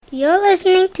You're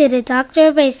listening to the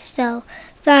Dr. Bass Show,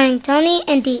 starring Tony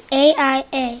and the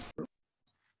AIA.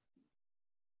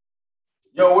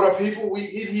 Yo, what up, people? We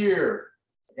in here.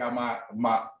 I got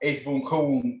my Ace Boon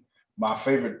Coon, my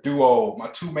favorite duo, my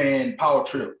two-man power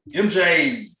trip,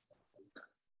 MJ.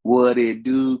 What it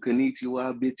do,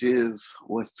 konnichiwa, bitches?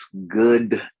 What's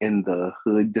good in the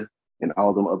hood? And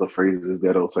all them other phrases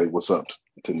that'll say what's up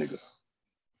to niggas.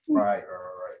 Right,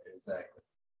 exactly.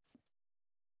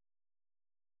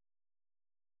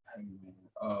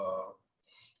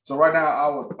 So right now,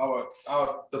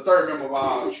 our the third member of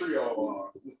our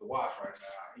trio, Mr. Watch, right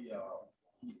now,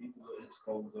 he's a little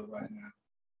exposed up right now.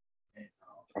 And,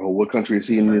 what country is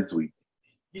he in this week?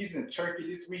 He's in Turkey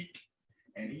this week,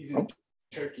 and he's in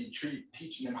Turkey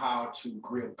teaching them how to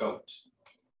grill goat.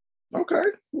 Okay,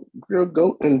 grill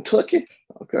goat in Turkey.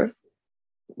 Okay,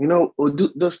 you know,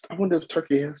 I wonder if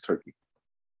Turkey has turkey.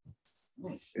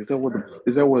 Is that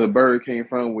where the bird came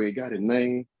from? Where it got its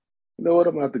name? You know what?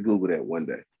 I'm gonna have to Google that one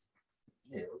day.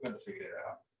 Yeah, we're gonna figure that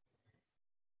out.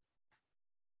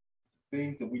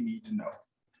 Things that we need to know.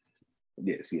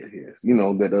 Yes. You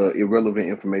know that irrelevant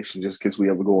information just in case we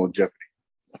ever go on Jeopardy.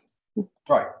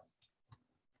 Right.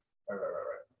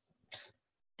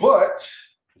 But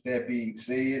that being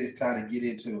said, it's time to get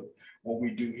into what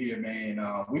we do here, man.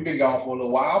 We've been gone for a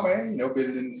little while, man. You know,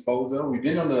 been in disposal. We've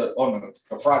been on the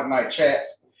Friday night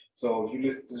chats. So if you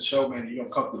listen to the show, man, you're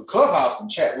gonna come to the clubhouse and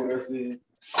chat with us. And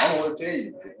I don't know what to tell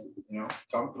you, man. You know,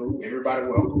 come through. Everybody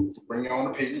welcome. Bring your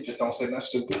own opinion. Just don't say nothing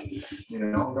stupid. You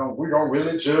know, we don't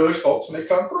really judge folks when they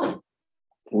come through.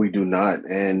 We do not.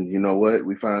 And you know what?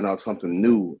 We find out something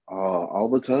new all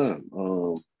the time.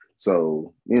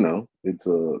 So, you know, it's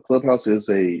Clubhouse is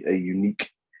a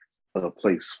unique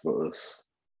place for us,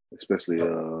 especially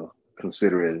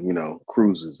considering, you know,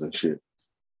 cruises and shit.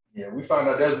 Yeah, we found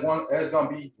out there's gonna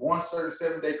be one certain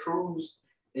 7-day cruise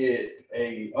at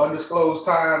a undisclosed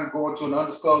time, going to an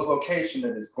undisclosed location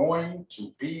that is going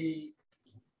to be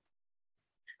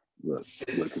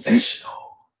sensational.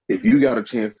 If you got a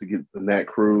chance to get on that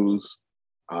cruise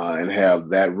and have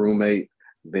that roommate,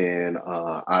 then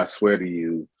I swear to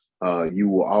you, you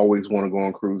will always want to go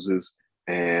on cruises,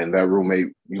 and that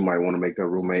roommate, you might want to make that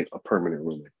roommate a permanent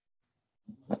roommate.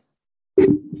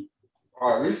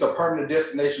 Or at least a permanent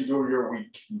destination during your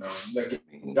week. You know,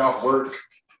 you don't work.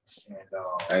 And,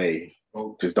 hey,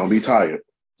 just don't be tired.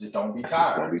 Just don't be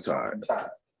tired.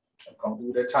 Don't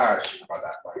do that tired shit.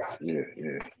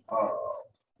 Yeah.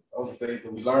 Those things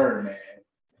that we learn, man.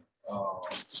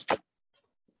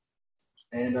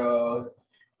 And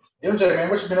MJ, man,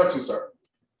 what you been up to, sir?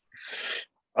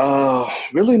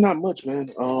 Really not much, man.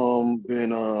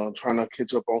 Been trying to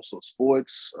catch up on some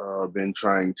sports. Been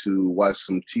trying to watch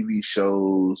some TV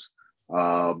shows.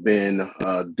 Been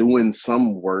doing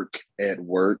some work at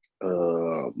work.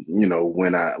 You know,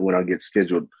 when I get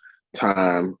scheduled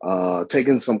time.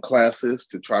 Taking some classes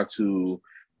to try to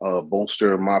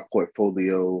bolster my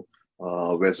portfolio,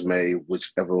 resume,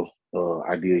 whichever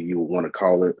idea you would want to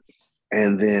call it.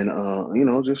 And then you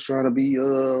know, just trying to be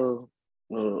a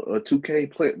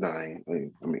 2K player. Nah, I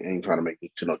ain't trying to make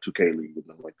 2K league or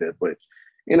nothing like that. But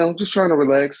you know, just trying to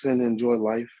relax and enjoy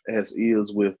life as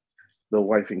is with the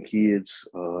wife and kids.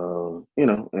 You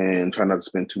know, and try not to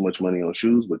spend too much money on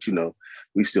shoes. But you know,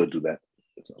 we still do that.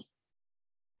 So. All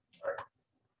right.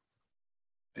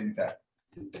 Things happen.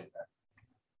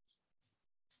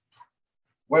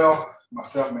 Well,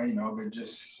 myself, man, you know, I've been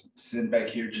just sitting back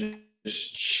here,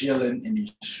 just chilling in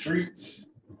the streets.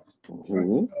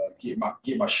 Mm-hmm.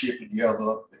 Get my shit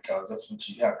together, because that's what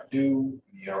you have to do.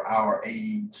 You're our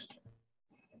age.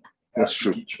 That's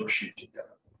true. Get your shit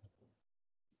together.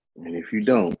 And if you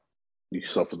don't, you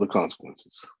suffer the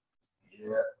consequences.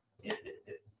 Yeah.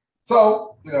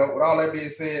 So, you know, with all that being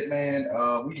said, man,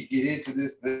 we can get into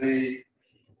this day.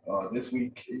 This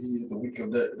week is the week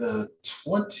of the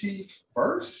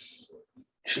 21st.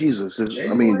 Jesus,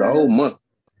 I mean, the whole month.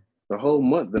 The whole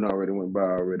month then already went by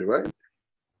already, right?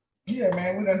 Yeah,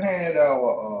 man, we done had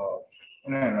our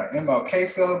MLK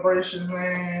celebration,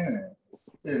 man.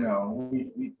 And, you know,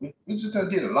 we just done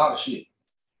did a lot of shit.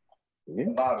 Yeah.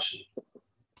 A lot of shit.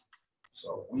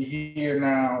 So we here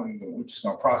now. We just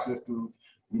gonna process through.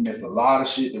 We missed a lot of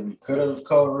shit that we could have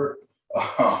covered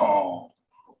for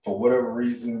whatever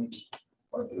reason.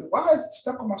 Why is it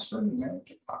stuck on my screen, man?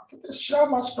 Get this shit off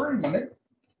my screen, my nigga.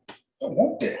 Don't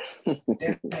want that.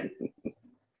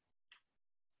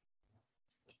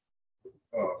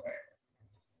 Oh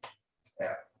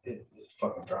man, it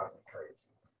fucking drives me crazy.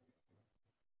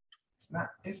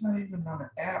 It's not even on an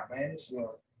app, man. It's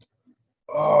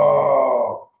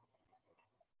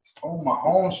it's on my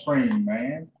home screen,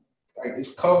 man. Like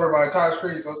it's covered my entire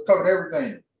screen, so it's covered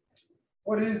everything.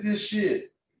 What is this shit?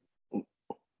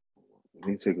 Let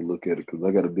me take a look at it because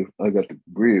I got the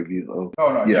grid view.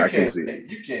 No, yeah, I can't see it.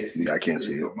 You can't see it. I can't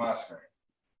see it on my screen.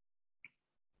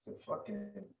 It's a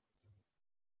fucking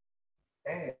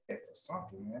ad for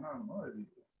something, man. I don't know what it is.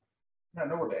 I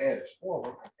know what the ad is for,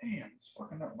 but damn, it's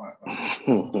fucking up my.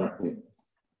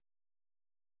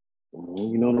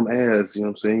 You know them ads, you know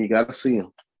what I'm saying? You gotta see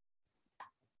them.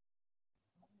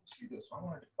 See this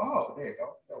one? Oh, there you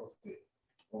go. That was it.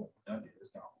 Oh, done it.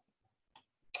 It's gone.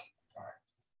 All right.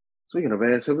 Speaking of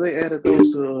ads, have they added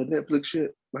those Netflix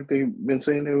shit like they've been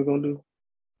saying they were gonna do?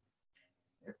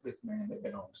 Netflix, man, they've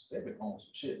been on some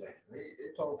shit lately.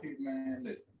 They told people, man,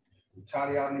 listen, tired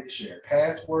of y'all niggas sharing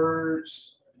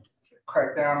passwords,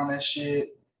 crack down on that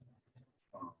shit.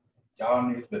 Y'all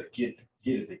niggas better get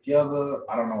it together.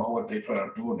 I don't know what they plan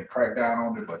on doing to crack down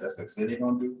on it, but that's what they said they're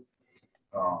gonna do.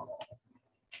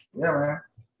 Yeah, man.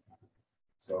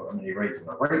 So I mean, they raising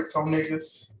the rates on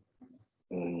niggas.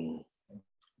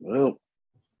 Well,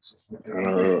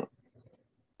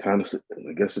 time to.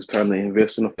 I guess it's time to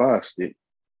invest in a Fire Stick.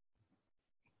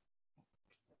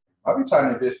 I be trying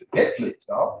to invest in Netflix,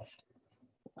 dog.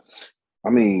 I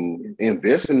mean,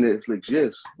 invest in Netflix,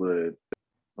 yes, but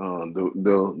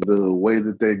the way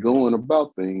that they're going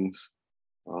about things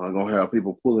are gonna have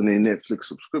people pulling in Netflix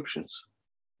subscriptions.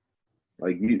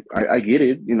 Like I get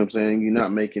it, you know what I'm saying? You're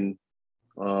not making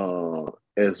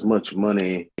as much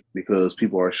money because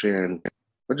people are sharing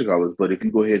what you call it, but if you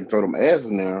go ahead and throw them ads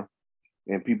in there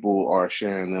and people are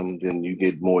sharing them, then you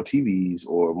get more TVs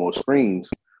or more screens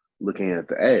looking at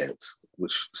the ads,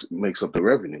 which makes up the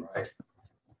revenue.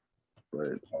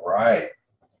 Right.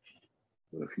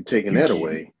 But if you're taking that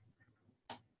away,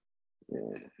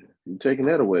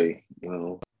 you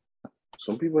know,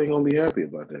 some people ain't gonna be happy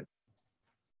about that.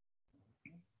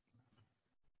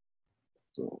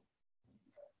 So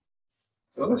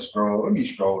let's scroll. Let me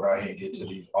scroll down here and get to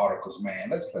these articles, man.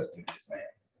 Let's do this, man.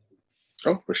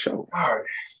 Oh, for sure. All right.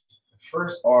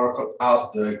 First article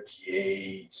out the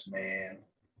gates, man.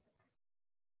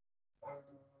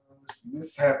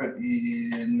 This happened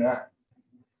in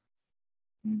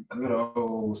good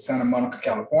old Santa Monica,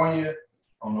 California.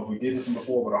 I don't know if we did this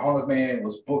before, but a homeless man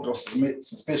was booked on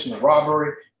suspicion of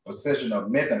robbery, possession of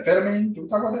methamphetamine. Did we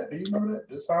talk about that? Do you remember that?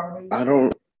 This time? I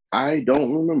don't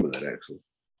remember that actually.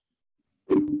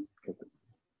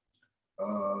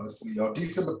 Let's see. On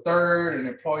December 3rd, an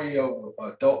employee of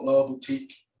Adult Love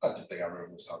Boutique. I didn't think I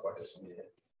remember us talking about this one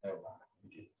yet. Never mind. We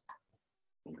did.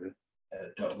 Okay.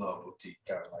 Adult Love Boutique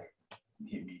kind of like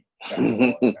hit me. I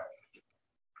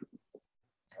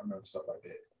remember stuff like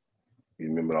that. You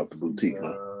remember out the boutique,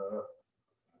 huh?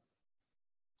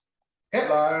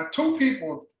 Headline: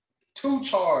 two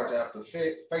charged after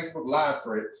Facebook live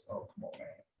threats. Oh, come on, man.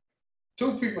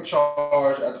 2 people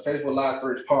charged after Facebook live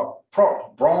threats prompt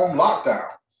Broome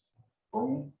lockdowns.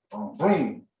 Broome.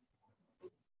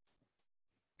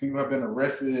 People have been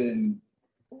arrested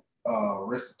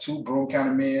 2 Broome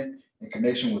County men in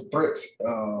connection with threats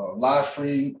live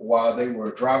streamed while they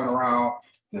were driving around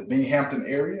the Binghamton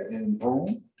area in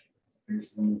Broome.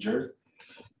 This is in New Jersey.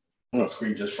 My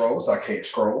screen just froze, so I can't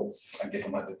scroll. I guess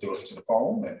I'm going to have to do it to the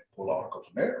phone and pull the article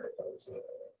from there because,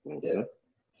 yeah.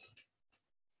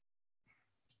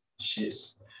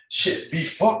 Shit be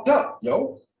fucked up,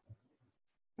 yo.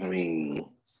 I mean,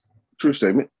 true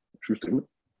statement.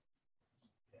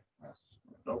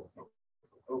 No.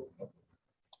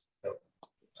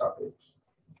 Topics.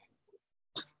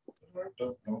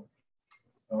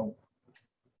 No.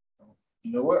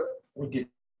 You know what? We'll get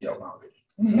y'all knowledge.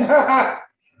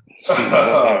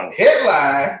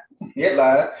 Headline.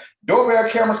 Doorbell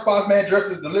camera spots man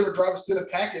dressed as delivery driver stealing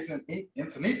packets in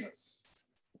Encinitas.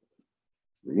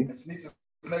 Encinitas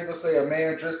neighbors say a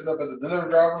man dressing up as a delivery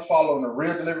driver following a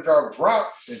real delivery driver's route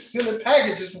and stealing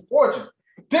packages from fortune.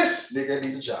 This nigga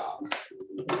need a job.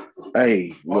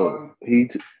 Hey, look, he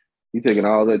taking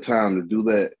all that time to do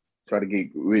that, try to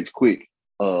get rich quick,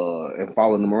 and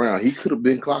following them around. He could have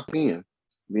been clocked in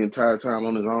the entire time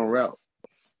on his own route.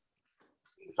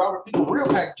 Dropping people real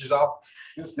packages off.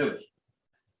 It's still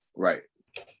right.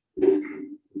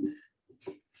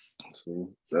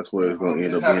 So that's where it's going to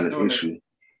end up being an issue.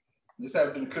 This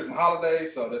happened during the Christmas holiday,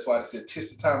 so that's why they said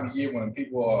tis the time of year when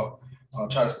people are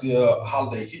trying to steal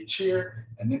holiday cheer.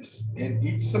 And each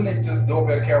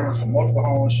doorbell cameras from multiple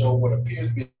homes show what appears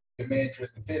to be a man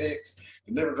dressed in FedEx,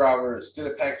 delivery driver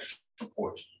stealing packages from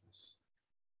Portuguese.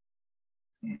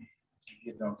 You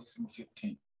get it on December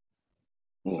 15th.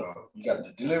 So you got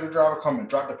the delivery driver come and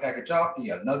drop the package off. You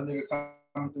got another nigga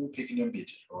coming through picking them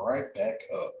bitches right back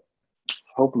up.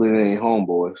 Hopefully they ain't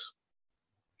homeboys.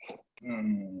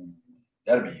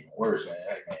 That'd be even worse, man.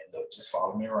 Hey, man, look, just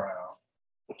follow me around.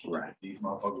 Right. These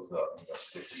motherfuckers up. I'm gonna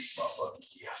stick these motherfuckers.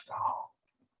 Yes, dog.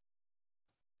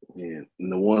 Yeah.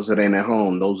 And the ones that ain't at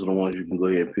home, those are the ones you can go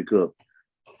ahead and pick up.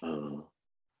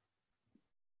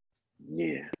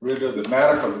 Yeah. Really doesn't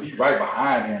matter because he's right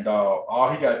behind him, dog.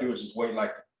 All he gotta do is just wait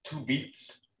like 2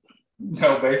 beats,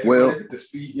 basically, to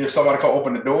see if somebody can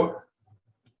open the door.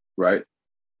 Right.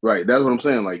 That's what I'm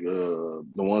saying. Like the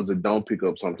ones that don't pick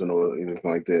up something or anything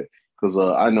like that. Because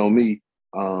I know me,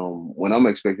 when I'm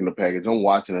expecting a package, I'm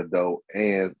watching the door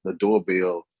and the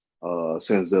doorbell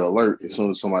sends the alert as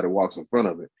soon as somebody walks in front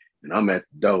of it. And I'm at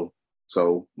the door.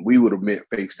 So we would have met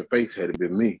face to face had it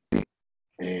been me.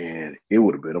 And it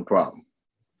would have been a problem.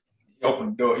 You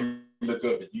open the door, he look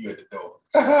up and you at the door.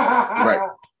 Right.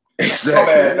 Exactly. My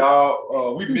bad,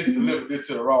 dog. We misdelivered it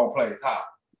to the wrong place.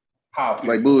 How?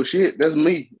 Like bullshit. That's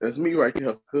me. That's me right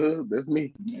there. That's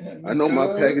me. Yeah, I know my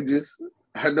packages.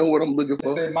 I know what I'm looking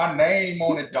for. It said my name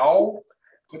on it, dog.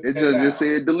 It just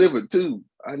said delivered too.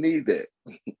 I need that.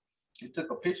 You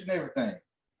took a picture and everything.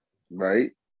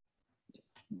 Right.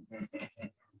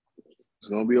 It's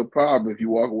gonna be a problem if you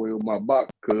walk away with my box,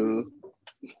 cuz.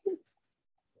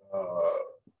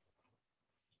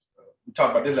 We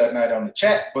talked about this last night on the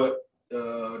chat, but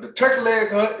the Turkey Leg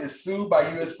Hut is sued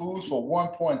by U.S. Foods for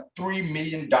 $1.3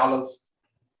 million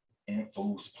in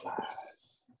food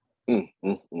supplies.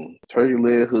 Turkey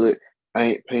Leg Hut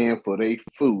ain't paying for their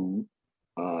food,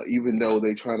 even though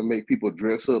they trying to make people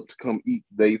dress up to come eat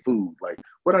their food. Like,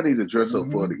 what I need to dress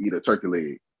up for to eat a turkey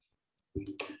leg?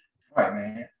 Right,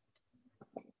 man.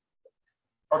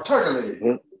 Or turkey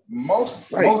leg.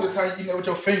 Most of the time, you know, with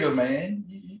your fingers, man.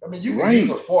 You can use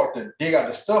a fork to dig out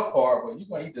the stuff part, but you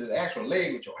gonna eat the actual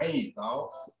leg with your hands,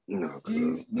 dog. No,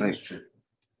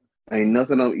 ain't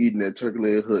nothing I'm eating at Turkey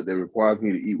Leg Hut that requires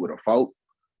me to eat with a fork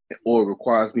or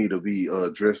requires me to be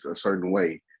dressed a certain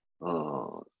way.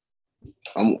 And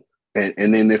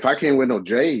then if I can't wear no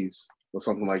J's or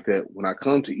something like that, when I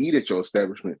come to eat at your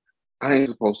establishment, I ain't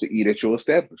supposed to eat at your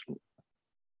establishment.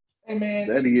 Hey man,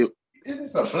 that is. Is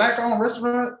this a black-owned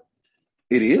restaurant?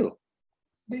 It is.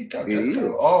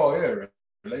 Oh yeah,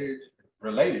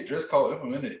 related dress code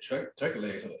implemented at Turkey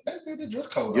Leg Hut. That's what the dress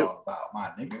code all about,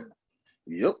 my nigga.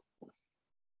 Yep.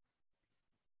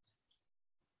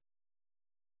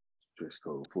 Dress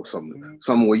code for something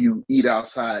where you eat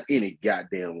outside any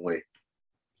goddamn way.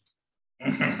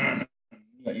 You gonna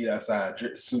eat outside,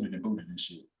 suited and booted and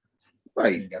shit.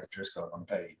 Right. You got a dress code on the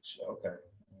page. Okay.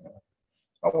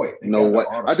 Oh wait. No white.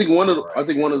 I think one of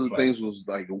the things was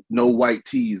like no white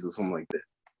tees or something like that.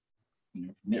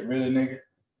 Really, nigga?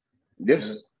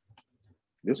 Yes.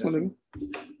 This one, nigga.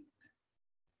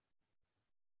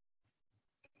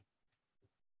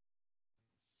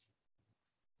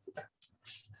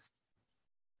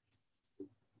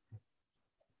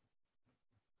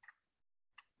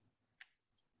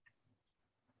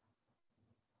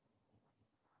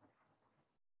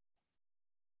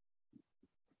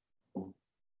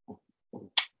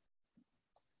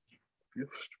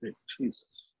 Straight, Jesus.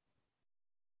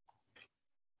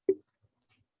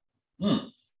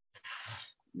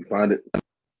 You find it?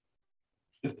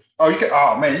 Oh, you can.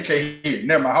 Oh man, you can't hear it.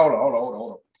 Never mind. Hold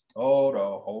on.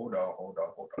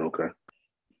 Okay.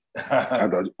 I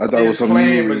thought it was something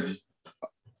playing, but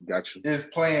got you. It's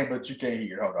playing, but you can't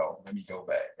hear it. Hold on. Let me go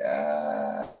back.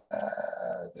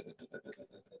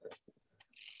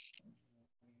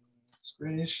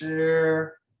 Screen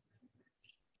share.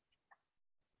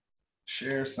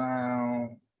 Share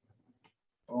sound.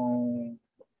 Boom.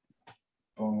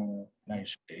 Boom.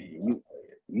 Nice.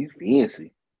 You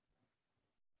fancy.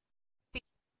 Can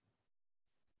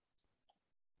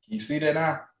you see that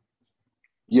now?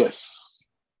 Yes.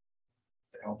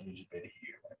 Hopefully you better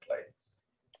hear when it plays.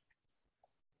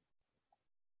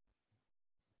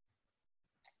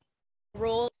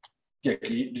 Rule. Yeah,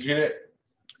 did you hear that?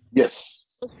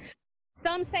 Yes.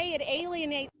 Some say it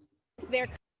alienates their.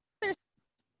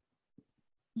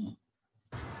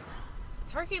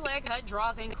 Turkey Leg Hut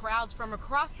draws in crowds from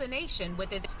across the nation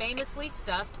with its famously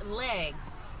stuffed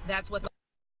legs. That's what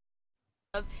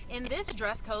in this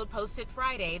dress code posted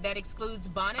Friday that excludes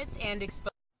bonnets and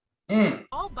exposed.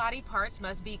 All body parts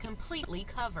must be completely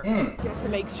covered.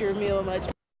 Makes your meal much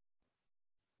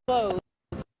clothes.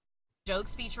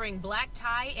 Jokes featuring black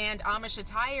tie and Amish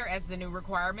attire as the new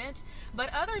requirement,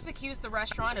 but others accuse the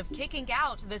restaurant of kicking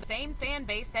out the same fan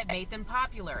base that made them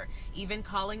popular, even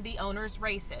calling the owners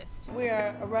racist.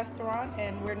 We're a restaurant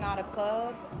and we're not a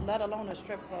club, let alone a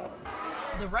strip club.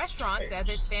 The restaurant says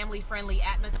its family-friendly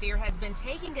atmosphere has been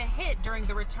taking a hit during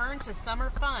the return to summer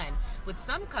fun, with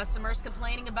some customers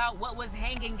complaining about what was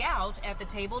hanging out at the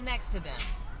table next to them.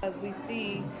 As we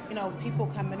see, people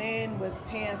coming in with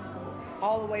pants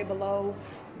all the way below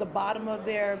the bottom of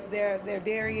their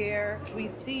derriere. We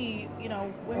see,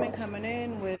 women coming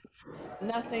in with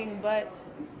nothing but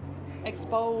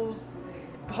exposed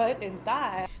butt and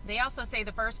thigh. They also say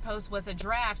the first post was a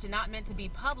draft not meant to be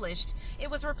published. It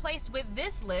was replaced with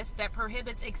this list that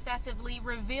prohibits excessively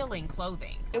revealing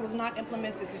clothing. It was not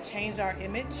implemented to change our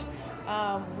image.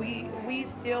 We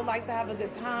still like to have a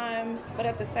good time, but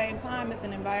at the same time, it's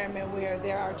an environment where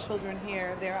there are children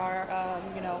here, there are,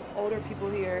 older people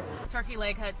here. Turkey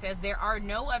Leg Hut says there are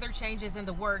no other changes in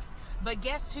the works, but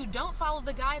guests who don't follow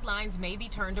the guidelines may be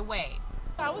turned away.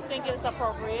 I would think it's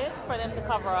appropriate for them to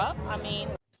cover up.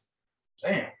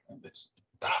 Damn.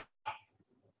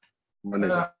 My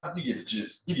nigga. You get the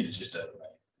gist. You get the gist of it,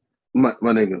 man.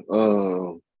 My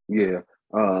nigga. Yeah.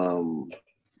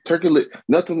 Turkey leg.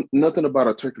 Nothing about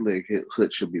a turkey leg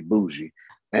hut should be bougie.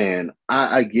 And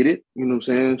I get it. You know what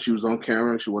I'm saying? She was on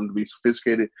camera. She wanted to be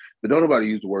sophisticated, but don't nobody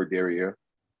use the word derriere.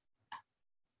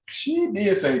 She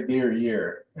did say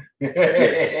derriere.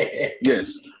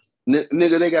 Yes.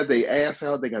 Nigga, they got their ass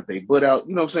out. They got their butt out.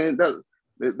 You know what I'm saying?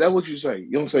 That's what you say.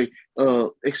 You don't say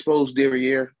exposed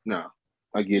derriere. No,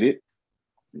 I get it.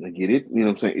 You know what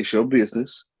I'm saying? It's your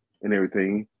business and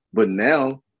everything. But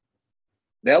now,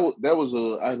 that was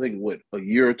I think a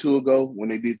year or two ago when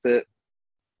they did that.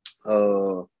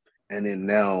 And then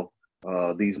now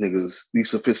these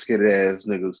sophisticated ass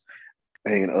niggas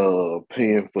ain't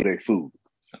paying for their food.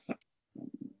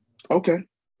 Okay.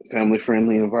 Family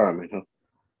friendly environment, huh?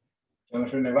 Family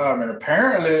friendly environment.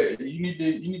 Apparently, you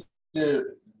need to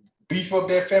beef up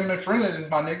that family friendliness,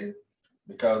 my nigga,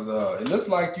 because it looks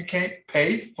like you can't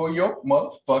pay for your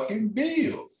motherfucking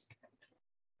bills.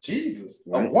 Jesus,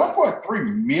 a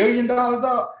 $1.3 million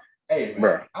dog. Hey man,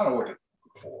 Bruh. I don't know what to do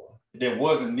for. That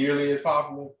wasn't nearly as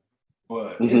popular,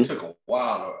 but it took a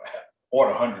while to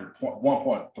order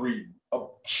 1.3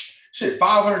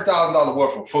 $500,000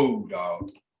 worth of food,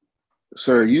 dog.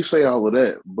 Sir, you say all of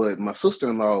that, but my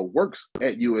sister-in-law works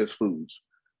at US Foods.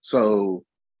 So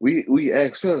we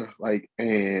asked her,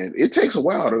 and it takes a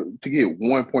while to get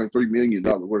 $1.3 million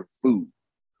worth of food.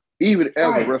 Even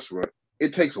as a restaurant,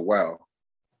 it takes a while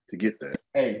to get that.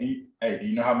 Hey, do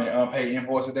you know how many unpaid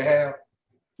invoices they have?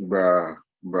 Bruh,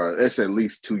 that's at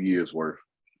least 2 years worth.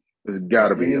 It's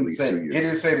gotta be at least 2 years. It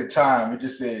didn't say the time, it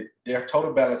just said their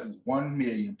total balance is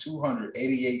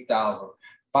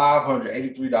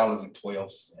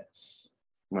 $1,288,583.12.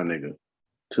 My nigga,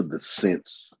 to the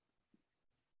cents.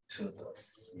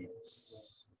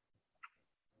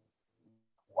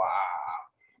 Wow.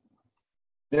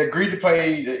 They agreed to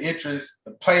pay the interest,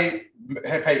 pay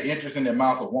interest in the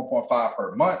amounts of 1.5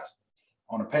 per month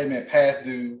on a payment past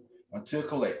due until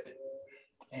collected.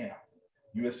 Damn.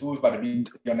 US Foods about to be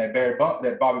on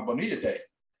that Bobby Bonilla day.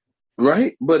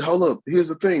 Right? But hold up. Here's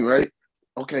the thing, right?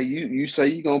 Okay, you say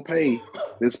you're going to pay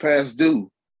this past due.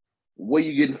 Where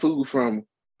you getting food from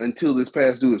until this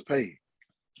past due is paid?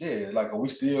 Yeah, are we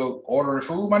still ordering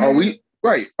food, my nigga?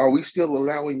 Are we still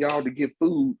allowing y'all to get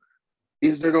food?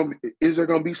 Is there gonna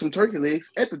be some turkey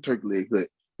legs at the turkey leg hut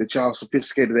that y'all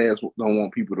sophisticated ass don't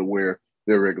want people to wear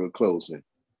their regular clothes in?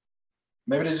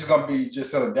 Maybe they're just gonna be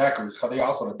selling daiquiris because they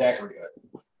also the daiquiri hut.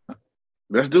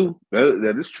 That is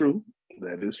true.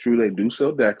 That is true. They do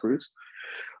sell daiquiris.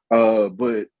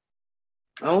 But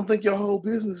I don't think your whole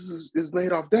business is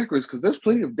made off daiquiris, because there's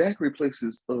plenty of daiquiri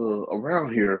places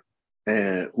around here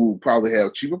and who probably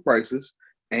have cheaper prices,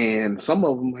 and some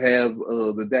of them have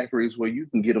the daiquiris where you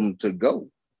can get them to go.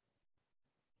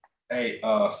 Hey,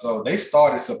 so they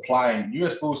started supplying,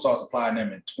 US Food started supplying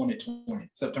them in 2020,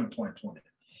 September 2020.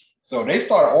 So they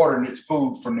started ordering this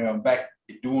food from them back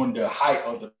during the height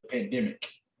of the pandemic.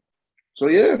 So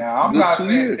yeah. Now I'm not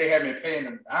saying they haven't been paying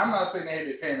them. I'm not saying they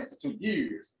haven't been paying them for 2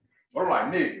 years. But I'm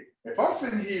like, nigga, if I'm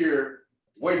sitting here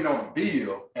waiting on a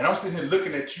bill and I'm sitting here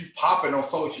looking at you popping on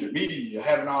social media,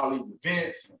 having all these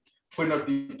events, putting up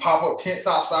these pop-up tents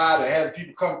outside and having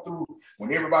people come through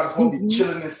when everybody's supposed to be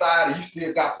chilling inside and you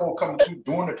still got people coming through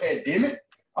during the pandemic,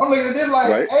 I'm looking at this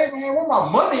like, hey man, where my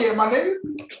money at, my nigga?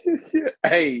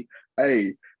 Hey,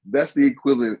 that's the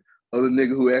equivalent of the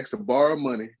nigga who asked to borrow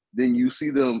money. Then you see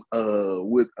them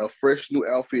with a fresh new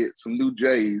outfit, some new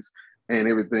J's and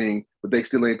everything, but they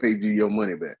still ain't paid you your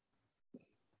money back.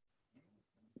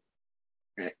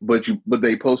 But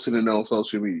they posted it on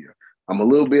social media. I'm a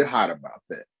little bit hot about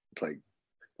that.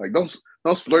 Like don't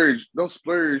splurge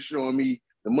showing me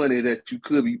the money that you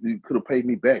could have paid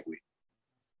me back with.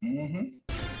 Mm-hmm.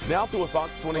 Now to a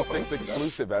Fox 26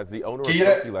 exclusive, as the owner of Can you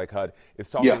hear that? Turkey Leg Hut is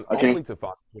talking I can. only to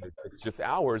Fox 26 just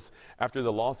hours after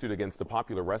the lawsuit against the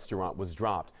popular restaurant was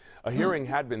dropped. A hearing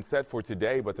had been set for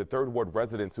today, but the Third Ward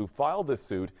residents who filed the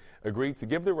suit agreed to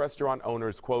give the restaurant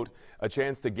owners, quote, a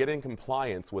chance to get in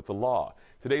compliance with the law.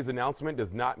 Today's announcement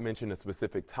does not mention a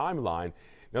specific timeline.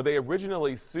 Now, they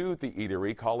originally sued the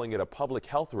eatery, calling it a public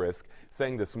health risk,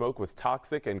 saying the smoke was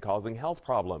toxic and causing health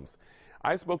problems.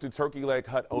 I spoke to Turkey Leg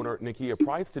Hut owner Nakia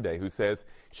Price today, who says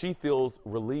she feels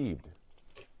relieved.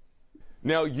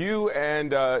 Now, you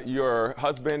and your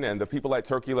husband and the people at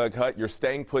Turkey Leg Hut, you're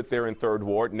staying put there in Third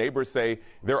Ward. Neighbors say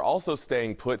they're also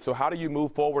staying put. So how do you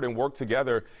move forward and work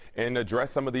together and address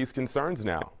some of these concerns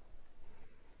now?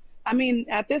 I mean,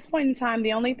 at this point in time,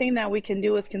 the only thing that we can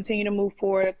do is continue to move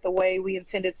forward the way we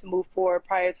intended to move forward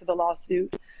prior to the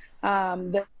lawsuit.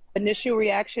 The initial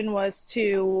reaction was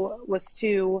to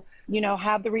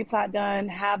have the replat done,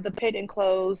 have the pit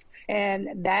enclosed, and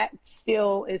that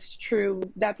still is true.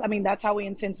 That's how we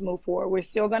intend to move forward. We're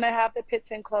still going to have the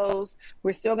pits enclosed.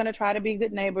 We're still going to try to be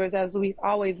good neighbors as we've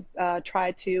always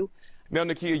tried to. Now,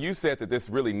 Nakia, you said that this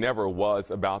really never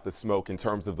was about the smoke in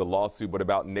terms of the lawsuit, but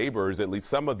about neighbors, at least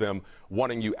some of them,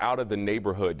 wanting you out of the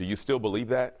neighborhood. Do you still believe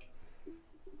that?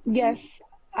 Yes,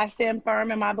 I stand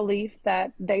firm in my belief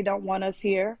that they don't want us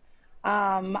here.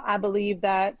 I believe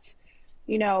that,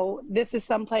 this is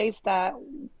someplace that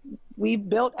we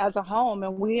built as a home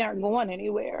and we aren't going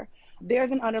anywhere.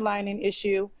 There's an underlying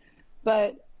issue,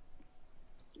 but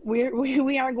we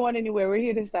aren't going anywhere. We're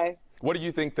here to stay. What do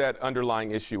you think that underlying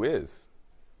issue is?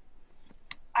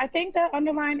 I think that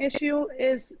underlying issue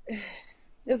is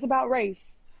about race,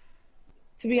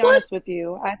 to be honest with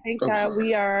you. I think that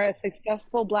we are a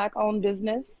successful Black-owned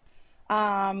business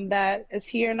that is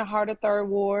here in the heart of Third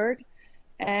Ward.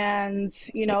 And,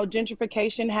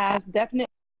 gentrification has definitely.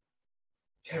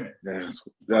 Damn it.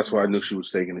 That's why I knew she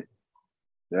was taking it.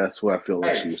 That's why I feel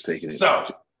like she was taking it. So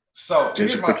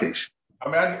Gentrification.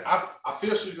 I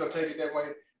feel she's going to take it that way.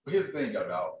 But here's the thing, though,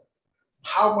 dog.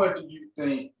 How much do you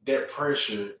think that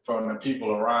pressure from the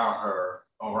people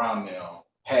around them,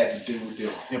 had to do with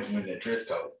them implementing that dress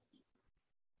code?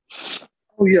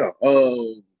 Oh yeah.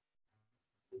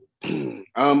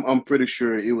 I'm pretty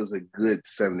sure it was a good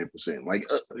 70%. Like,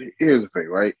 here's the thing,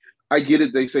 right? I get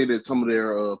it. They say that some of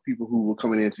their people who were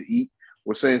coming in to eat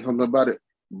were saying something about it.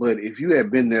 But if you had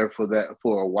been there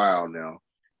for a while now,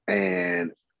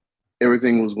 and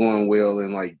everything was going well,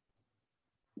 and like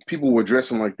people were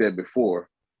dressing like that before,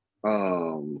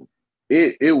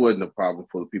 it wasn't a problem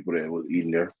for the people that was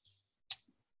eating there.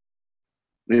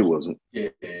 It wasn't. Yeah.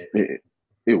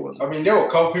 It wasn't. I mean, there were a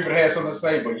couple people that had something to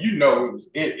say, but it was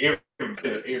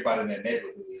everybody in that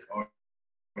neighborhood or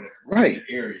right in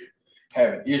the area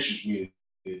having issues with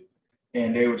it.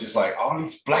 And they were just like, all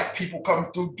these Black people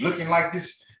coming through looking like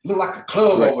this, look like a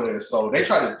club over there. So they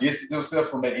try to distance themselves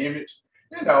from that image.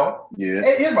 Yeah.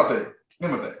 Hey, here's my thing.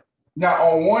 Now,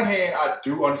 on one hand, I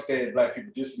do understand Black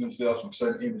people distancing themselves from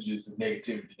certain images and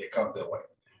negativity that comes that way.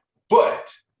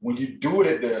 But when you do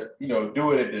it at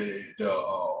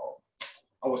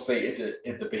I would say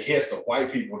at the behest of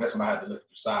white people, that's when I had to look at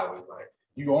you sideways. Like,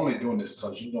 you only doing this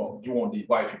because you want these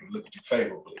white people to look at you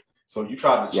favorably. So you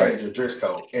try to change your dress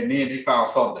code, and then they found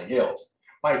something else.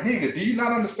 Like, nigga, do you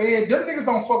not understand? Them niggas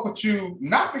don't fuck with you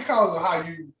not because of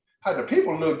how the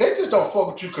people look. They just don't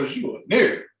fuck with you because you a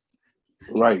nigga.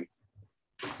 Right.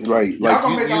 Like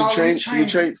you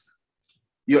change.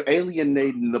 You're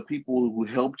alienating the people who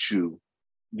helped you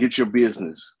get your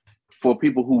business for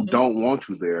people who don't want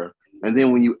you there. And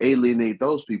then when you alienate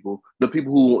those people, the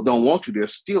people who don't want you there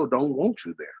still don't want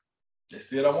you there. They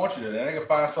still don't want you there. They gonna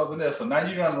find something else. So now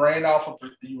you ran off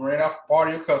part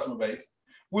of your customer base.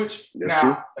 Which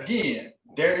again,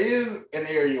 there is an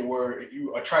area where if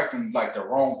you attracting like the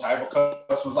wrong type of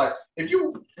customers, like if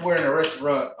you were in a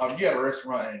restaurant, you had a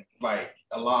restaurant and like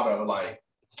a lot of like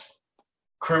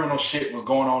criminal shit was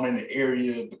going on in the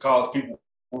area because people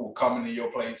who were coming to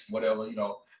your place, whatever,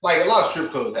 like a lot of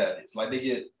strip clubs have this. Like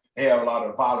they have a lot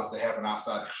of violence that happen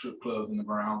outside the strip clubs and the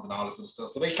grounds and all this other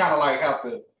stuff. So they kind of like have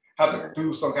to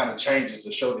do some kind of changes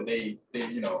to show that they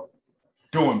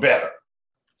doing better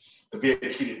to be able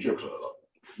to keep the strip club up.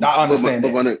 Now I understand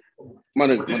that.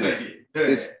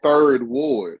 It's Third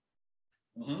Ward.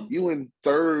 Mm-hmm. You in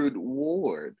Third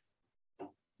Ward.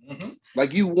 Mm-hmm.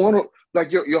 Like you want to,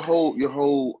 like your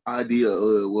whole idea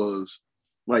was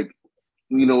like,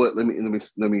 you know what? Let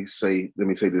me say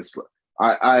this.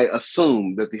 I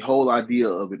assume that the whole idea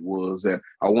of it was that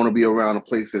I want to be around a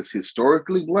place that's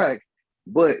historically Black,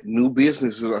 but new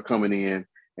businesses are coming in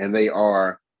and they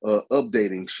are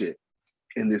updating shit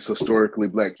in this historically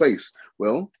Black place.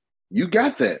 Well, You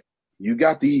got that. You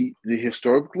got the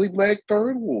historically black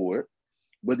third ward,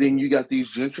 but then you got these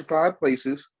gentrified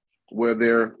places where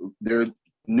they're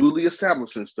newly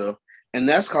established and stuff, and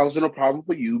that's causing a problem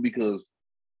for you because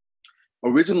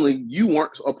originally you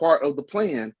weren't a part of the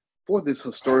plan for this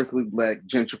historically black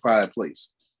gentrified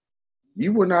place.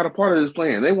 You were not a part of this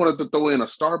plan. They wanted to throw in a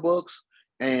Starbucks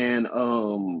and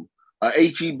a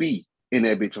HEB in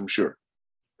that bitch, I'm sure.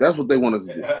 That's what they wanted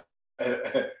to do.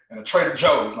 And a Trader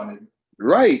Joe's, my nigga.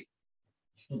 Right.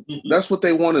 That's what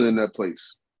they wanted in that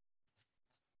place.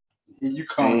 Here you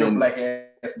come, your black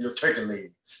ass and your turkey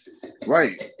legs.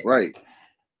 Right. Here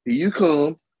you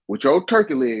come with your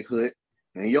turkey leg hut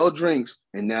and your drinks,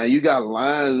 and now you got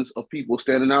lines of people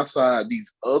standing outside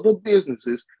these other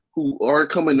businesses who are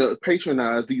coming to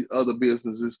patronize these other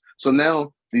businesses. So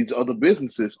now these other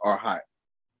businesses are hot.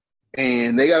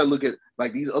 And they got to look at,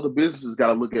 like, these other businesses got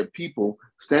to look at people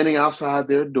standing outside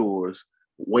their doors,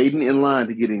 waiting in line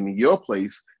to get into your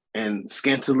place, and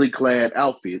scantily clad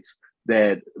outfits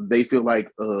that they feel like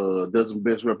doesn't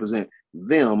best represent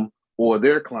them or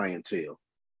their clientele.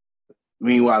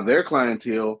 Meanwhile, their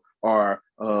clientele are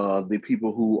the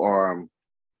people who are.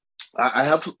 I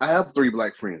have 3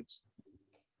 black friends.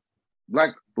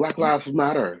 Black Lives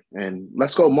Matter, and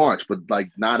let's go march, but like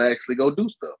not actually go do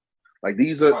stuff. Like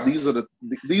these are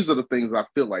the things I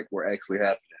feel like were actually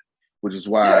happening, which is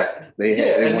why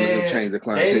they wanted to change the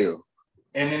clientele.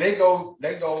 And then they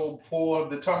go pull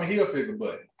the Tommy Hilfiger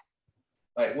button.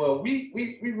 Like, well,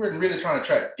 we weren't really trying to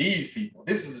attract these people.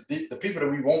 This is the people that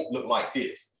we won't look like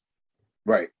this.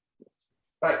 Right.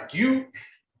 Like this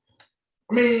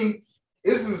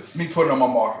is me putting on my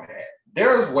marketing hat.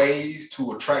 There's ways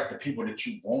to attract the people that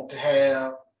you want to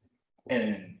have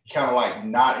and kind of like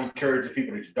not encourage the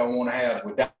people that you don't want to have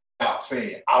without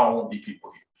saying, I don't want these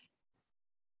people here.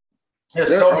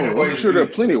 There's so many ways. I'm sure there are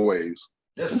plenty of ways.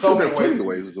 There's so many ways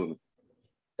of doing it.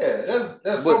 Yeah,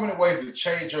 there's so many ways to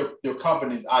change your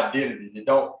company's identity that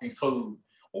don't include,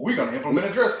 well, we're gonna implement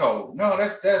a dress code. No,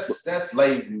 that's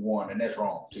lazy one, and that's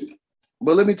wrong too.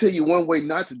 But let me tell you one way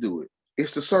not to do it.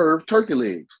 It's to serve turkey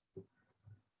legs.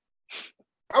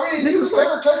 I mean, you can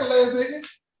serve turkey legs, nigga.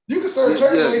 You can serve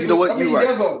turkey legs. You know what? You're right.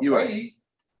 There's a You're way.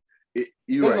 Right.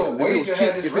 You're right. A way to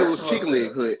have this if it was chicken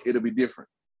leg hunt, it'll be different.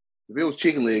 If it was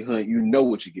chicken leg hunt, you know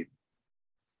what you're getting.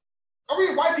 I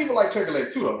mean, white people like turkey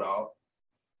legs too, though, dog.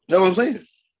 You know what I'm saying?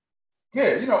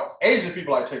 Yeah, Asian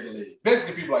people like turkey legs.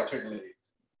 Mexican people like turkey legs.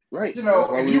 Right.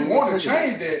 If you want to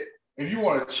change that,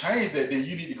 then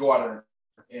you need to go out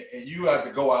and you have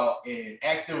to go out and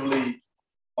actively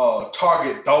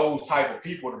target those type of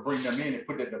people to bring them in and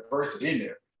put that diversity in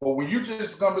there. But when you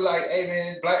just gonna be like, hey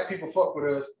man, black people fuck with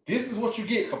us, this is what you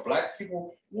get, because black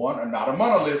people, one, are not a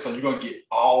monolith, so you're gonna get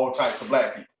all types of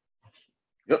black people.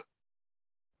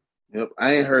 Yep.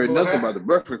 I ain't heard nothing about the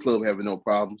Breakfast Club having no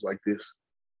problems like this.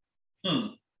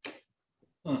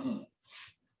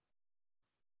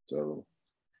 So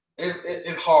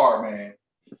it's hard, man.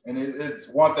 And it's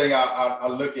one thing I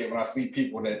look at when I see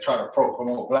people that try to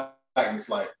promote blackness.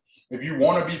 Like, if you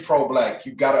want to be pro-black,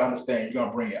 you got to understand you're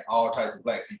going to bring in all types of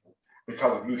black people.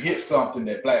 Because if you hit something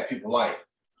that black people like,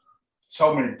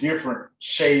 so many different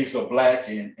shades of black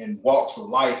and walks of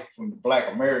life from the black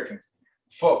Americans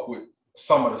fuck with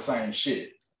some of the same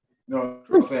shit. You know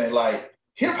what I'm saying? Like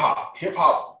hip hop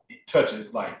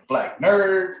touches like black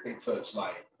nerds. They touch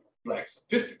like black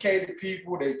sophisticated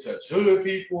people. They touch hood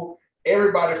people.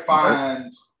 Everybody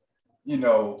finds,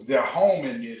 their home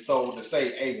in this. So to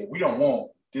say, hey, well, we don't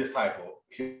want this type of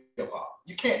hip hop.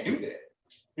 You can't do that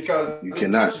because it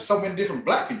touches so many different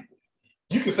black people.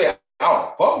 You can say, I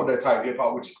don't fuck with that type of hip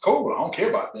hop, which is cool. I don't care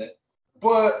about that.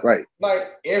 But like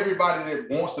everybody that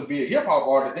wants to be a hip hop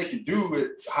artist, they can do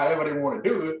it however they want to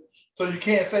do it. So you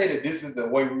can't say that this is the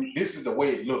way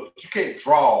it looks. You can't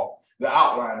draw the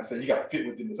outline and say you got to fit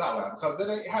within this outline, because that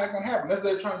ain't how it's gonna happen. That's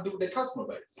what they're trying to do with their customer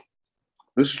base.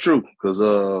 This is true, because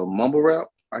mumble rap,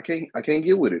 I can't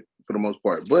get with it for the most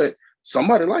part. But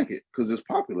somebody like it because it's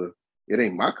popular. It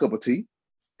ain't my cup of tea.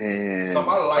 And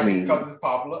somebody like it because it's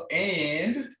popular,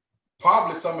 and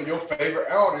probably some of your favorite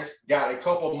artists got a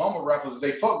couple of mumble rappers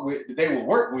they fuck with that they will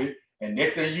work with, and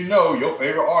next thing you know, your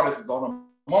favorite artist is on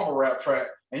a mumble rap track,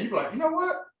 and you be like, you know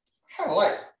what? I kind of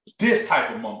like this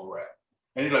type of mumble rap,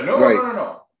 and you're like, no.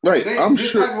 Right, I'm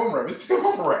sure. Type of mumble rap. It's still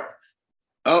mumble rap.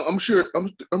 I'm sure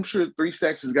 3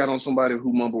 Stacks has got on somebody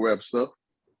who mumble rap stuff,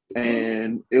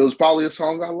 and it was probably a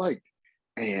song I liked,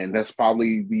 and that's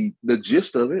probably the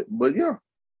gist of it. But yeah,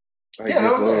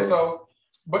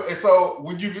 So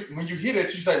when you hear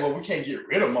that, you say, well, we can't get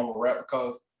rid of mumble rap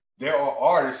because there are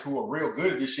artists who are real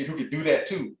good at this shit who can do that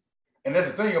too. And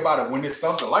that's the thing about it. When it's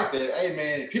something like that, hey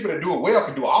man, people that do it well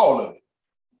can do all of it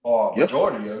or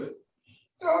majority of it.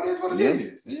 You know, it is what it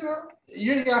is. You know,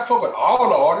 you ain't got to fuck with all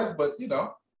the artists, but you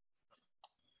know.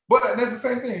 But that's the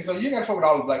same thing. So you ain't got to fuck with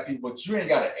all the black people, but you ain't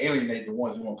got to alienate the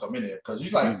ones who want to come in there because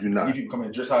you like if people come in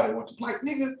and dress how they want to. Like,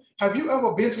 nigga, have you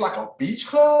ever been to like a beach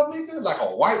club, nigga? Like a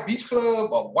white beach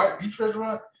club, a white beach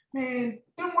restaurant? Man,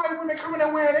 them white women coming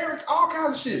there wearing all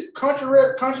kinds of shit. Country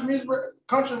music,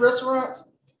 country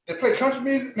restaurants. They play country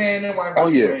music, man. Them white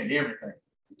women wearing everything.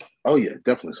 Oh yeah,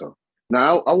 definitely so.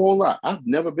 Now I won't lie, I've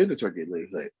never been to Turkey Leg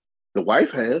Hut. The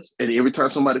wife has, and every time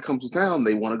somebody comes to town,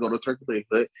 they want to go to Turkey Leg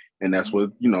Hut, and that's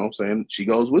what what I'm saying. She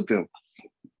goes with them.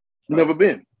 Never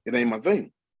been. It ain't my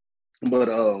thing. But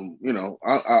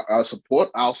I'll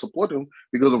support them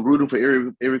because I'm rooting for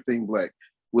everything black,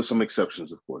 with some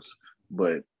exceptions, of course.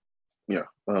 But yeah,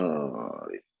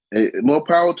 more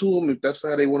power to them if that's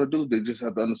how they want to do. They just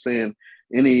have to understand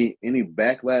any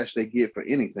backlash they get for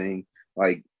anything.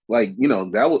 Like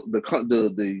that was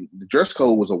the dress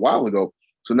code was a while ago.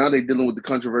 So now they're dealing with the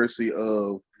controversy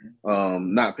of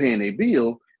not paying a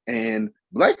bill, and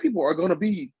black people are going to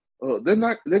be they're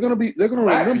going to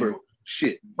remember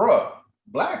shit, bruh.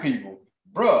 Black people,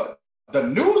 bruh. The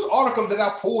news article that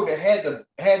I pulled that had them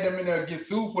in there get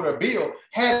sued for the bill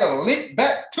had a link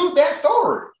back to that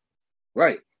story.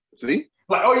 Right. See?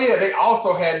 Like, oh yeah, they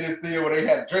also had this deal where they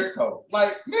had a dress code.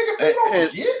 Like, nigga, don't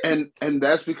forget. And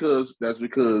that's because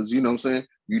you know what I'm saying,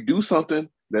 you do something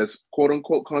that's quote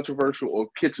unquote controversial or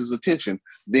catches attention,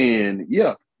 then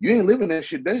yeah, you ain't living that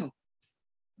shit down.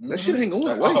 That shit ain't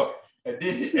going away. Oh, and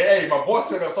then hey, my boy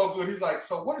said up so good. He's like,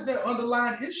 so what is that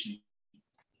underlying issue?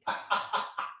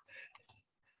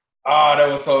 That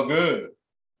was so good.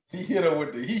 He hit her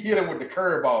with the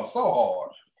curveball so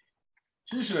hard.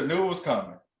 She should have knew it was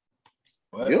coming.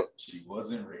 But she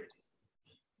wasn't ready.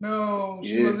 No,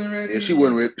 she wasn't ready. Yeah, she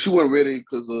wasn't ready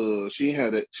because she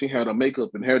had her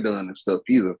makeup and hair done and stuff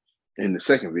either in the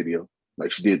second video,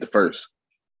 like she did the first.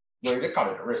 Well, they call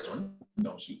it a restaurant.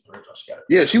 No, she was at the restaurant.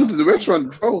 She was at the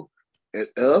restaurant before. At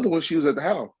the other one, she was at the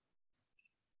house.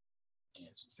 Yeah,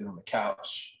 she was sitting on the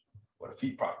couch with her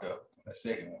feet propped up. That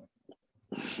second one.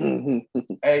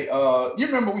 Hey, you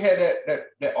remember we had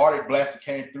that Arctic blast that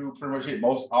came through, pretty much hit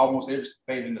almost every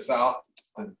state in the South,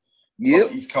 the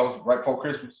East Coast right before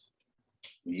Christmas.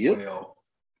 Yep. Well,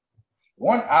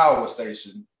 one hour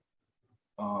station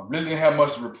really didn't have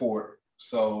much to report,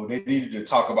 so they needed to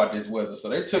talk about this weather. So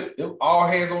they took all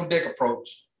hands on deck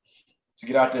approach to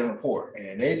get out there and report,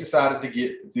 and they decided to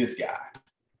get this guy,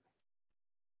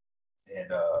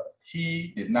 and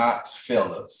he did not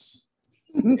fail us.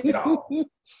 At all. We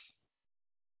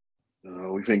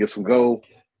finna get some gold.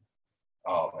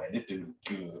 Oh man, this dude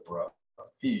good, bro.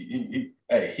 He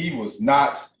was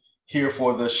not here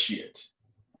for the shit.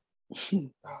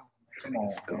 Come on,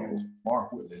 man.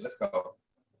 Mark Whitley, let's go.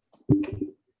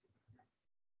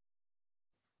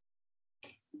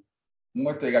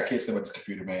 One thing I can't say about this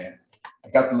computer, man. I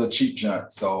got the little cheap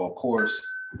junk, so of course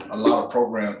a lot of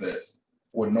programs that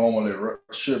would normally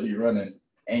should be running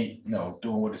ain't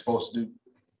doing what it's supposed to do.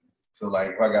 So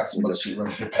like if I got some other shit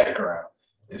running in the background,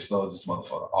 it slows this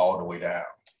motherfucker all the way down.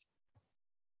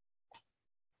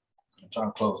 I'm trying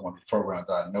to close one of these programs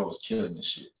that I know is killing this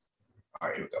shit. All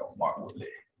right, here we go. Mark Woodley.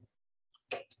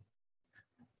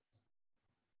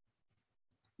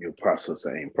 Your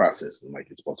processor ain't processing like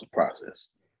it's supposed to process.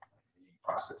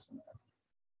 Processing.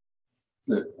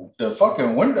 The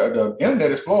fucking window, the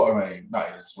Internet Explorer, not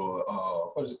Internet Explorer,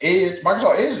 what is it? Edge?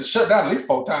 Microsoft Edge is shut down at least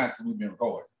 4 times since we've been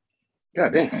recording.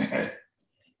 God damn.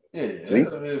 Yeah. See?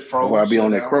 Why I be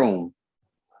on that Chrome?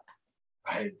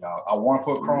 Hey, dog, I want to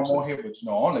put Chrome on here, but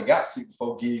I only got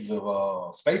 64 gigs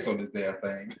of space on this damn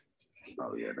thing.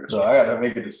 Oh yeah, so I got to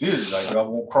make a decision. Like, do I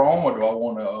want Chrome or do I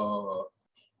want to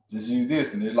just use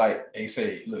this? And it's like they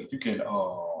say, look, you can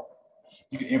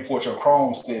import your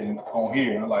Chrome settings on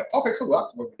here. And I'm like, okay, cool, I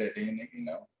can work with that then. If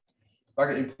I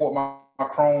can import my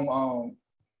Chrome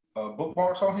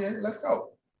bookmarks on here, let's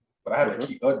go. But I have to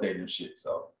keep updating shit,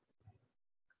 so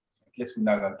I guess we're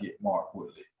not gonna get Mark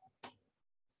Woodley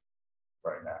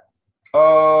right now.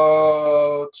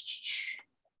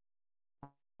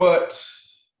 But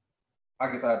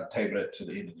I guess I have to table that to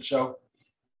the end of the show.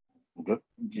 Okay.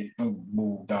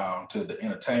 Move down to the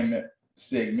entertainment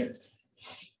segment.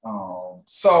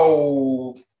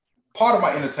 So part of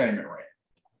my entertainment rant,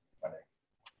 I think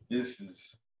this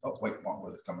is. Oh wait, Mark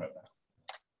Woodley's coming up now.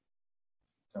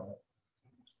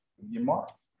 You Mark?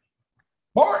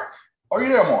 Mark, are you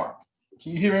there, Mark?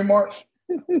 Can you hear me, Mark?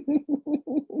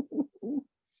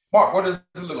 Mark, what does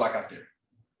it look like out there?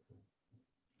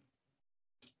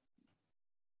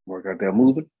 Mark out there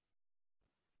moving?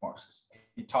 Marcus.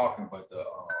 He talking, but the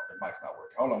mic's not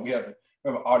working. Hold on, we have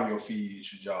an audio feed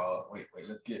issues, y'all. Wait,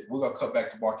 we're gonna cut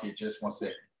back to Marquette just 1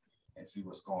 second and see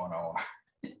what's going on.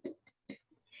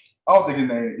 I don't think his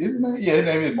name, yeah, his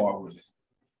name is Mark Woodley.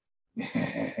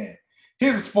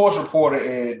 He's a sports reporter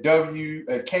at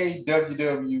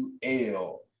KWWL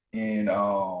in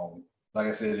like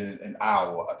I said, in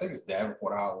Iowa. I think it's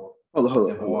Davenport, Iowa.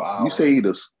 Hold on. You say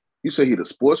he the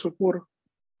sports reporter?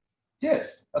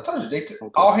 Yes, I told you they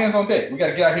all hands on deck. We got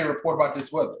to get out here and report about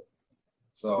this weather.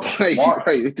 So they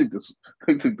took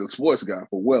the sports guy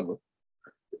for weather.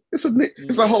 It's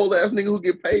a whole ass nigga who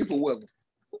get paid for weather.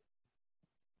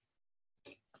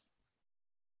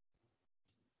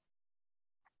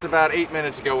 About 8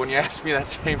 minutes ago when you asked me that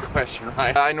same question,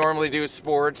 right? I normally do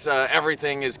sports.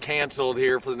 Everything is canceled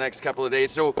here for the next couple of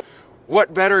days. So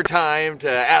what better time to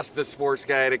ask the sports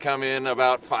guy to come in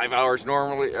about 5 hours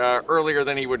earlier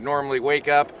than he would normally wake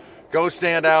up, go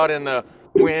stand out in the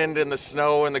wind and the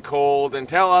snow and the cold and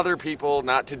tell other people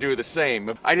not to do the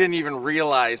same. I didn't even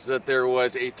realize that there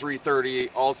was a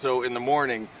 3:30 also in the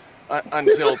morning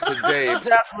until today. It's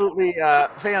absolutely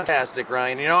fantastic,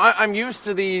 Ryan. You know, I'm used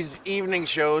to these evening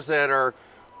shows that are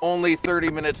only 30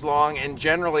 minutes long, and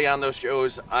generally on those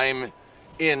shows I'm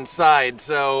inside.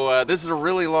 So this is a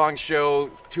really long show.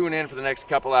 Tune in for the next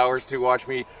couple hours to watch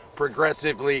me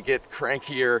progressively get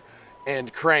crankier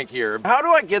and crankier. How do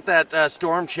I get that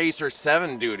Storm Chaser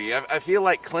 7 duty? I feel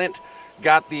like Clint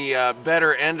got the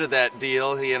better end of that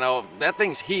deal. You know, that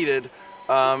thing's heated.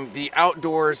 The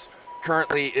outdoors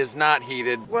currently is not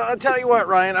heated. Well, I'll tell you what,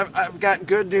 Ryan, I've got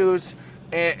good news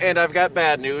and I've got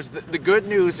bad news. The good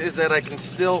news is that I can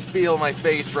still feel my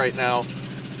face right now.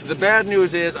 The bad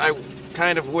news is I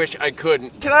kind of wish I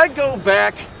couldn't. Can I go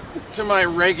back to my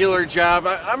regular job?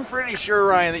 I'm pretty sure,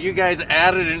 Ryan, that you guys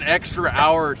added an extra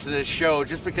hour to this show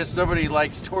just because somebody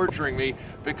likes torturing me,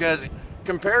 because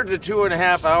compared to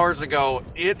 2.5 hours ago,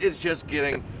 it is just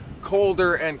getting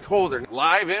colder and colder.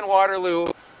 Live in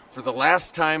Waterloo for the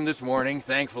last time this morning,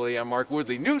 thankfully, I'm Mark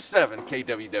Woodley, News 7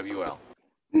 KWWL.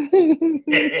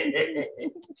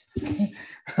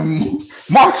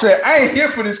 Mark said, I ain't here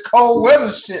for this cold weather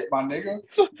shit, my nigga.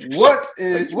 What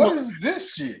is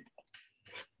this shit?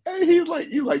 And he's like,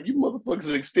 you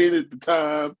motherfuckers extended the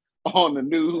time on the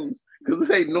news because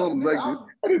it ain't normal like this.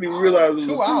 I didn't even realize it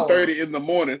was 2:30 in the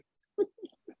morning.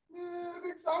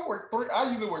 I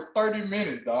usually work 30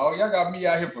 minutes, dog. Y'all got me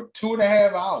out here for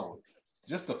 2.5 hours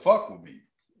just to fuck with me.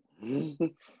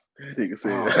 That nigga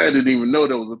said, I didn't even know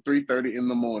there was a 3:30 in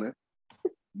the morning.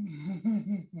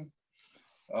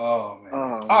 Oh man!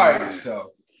 All right,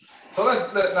 so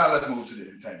let's move to the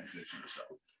entertainment section of the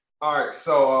show. All right,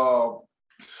 so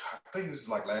I think this is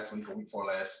like last week or week before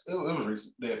last. It was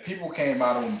recent that people came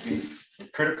out on beat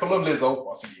critical of Lizzo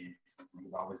once again.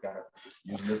 We always gotta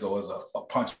use Lizzo as a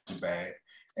punching bag,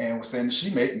 and was saying that she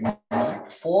made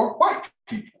music for white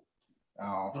people.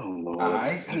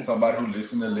 I, as somebody who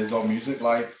listens to Lizzo music,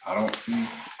 like I guess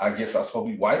I'm supposed to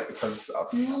be white because I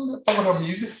fuck with her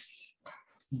music.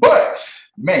 But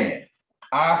man,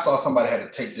 I saw somebody had a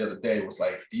tape the other day. It was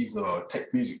like these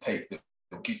music tapes that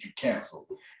will get you canceled.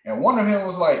 And one of them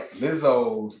was like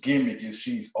Lizzo's gimmick is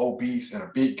she's obese and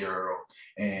a big girl,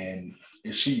 and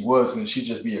if she wasn't, she'd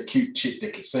just be a cute chick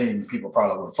that could sing. People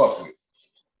probably wouldn't fuck with.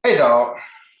 Hey, dog.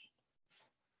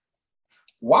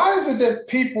 Why is it that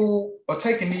people are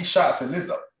taking these shots at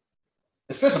Lizzo,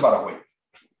 especially about her weight?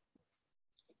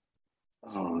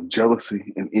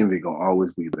 Jealousy and envy gonna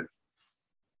always be there.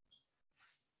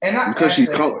 And because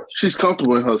she's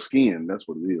comfortable in her skin. That's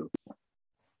what it is.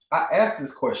 I asked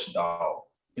this question, dog,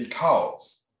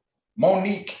 because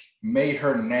Monique made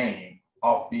her name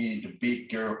off being the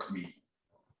big girl comedian,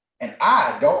 and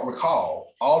I don't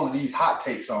recall all of these hot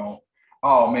takes on.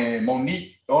 Oh man,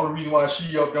 Monique, the only reason why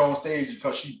she up there on stage is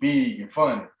because she big and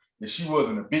funny. If she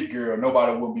wasn't a big girl,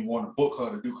 nobody would be wanting to book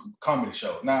her to do comedy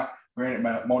shows. Now,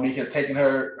 granted, Monique has taken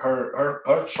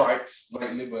her strikes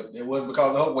lately, but it wasn't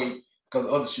because of her weight, because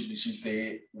of other shit that she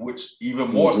said, which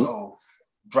even more so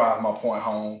drives my point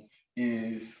home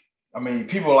is, I mean,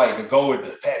 people like to go with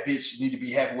the fat bitch, you need to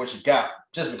be happy with what you got,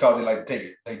 just because they like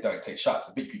to take shots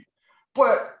at big people.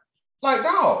 But like,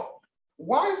 dog,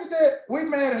 why is it that we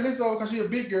mad at Lizzo because she's a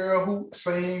big girl who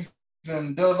sings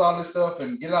and does all this stuff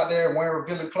and get out there and wear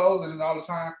revealing clothing all the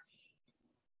time?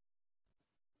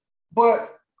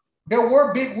 But there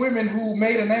were big women who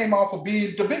made a name off of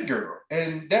being the big girl,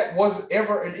 and that wasn't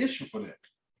ever an issue for them.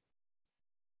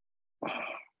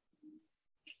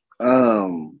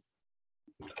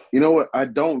 You know what? I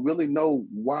don't really know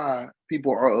why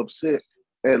people are upset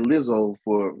at Lizzo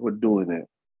for doing that.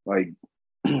 Like,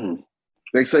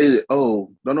 they say that,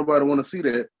 oh, don't nobody want to see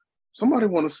that. Somebody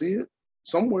want to see it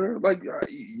somewhere. Like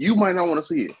you might not want to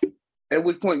see it. At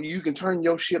which point you can turn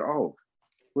your shit off.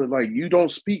 But like you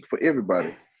don't speak for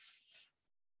everybody.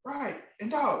 Right.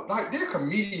 And dog, like there are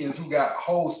comedians who got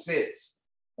whole sets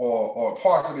or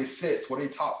parts of their sets where they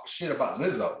talk shit about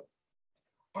Lizzo.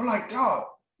 But like, dog,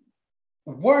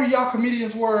 where y'all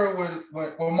comedians were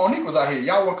when Monique was out here?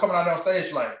 Y'all were coming out on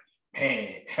stage like,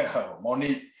 man,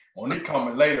 Monique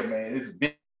coming later, man. It's a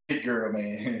big girl,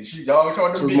 man. She dog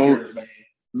told them big girls, man.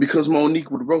 Because Monique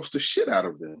would roast the shit out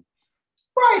of them.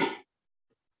 Right.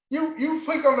 You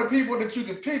pick on the people that you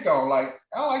can pick on. Like,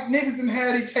 I like niggas and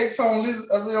had he takes on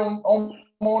on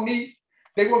Monique.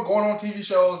 They were going on TV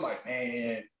shows like,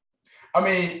 man. I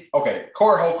mean, okay,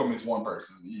 Corey Holcomb is one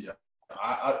person. Yeah.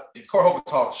 Corey Holcomb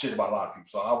talks shit about a lot of people,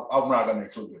 so I'm not going to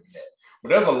include him in that. But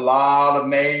there's a lot of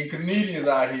named comedians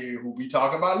out here who be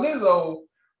talking about Lizzo,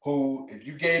 who, if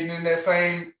you gave them that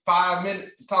same 5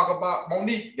 minutes to talk about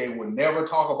Monique, they would never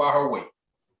talk about her weight.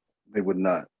 They would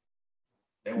not.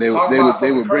 They would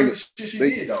bring up shit she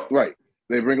did, though. Right.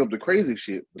 They bring up the crazy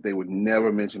shit, but they would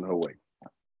never mention her weight.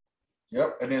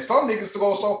 Yep. And then some niggas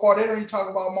go so far, they don't even talk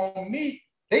about Monique.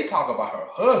 They talk about her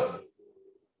husband.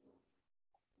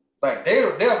 Like,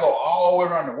 they'll go all the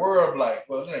way around the world like,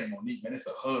 well, it ain't Monique, man. It's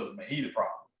her husband, man. He the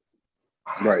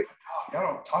problem. Right. Y'all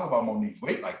don't talk about Monique's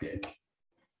weight like that.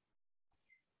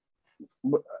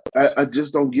 But I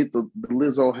just don't get the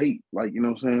Lizzo hate. Like, you know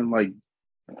what I'm saying? Like,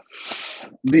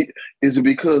 is it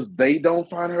because they don't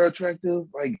find her attractive?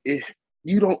 Like,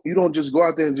 you don't just go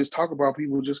out there and just talk about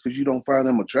people just because you don't find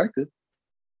them attractive.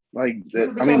 Like,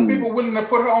 I mean, people willing to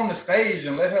put her on the stage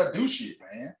and let her do shit,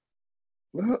 man.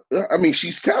 I mean,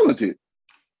 she's talented.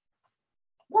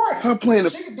 Right. Her playing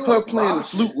the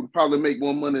flute would probably make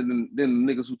more money than the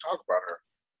niggas who talk about her.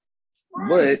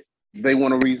 Right. But they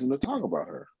want a reason to talk about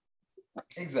her.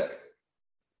 Exactly.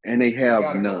 And they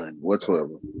have none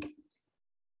whatsoever.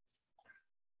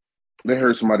 They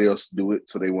heard somebody else do it,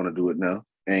 so they want to do it now.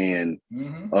 And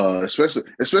especially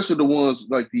the ones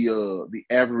like the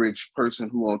average person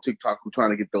who on TikTok who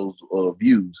trying to get those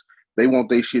views, they want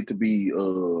their shit to be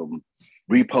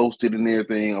reposted and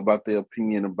everything about their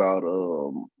opinion about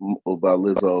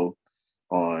Lizzo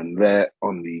on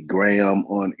the gram,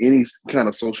 on any kind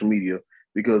of social media,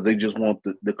 because they just want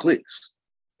the clicks.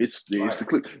 It's the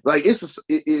click. Like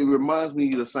it reminds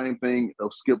me of the same thing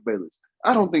of Skip Bayless.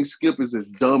 I don't think Skip is as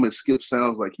dumb as Skip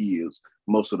sounds like he is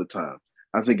most of the time.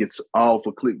 I think it's all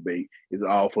for clickbait. It's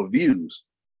all for views.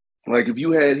 Like if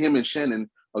you had him and Shannon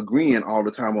agreeing all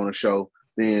the time on a show,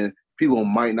 then people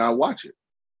might not watch it.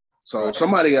 So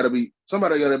somebody got to be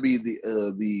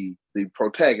the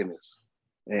protagonist,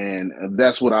 and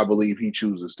that's what I believe he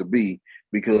chooses to be,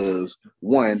 because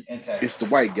one, it's the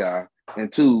white guy,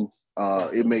 and two,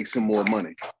 it makes him more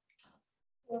money.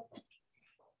 You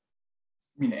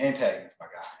mean the antagonist, my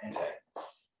guy? Antagonist.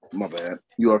 My bad.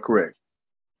 You are correct.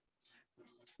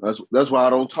 That's why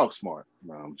I don't talk smart.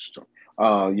 No, I'm just talking.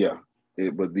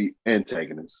 But the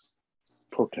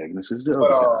protagonist is the other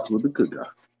guy, with the good guy.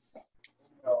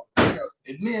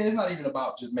 It's not even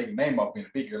about just making name up being a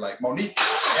big girl. Like Monique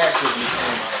actively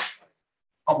saying, like,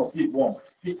 I'm a big woman.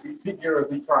 Big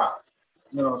girls be proud.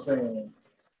 You know what I'm saying?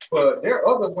 But there are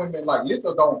other women like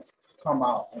Lizzo don't come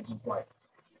out and just like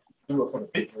do it for the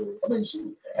big girl. I mean,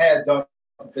 she had done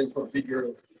some things for the big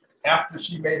girl after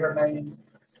she made her name,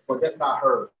 but that's not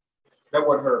her. That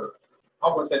wasn't her. I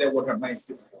wouldn't say that was her main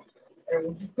sitting point. And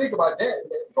when you think about that,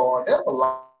 there's a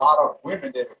lot of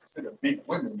women that are considered big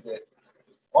women that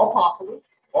are popular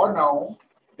or known,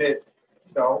 that,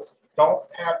 you know, don't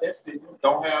have that stigma,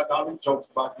 don't have dolly jokes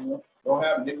about them, don't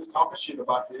have niggas talking shit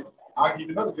about them. I'll give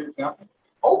you another good example.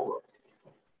 Oprah.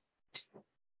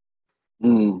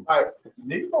 Like,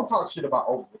 niggas don't talk shit about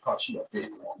Oprah because she's a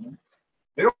big woman.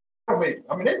 They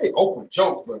make Oprah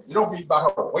jokes, but they don't be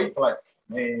about her weight. Like,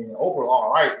 man, Oprah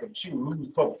all right, but she would lose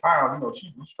a couple pounds, you know,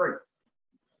 she'd be straight.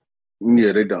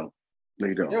 Yeah, they don't.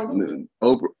 They don't. Yeah,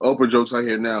 Oprah jokes I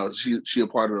hear now, she a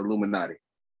part of the Illuminati.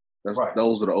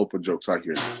 Those are the Oprah jokes I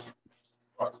hear.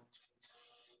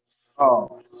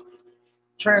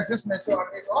 Transitioning to our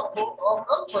next article,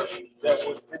 another person that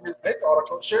was in this next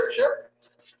article, Sherri Shepherd.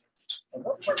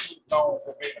 Another person known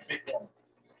for being a big woman.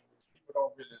 People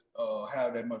don't really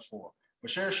have that much for her.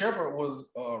 But Sherri Shepherd was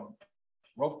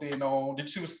roped in on. Did you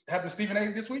see what happened to Stephen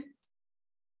A. this week?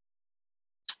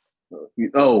 He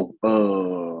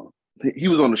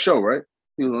was on the show, right?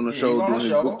 He was on the show doing his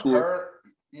book tour.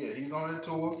 He was on the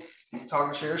tour. He was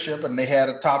talking to Sherri Shepherd, and they had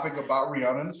a topic about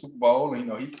Rihanna in the Super Bowl. And, you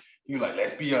know, he was like,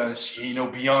 let's be honest, she ain't no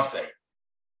Beyonce.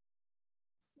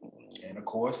 And, of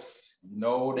course,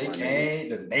 no, they can't.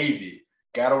 The Navy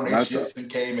got on their ships and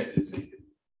came at this nigga.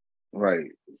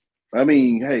 Right. I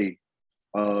mean, hey,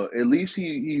 at least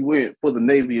he went for the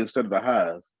Navy instead of the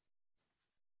Hive.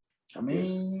 I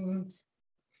mean,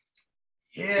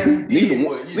 yeah, he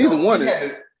did. Neither one.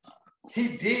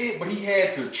 He did, but he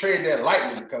had to tread that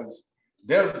lightly because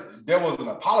there was an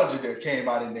apology that came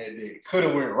out in that could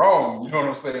have went wrong. You know what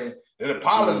I'm saying? That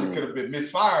apology could have been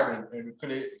misfired and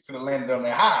could have landed on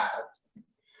that Hive.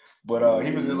 But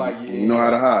he was just like, yeah, you know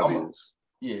how the Hive is.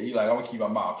 Yeah, he like, I'm gonna keep my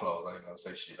mouth closed. I ain't gonna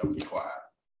say shit. I'm gonna be quiet.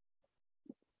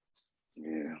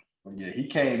 Yeah. Yeah, he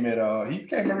came at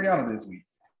Rihanna this week.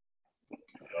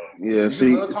 Yeah,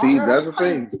 see, that's the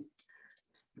thing.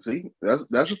 See, that's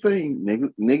the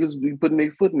thing. Niggas be putting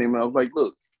their foot in their mouth. Like,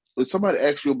 look, if somebody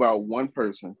asks you about one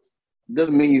person, it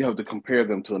doesn't mean you have to compare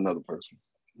them to another person.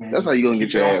 Man, that's how you're gonna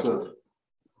get your ass whooped.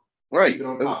 Right.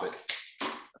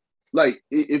 Like,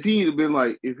 if he'd have been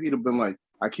like,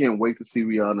 I can't wait to see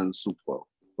Rihanna in the Super Bowl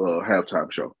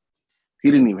halftime show. He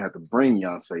didn't even have to bring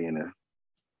Beyonce in there.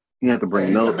 He had to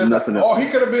bring nothing else. Or he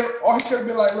could have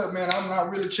been like, look, man, I'm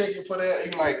not really checking for that.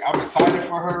 He like, I'm excited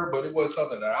for her, but it was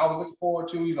something that I was looking forward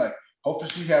to. He's like, hopefully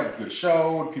she have a good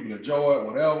show, people enjoy it,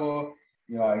 whatever.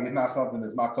 You know, like, it's not something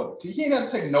that's my cup of tea. He didn't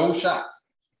have to take no shots.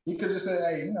 He could just say,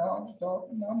 hey,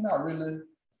 I'm not really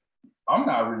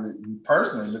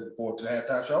personally looking forward to the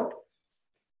halftime show.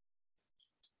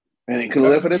 And he could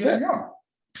have left it at that.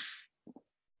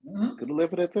 Could have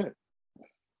left it at that.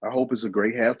 I hope it's a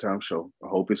great halftime show. I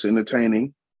hope it's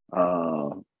entertaining.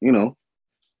 Because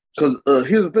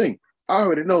here's the thing. I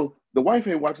already know the wife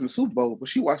ain't watching the Super Bowl, but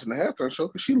she watching the halftime show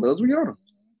because she loves Rihanna.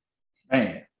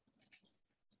 Man.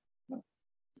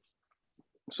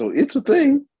 So it's a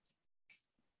thing.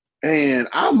 And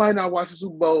I might not watch the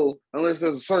Super Bowl unless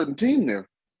there's a certain team there.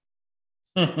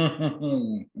 I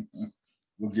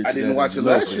didn't watch it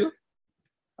last year.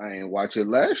 I ain't watch it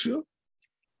last year.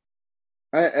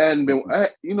 You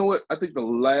know what? I think the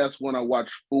last one I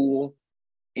watched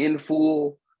in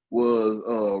full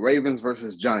was Ravens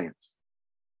versus Giants.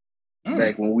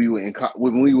 Back when we were in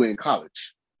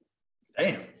college.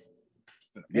 Damn.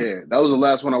 Yeah, that was the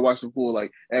last one I watched in full.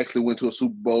 Like, actually went to a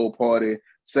Super Bowl party,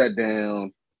 sat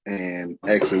down, and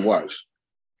actually watched.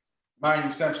 Mind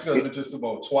you, San Francisco been to the Super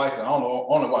Bowl twice, and I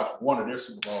only watched one of their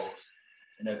Super Bowls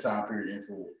in that time period in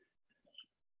full.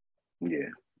 Yeah.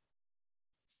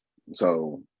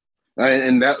 So,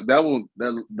 and that one,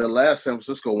 the last San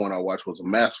Francisco one I watched was a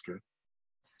massacre.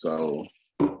 So,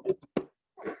 it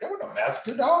wasn't a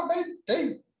massacre, dog.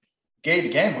 They gave the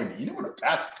game with you. It wasn't a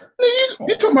massacre.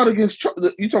 You talking about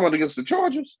against the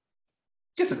Chargers?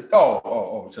 To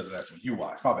the last one you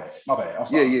watched. My bad. I'm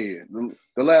sorry. Yeah.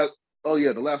 The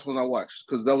last one I watched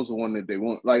because that was the one that they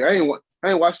won. Like, I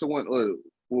ain't watched the one.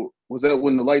 Was that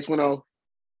when the lights went off?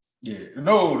 Yeah.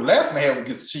 No, the last one they had was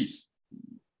against the Chiefs.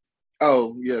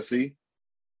 Oh, yeah, see?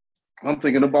 I'm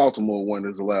thinking the Baltimore one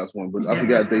is the last one, but I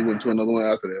forgot they went to another one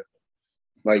after that.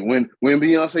 Like when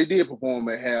Beyonce did perform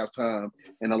at halftime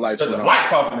and the lights went off. The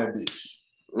lights off in that bitch.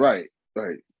 Right.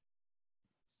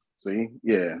 See?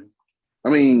 Yeah. I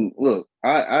mean, look,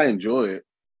 I enjoy it.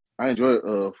 I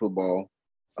enjoy football.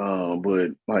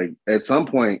 But like at some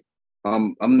point,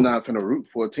 I'm not gonna root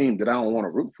for a team that I don't want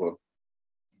to root for.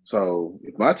 So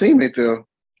if my team ain't there,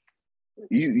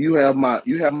 you have my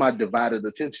divided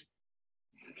attention.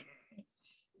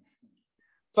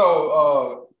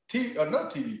 So another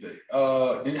TV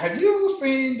thing. Have you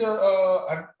seen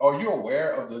are you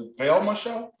aware of the Velma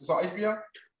show? It's on HBO?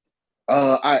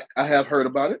 I have heard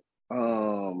about it.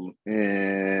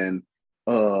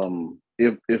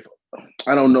 If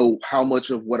I don't know how much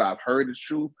of what I've heard is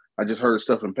true. I just heard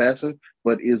stuff in passing.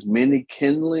 But is Minnie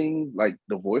Kindling like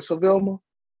the voice of Velma?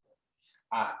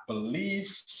 I believe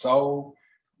so.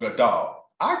 But dog,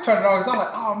 I turned it on because I'm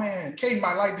like, oh man, Kate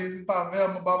might like this. It's about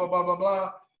Velma, blah, blah, blah, blah,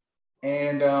 blah.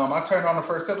 And I turned on the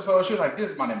first episode. She was like,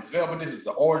 my name is Velma. This is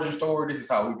the origin story. This is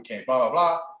how we became blah, blah,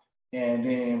 blah. And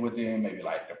then within maybe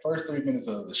like the first 3 minutes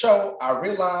of the show, I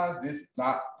realized this is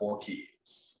not for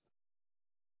kids.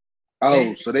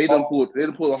 Oh, so they done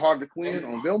pull a Harley Quinn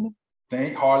on Velma?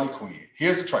 Think Harley Quinn.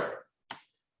 Here's the trailer.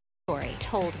 Story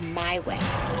told my way.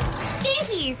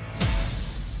 Jeez.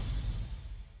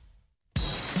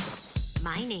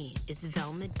 My name is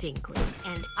Velma Dinkley,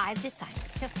 and I've decided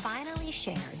to finally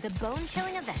share the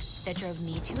bone-chilling events that drove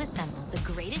me to assemble the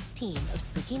greatest team of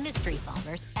spooky mystery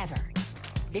solvers ever.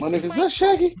 This is that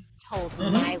Shaggy? Told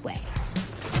my way. She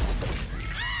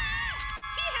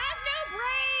has no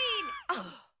brain!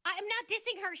 Oh, I'm not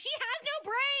dissing her. She has no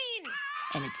brain!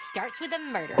 And it starts with a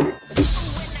murder.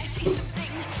 When I see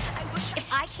something, I wish if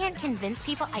I can't convince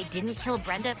people I didn't kill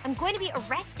Brenda, I'm going to be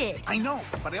arrested. I know,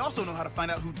 but I also know how to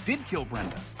find out who did kill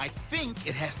Brenda. I think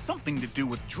it has something to do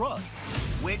with drugs,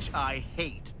 which I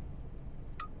hate.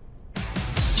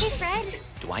 Hey, Fred.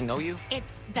 Do I know you?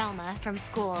 It's Velma from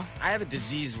school. I have a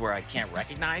disease where I can't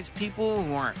recognize people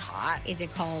who aren't hot. Is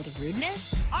it called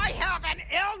rudeness? I have an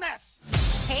illness!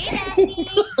 Hey, Daphne.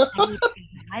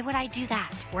 Why would I do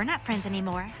that? We're not friends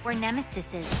anymore. We're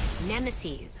nemesis.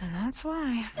 Nemesis. That's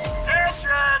why. Attention!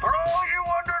 For all you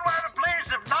wondering why the police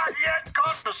have not yet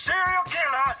caught the serial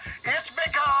killer, it's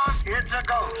because it's a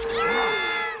ghost.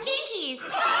 Jinkies!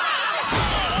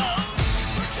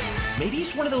 Maybe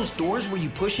it's one of those doors where you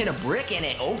push in a brick and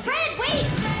it opens. Fred, wait!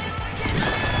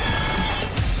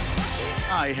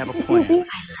 I have a plan. I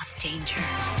love danger.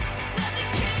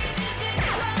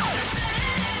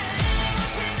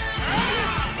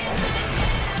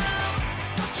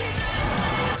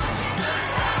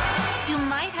 You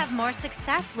might have more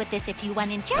success with this if you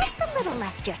went in just a little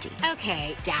less dirty.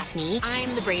 Okay, Daphne,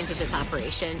 I'm the brains of this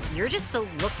operation. You're just the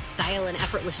look, style, and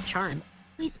effortless charm.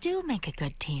 We do make a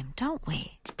good team, don't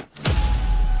we?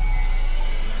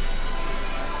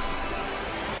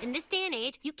 In this day and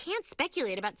age, you can't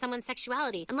speculate about someone's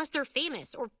sexuality unless they're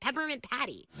famous or Peppermint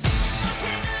Patty.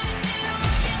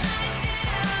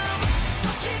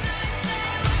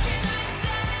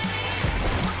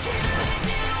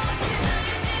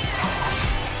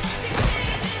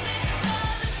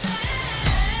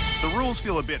 The rules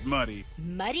feel a bit muddy.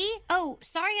 Muddy? Oh,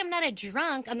 sorry I'm not a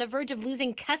drunk on the verge of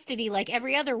losing custody like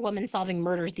every other woman solving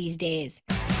murders these days.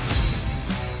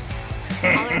 All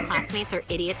our classmates are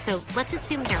idiots, so let's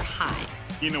assume they're high.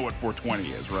 You know what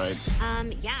 420 is, right?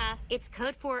 Yeah, it's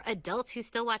code for adults who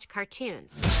still watch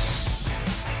cartoons.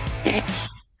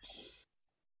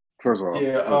 First of all,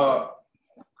 Yeah,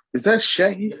 is that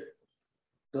Shaggy?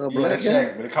 yeah, Black that's guy?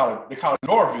 Shaggy, but they call it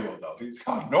Norville though. He's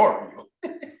called Norville.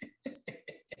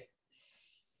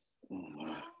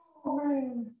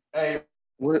 Hey,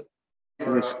 What?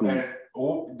 and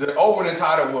the opening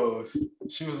title was,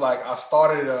 she was like,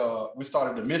 we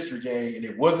started the mystery gang, and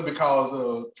it wasn't because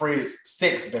of Fred's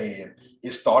sex band.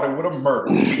 It started with a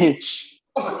murder, bitch.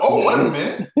 I was like, oh, wait a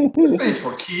minute. This ain't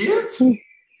for kids.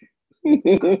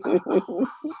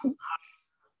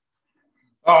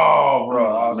 Oh, bro.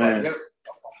 I was Man. like,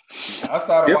 yep. I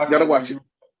started watching. Gotta watch it.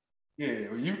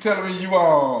 Yeah, when you telling me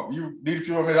you need a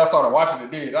few more minutes, I started watching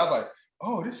it then. I was like,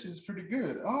 oh, this is pretty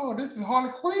good. Oh, this is Harley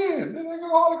Quinn. This ain't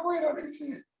got Harley Quinn on this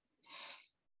shit.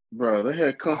 Bro, they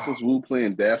had Constance Wu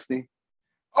playing Daphne.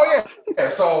 Oh, yeah.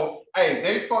 So, hey,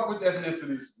 they fuck with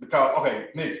ethnicities because, okay,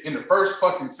 nigga, in the first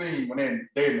fucking scene when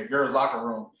they're in the girls' locker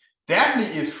room, Daphne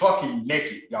is fucking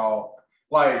naked, y'all.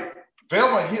 Like,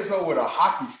 Velma hits her with a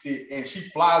hockey stick and she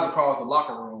flies across the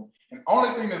locker room. And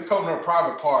only thing that's covering her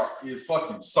private part is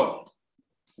fucking soap.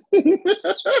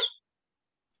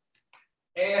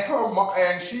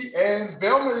 And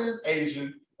Velma is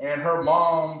Asian, and her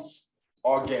moms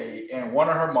are gay, and one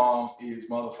of her moms is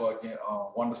motherfucking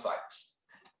Wanda Sykes.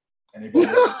 And they both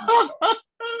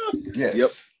yes. Yep,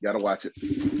 gotta watch it.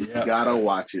 Yeah. Gotta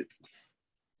watch it.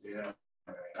 Yeah.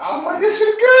 I was like, this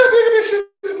shit's good, nigga. This shit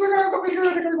is gonna be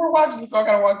good. Nigga, we're watching this, so I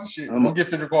gotta watch this shit. I'm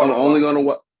only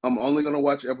gonna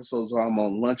watch episodes while I'm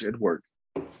on lunch at work.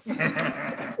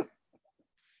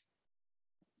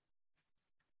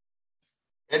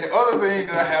 And the other thing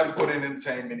that I have to put in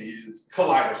entertainment is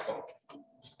Kaleidoscope.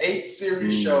 It's an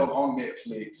 8-series show on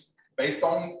Netflix based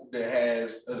on a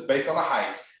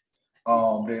heist.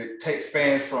 That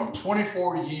spans from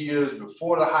 24 years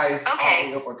before the heist. Okay, all the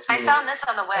way up until, I found this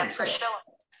on the web for sure.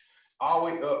 All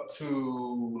the way up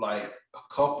to like a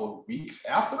couple weeks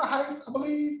after the heist, I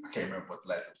believe. I can't remember what the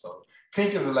last episode.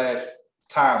 Pink is the last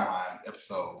timeline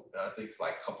episode. I think it's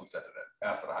like a couple weeks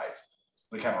after the heist.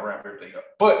 They kind of wrap everything up.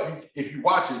 But if you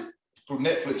watch it through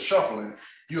Netflix shuffling,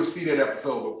 you'll see that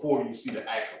episode before you see the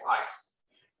actual heist.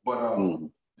 But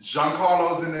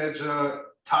Giancarlo's in that junk,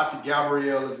 Tati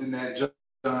Gabrielle is in that junk,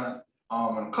 and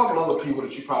a couple other people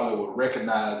that you probably would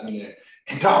recognize in there.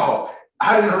 And dog,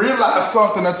 I didn't realize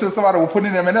something until somebody would put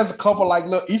in there. Man, there's a couple like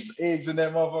little Easter eggs in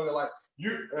that motherfucker. Like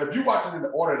if you watch it in the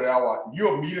order that I watch,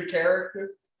 you'll meet a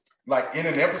character like in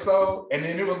an episode, and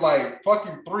then it was like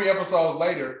fucking 3 episodes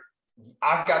later,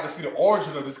 I got to see the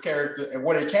origin of this character and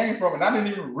where they came from, and I didn't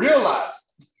even realize.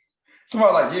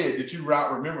 Somebody like, yeah, did you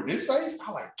remember this face? I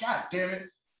was like, God damn it.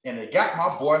 And they got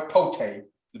my boy Pote,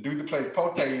 the dude that plays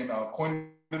Pote in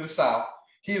Queen of the South.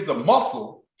 He is the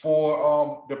muscle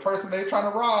for the person they're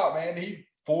trying to rob, man. He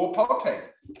full Pote.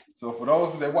 So for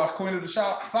those that watch Queen of the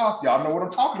South, y'all know what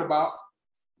I'm talking about.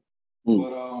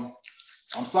 But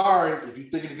I'm sorry if you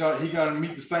think he's gonna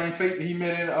meet the same fate that he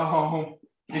met in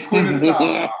He quit in the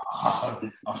South.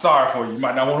 I'm sorry for you. You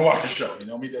might not want to watch the show. You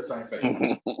know, meet that same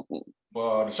face.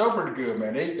 But the show pretty good,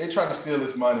 man. They trying to steal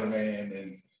this money, man,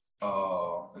 and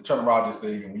they're trying to rob this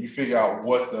thing. And when you figure out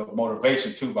what's the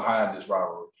motivation behind this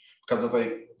robbery, because I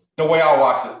think the way I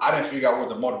watched it, I didn't figure out what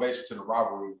the motivation to the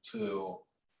robbery till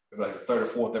like the third or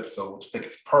fourth episode, which I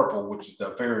think is Purple, which is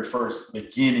the very first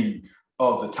beginning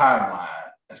of the timeline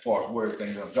as far as where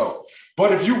everything's gonna go.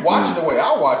 But if you watch it the way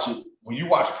I watch it, when you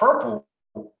watch Purple,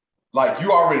 like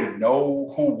you already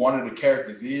know who one of the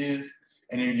characters is,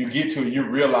 and then you get to it, you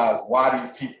realize how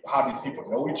these people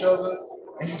know each other,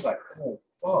 and you're like, oh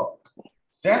fuck,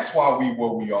 that's why we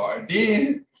where we are. And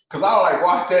then, cause I like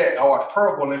watch that, I watch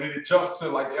Purple, and then it jumps to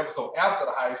like the episode after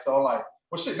the heist. So I'm like,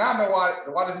 well, shit, now I know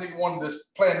why this nigga wanted to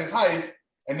plan this heist.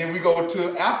 And then we go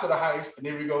to after the heist, and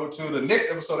then we go to the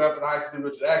next episode after the heist, and then we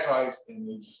go to the actual heist, and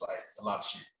it's just like a lot of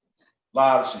shit.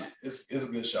 It's a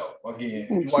good show. Again,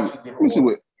 you watch it different.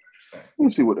 Let me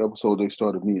see what episode they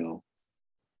started me on.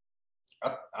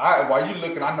 While you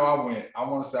looking, I know I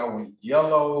want to say I went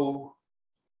yellow,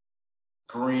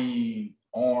 green,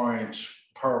 orange,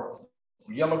 purple.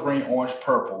 Yellow, green, orange,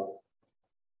 purple,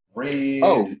 red.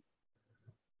 Oh,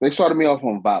 they started me off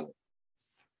on Violet.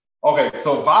 Okay,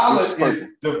 so Violet is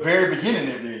the very beginning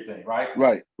of everything, right?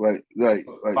 Right.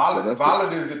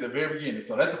 Violet is at the very beginning.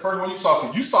 So that's the first one you saw.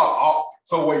 So you saw all.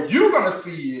 So when you're gonna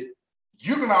see it,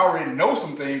 you can already know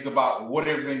some things about what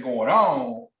everything going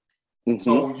on. Mm-hmm.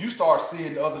 So when you start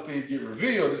seeing the other things get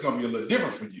revealed, it's gonna be a little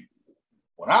different for you.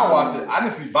 When I watched it, I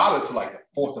didn't see Violet till like the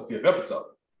fourth or fifth episode.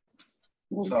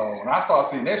 So when I started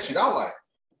seeing that shit, I was like,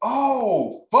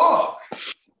 oh fuck.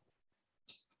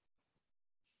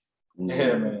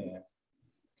 Yeah, man.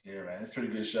 It's a pretty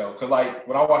good show. Cause like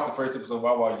when I watched the first episode,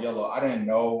 when I watched Yellow, I didn't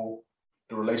know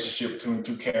the relationship between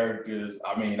two characters.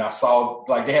 I mean, I saw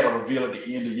like they had a reveal at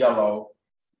the end of Yellow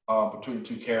between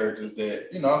two characters that,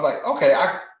 you know, I was like, okay,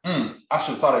 I should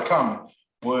have saw that coming.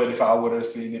 But if I would have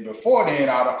seen it before then,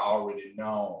 I'd have already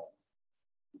known.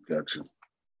 Gotcha.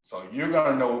 So you're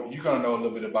gonna know a little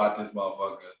bit about this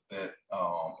motherfucker that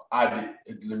I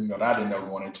didn't know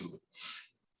going into it.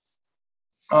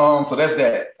 So that's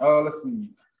that. Let's see.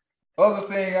 Other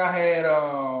thing I had,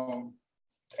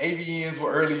 AVNs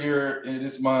were earlier in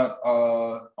this month.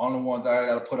 Only ones I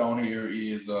got to put on here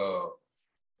is the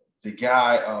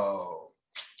guy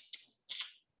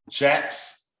Jack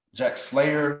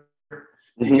Slayer.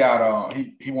 Mm-hmm. He got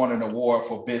he won an award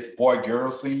for best boy girl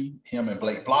scene. Him and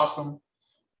Blake Blossom,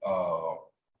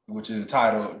 which is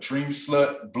entitled "Dream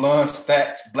Slut Blonde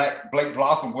Stacked Black Blake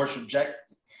Blossom Worship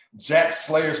Jack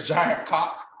Slayer's Giant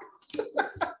Cock."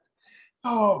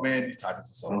 Oh man, these titles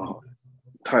are so good.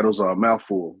 Titles are a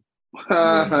mouthful.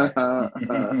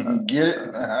 Get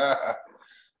it?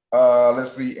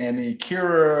 Let's see. And then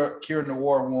Kira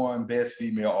Noir won Best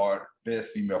Female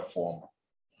Performer.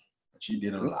 She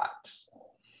did a lot.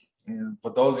 And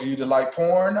for those of you that like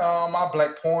porn, my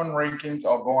black porn rankings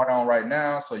are going on right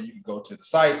now. So you can go to the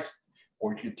site,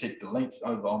 or you can take the links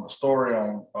on the story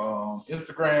on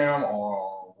Instagram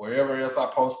or wherever else I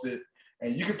posted.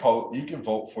 And you can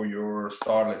vote for your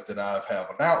starlets that I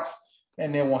have announced.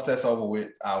 And then once that's over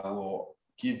with, I will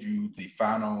give you the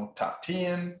final top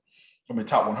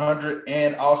 100.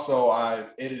 And also I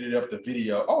edited up the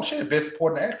video. Oh shit, best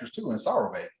supporting actress too in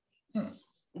Sorrow Babe.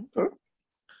 Okay.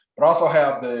 But I also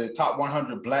have the top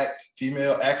 100 black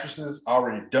female actresses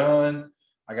already done.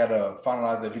 I gotta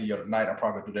finalize that video tonight. I'll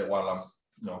probably do that while I'm,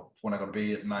 when I go to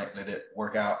bed at night, let it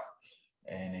work out.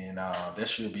 And then that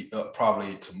should be up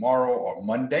probably tomorrow or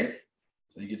Monday.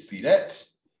 So you get to see that.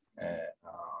 And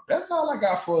that's all I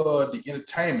got for the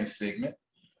entertainment segment.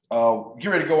 Get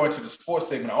ready to go into the sports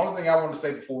segment. The only thing I want to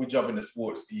say before we jump into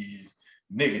sports is,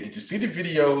 nigga, did you see the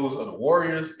videos of the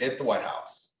Warriors at the White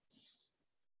House?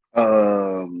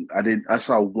 I did. I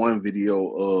saw one video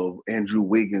of Andrew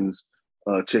Wiggins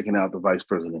checking out the vice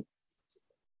president.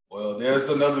 Well, there's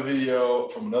another video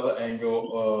from another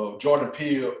angle of Jordan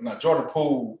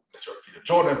Poole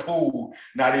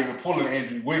not even pulling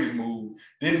Andrew Wiggins' move.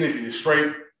 This nigga is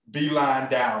straight beeline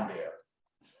down there.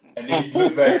 And then he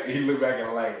looked back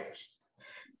and laughed.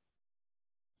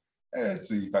 Let's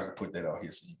see if I can put that on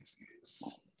here so you can see this.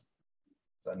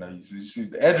 I know you see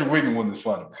the Andrew Wiggins one is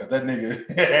funny because that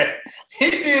nigga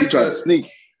he tried to sneak.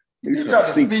 He tried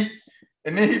to sneak.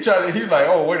 And then he's like,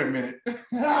 oh, wait a minute.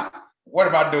 What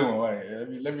am I doing?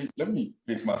 Wait, let me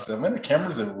fix myself. Man, the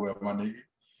cameras everywhere, my nigga.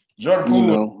 Jordan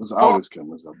Poole. There's always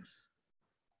cameras up.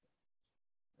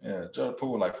 Yeah, Jordan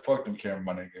Poole like, fuck them cameras,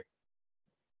 my nigga.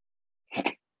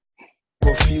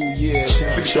 a few years.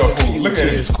 Look at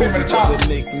it. Call each other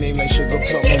nickname like Sugar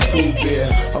Plum and Blue Bear.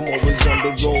 I'm always on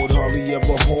the road, hardly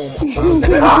ever home. See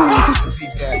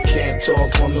that can't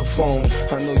talk on the phone.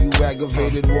 I know you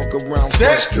aggravated, walk around.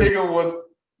 That nigga was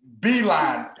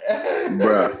beeline.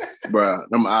 bruh,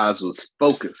 them eyes was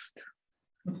focused.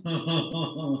 Like,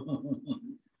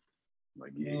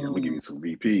 yeah, I'm gonna give you some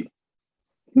VP.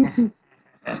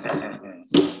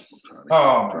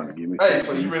 Trying to give me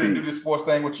so you ready to do this sports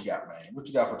thing? What you got, man? What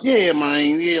you got for us? Yeah,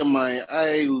 man.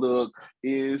 Hey, look,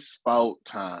 it's about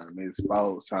time.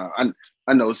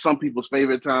 I know it's some people's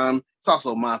favorite time. It's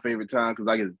also my favorite time because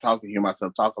I get to talk and hear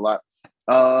myself talk a lot.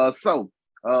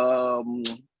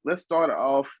 Let's start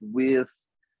off with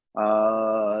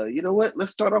you know what?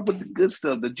 Let's start off with the good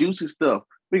stuff, the juicy stuff.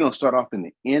 We're gonna start off in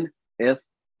the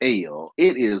NFL.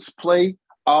 It is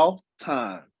playoff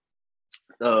time.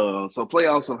 So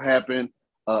playoffs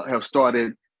have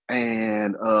started,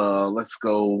 and let's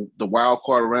go the wild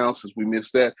card round. Since we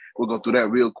missed that, we'll go through that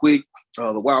real quick.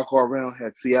 The wild card round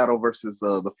had Seattle versus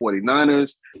the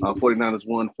 49ers. 49ers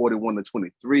won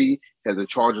 41-23. Had the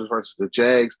Chargers versus the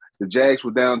Jags. The Jags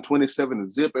were down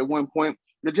 27-0 at one point.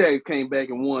 The Jags came back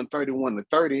and won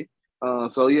 31-30.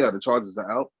 So yeah, the Chargers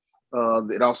are out.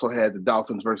 It also had the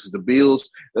Dolphins versus the Bills.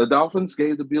 The Dolphins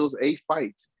gave the Bills a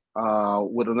fight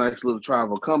with a nice little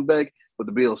trial comeback, but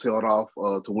the Bills held off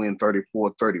to win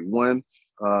 34-31.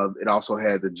 It also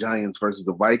had the Giants versus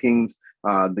the Vikings.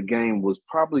 The game was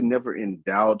probably never in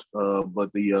doubt,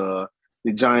 but the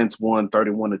Giants won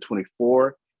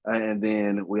 31-24. And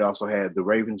then we also had the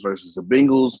Ravens versus the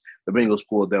Bengals. The Bengals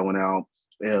pulled that one out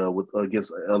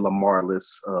against a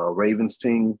Lamar-less Ravens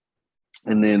team.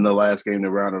 And then the last game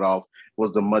to round it off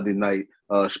was the Monday night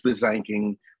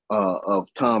splitsanking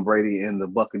of Tom Brady and the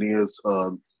Buccaneers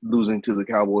losing to the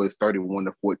Cowboys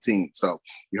 31-14. So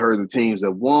you heard the teams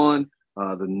that won.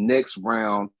 The next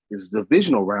round is the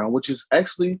divisional round, which is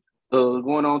actually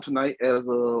going on tonight as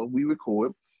we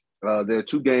record. There are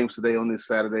two games today on this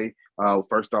Saturday.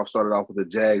 First off, started off with the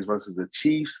Jags versus the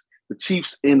Chiefs. The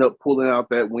Chiefs end up pulling out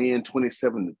that win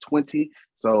 27-20.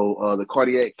 So the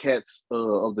cardiac cats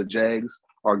of the Jags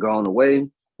are gone away.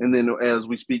 And then as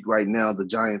we speak right now, the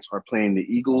Giants are playing the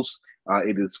Eagles.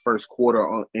 It is first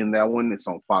quarter in that one. It's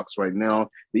on Fox right now.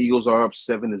 The Eagles are up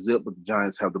 7-0, but the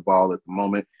Giants have the ball at the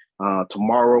moment.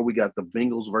 Tomorrow, we got the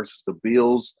Bengals versus the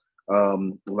Bills.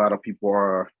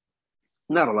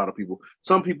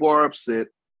 Some people are upset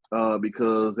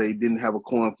because they didn't have a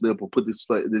coin flip or put this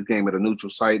game at a neutral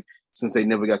site since they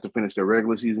never got to finish their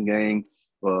regular season game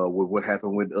with what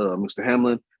happened with Mr.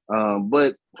 Hamlin.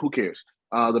 But who cares?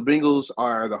 The Bengals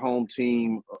are the home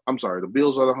team. The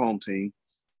Bills are the home team.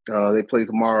 They play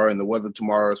tomorrow, and the weather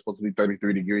tomorrow is supposed to be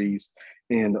 33 degrees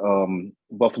in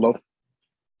Buffalo,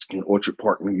 in Orchard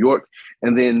Park, New York.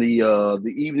 And then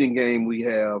the evening game we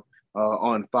have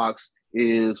on Fox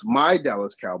is my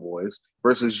Dallas Cowboys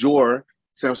versus your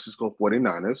San Francisco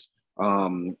 49ers,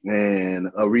 and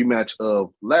a rematch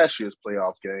of last year's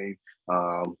playoff game.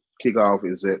 Kickoff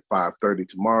is at 5:30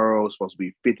 tomorrow. It's supposed to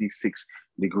be 56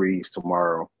 degrees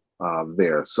tomorrow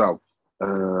there. So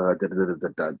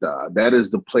that is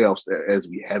the playoffs as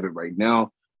we have it right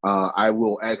now. I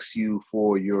will ask you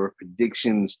for your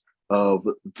predictions of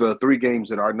the three games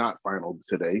that are not final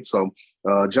today. So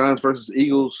Giants versus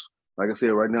Eagles. Like I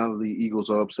said, right now the Eagles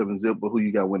are up 7-0, but who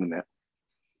you got winning that?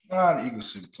 The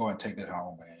Eagles should go and take that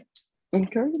home, man.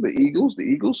 Okay, the Eagles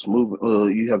move.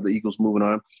 You have the Eagles moving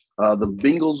on. The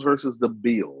Bengals versus the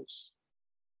Bills.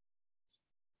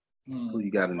 Who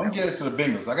you got in there? I'm getting to the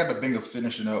Bengals. I got the Bengals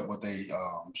finishing up what they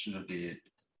should have did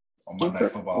on Monday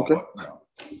Night Football. Okay. But,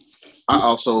 I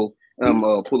also am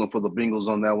pulling for the Bengals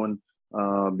on that one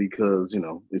because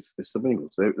it's the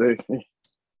Bengals.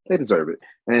 They deserve it.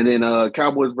 And then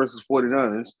Cowboys versus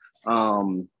 49ers.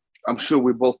 I'm sure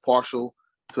we're both partial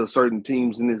to certain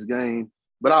teams in this game,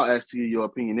 but I'll ask you your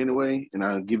opinion anyway, and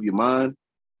I'll give you mine.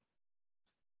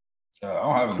 I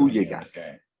don't have an Who opinion you got? in this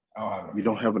game. I don't have an You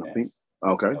don't have an opinion.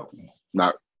 opinion? Okay. No.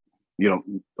 Not you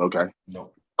don't. Okay.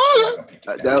 Nope.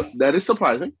 That is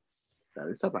surprising. That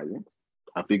is surprising.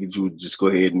 I figured you would just go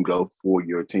ahead and go for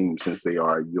your team since they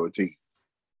are your team.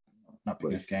 Not for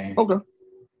this game. Okay.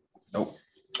 Nope.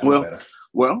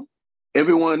 Well,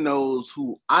 everyone knows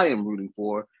who I am rooting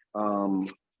for.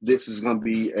 This is going to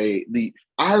be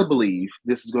I believe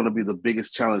this is going to be the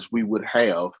biggest challenge we would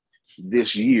have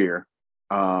this year.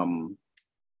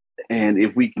 And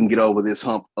if we can get over this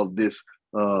hump of this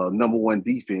number one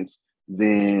defense,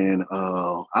 then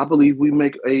I believe we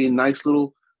make a nice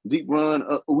little deep run.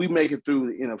 We make it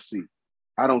through the NFC.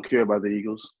 I don't care about the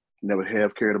Eagles. Never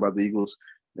have cared about the Eagles.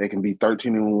 They can be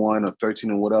 13-1 or 13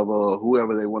 and whatever,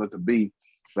 whoever they want it to be.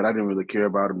 but I didn't really care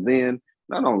about them then.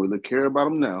 And I don't really care about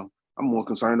them now. I'm more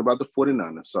concerned about the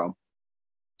 49ers. So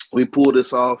we pull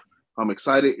this off. I'm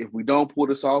excited. If we don't pull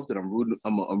this off, then I'm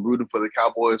rooting for the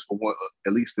Cowboys for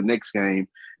at least the next game.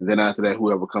 And then after that,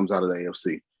 whoever comes out of the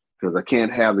AFC. Because I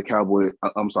can't have the Cowboys. I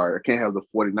can't have the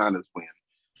 49ers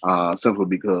win simply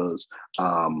because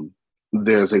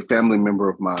there's a family member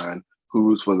of mine who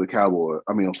roots for the for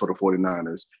the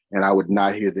 49ers, and I would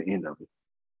not hear the end of it.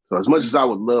 So as much as I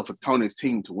would love for Tony's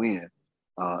team to win,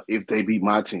 if they beat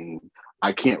my team,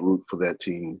 I can't root for that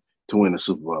team to win the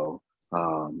Super Bowl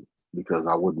because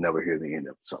I would never hear the end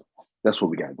of it. So that's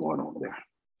what we got going on there.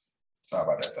 Sorry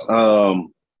about that, fella.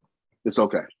 It's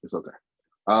okay. It's okay.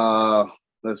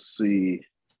 Let's see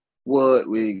what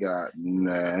we got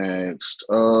next.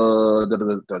 We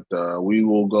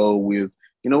will go with,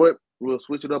 you know what? We'll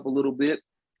switch it up a little bit,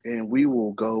 and we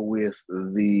will go with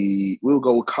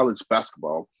college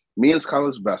basketball, men's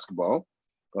college basketball,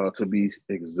 to be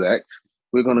exact.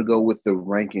 We're going to go with the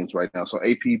rankings right now. So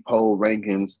AP poll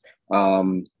rankings.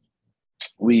 I'm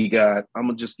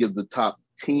gonna just give the top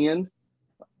 10.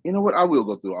 You know what? I will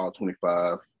go through all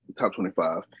 25, the top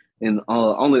 25. And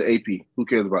only the AP. Who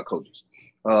cares about coaches?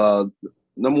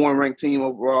 Number one ranked team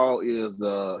overall is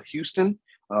Houston,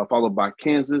 followed by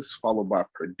Kansas, followed by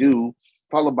Purdue,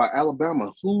 followed by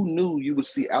Alabama. Who knew you would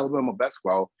see Alabama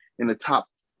basketball in the top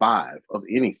 5 of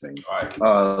anything? Right.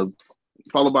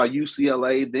 Followed by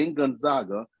UCLA, then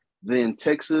Gonzaga, then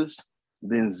Texas,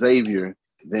 then Xavier,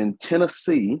 then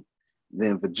Tennessee,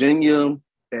 then Virginia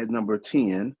at number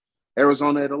 10,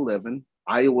 Arizona at 11,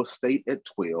 Iowa State at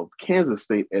 12, Kansas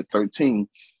State at 13,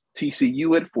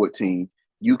 TCU at 14,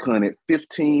 UConn at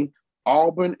 15,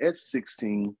 Auburn at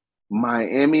 16,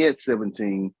 Miami at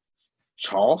 17,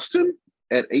 Charleston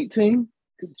at 18.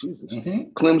 Good Jesus.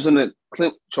 Mm-hmm. Clemson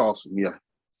Charleston, yeah.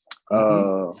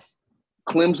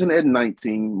 Clemson at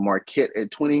 19, Marquette at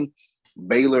 20,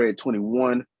 Baylor at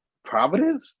 21,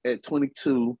 Providence at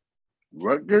 22,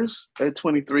 Rutgers at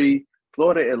 23,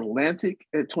 Florida Atlantic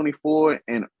at 24,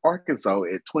 and Arkansas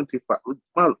at 25.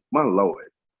 My Lord.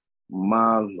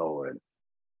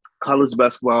 College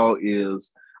basketball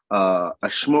is a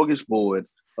smorgasbord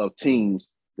of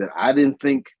teams that I didn't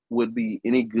think would be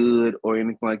any good or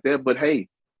anything like that. But hey,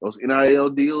 those NIL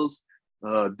deals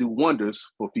do wonders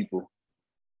for people.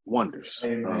 Wonders.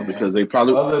 Because they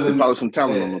probably some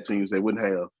talent on the teams they wouldn't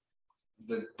have.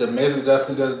 The message I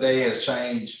sent the other day has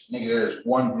changed. Nigga, there's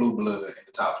one blue blood in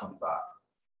the top 25.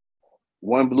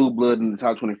 One blue blood in the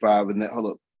top 25, and that,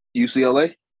 hold up,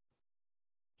 UCLA?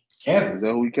 Kansas. Is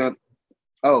that who we count?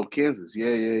 Oh, Kansas.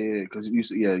 Yeah. Because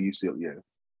UCLA, yeah.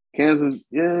 Kansas,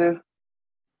 yeah.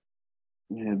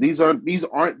 Yeah, these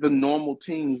aren't the normal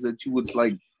teams that you would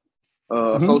like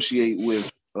associate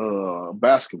with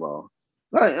basketball.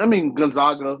 I mean,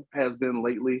 Gonzaga has been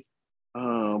lately,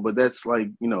 but that's like,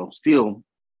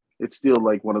 it's still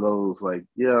like one of those, like,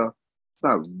 yeah, it's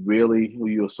not really who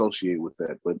you associate with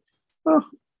that. But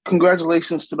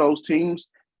congratulations to those teams.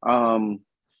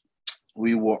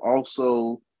 We will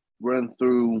also run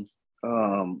through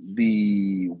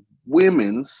the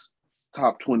women's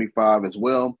top 25 as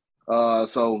well.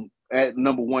 So at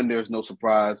number 1, there's no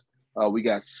surprise. We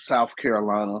got South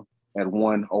Carolina at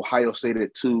 1, Ohio State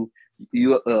at 2,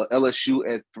 LSU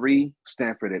at 3,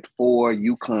 Stanford at 4,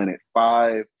 UConn at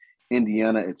 5,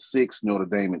 Indiana at 6, Notre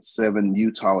Dame at 7,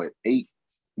 Utah at 8,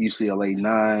 UCLA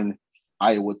 9,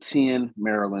 Iowa 10,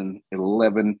 Maryland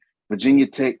 11, Virginia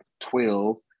Tech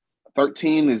 12,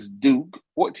 13 is Duke,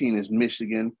 14 is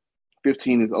Michigan,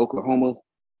 15 is Oklahoma,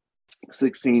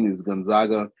 16 is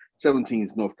Gonzaga, 17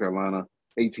 is North Carolina,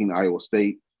 18 Iowa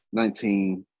State,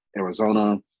 19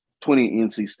 Arizona, 20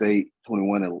 NC State,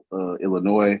 21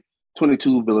 Illinois,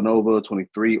 22 Villanova,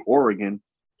 23 Oregon,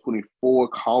 24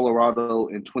 Colorado,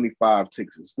 and 25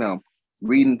 Texas. Now,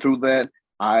 reading through that,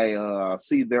 I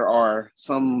see there are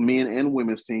some men and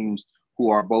women's teams who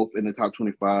are both in the top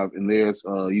 25, and there's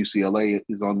UCLA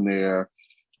is on there,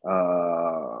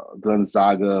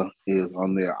 Gonzaga is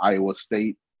on there, Iowa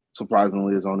State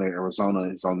surprisingly is on there, Arizona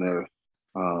is on there,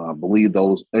 I believe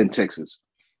those, and Texas.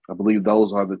 I believe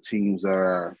those are the teams that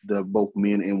are both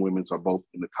men and women's are both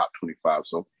in the top 25.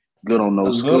 So good on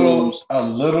those schools. A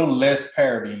little less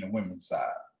parity in the women's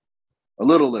side. A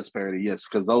little less parity, yes,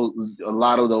 because a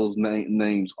lot of those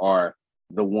names are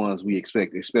the ones we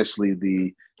expect, especially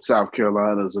the South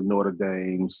Carolinas, the Notre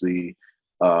Dames, the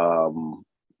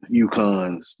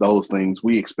UConns, those things.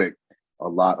 We expect a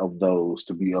lot of those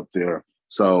to be up there.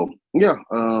 So, yeah.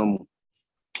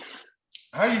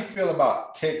 How you feel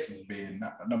about Texas being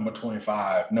number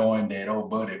 25, knowing that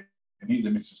old buddy, and he's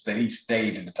at Mississippi State, he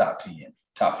stayed in the top 10,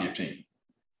 top 15?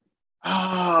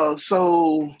 I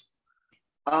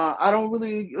don't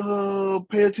really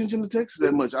pay attention to Texas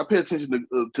that much. I pay attention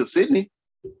to Sydney,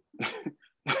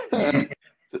 the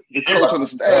coach on the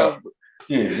staff.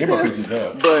 Yeah, they might pitch it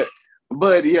up.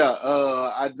 But yeah,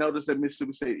 I noticed that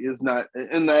Mississippi State is not.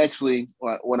 And actually,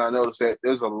 when I noticed that,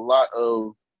 there's a lot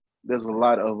of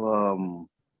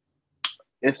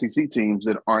SEC teams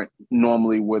that aren't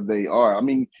normally where they are. I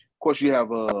mean, of course, you have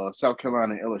South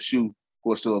Carolina and LSU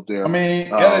who are still up there. I mean,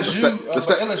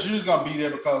 LSU's gonna be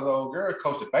there because old girl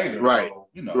coached at Baylor, right? So,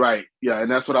 right, yeah, and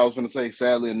that's what I was going to say.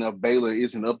 Sadly enough, Baylor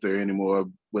isn't up there anymore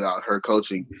without her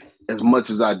coaching. As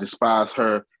much as I despise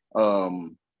her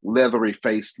leathery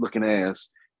face looking ass,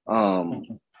 LSU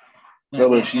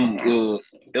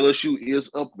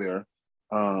is up there.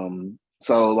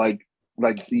 So like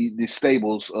the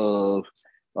stables of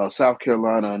South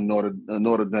Carolina,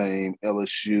 Notre Dame,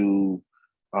 LSU,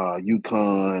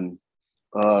 UConn.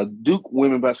 Duke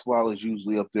women basketball is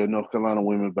usually up there. North Carolina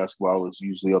women basketball is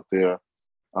usually up there.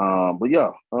 But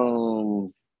yeah,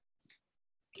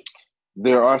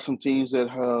 there are some teams that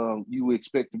you would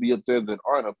expect to be up there that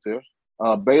aren't up there.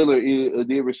 Baylor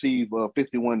did receive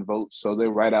 51 votes, so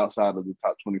they're right outside of the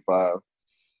top 25,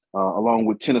 along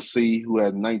with Tennessee, who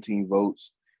had 19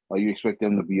 votes. You expect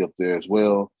them to be up there as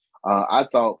well. I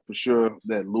thought for sure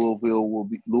that Louisville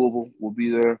will be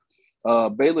there.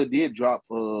 Baylor did drop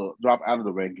out of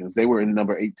the rankings. They were in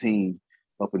number 18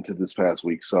 up until this past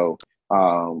week. So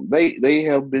they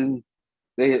have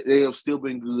still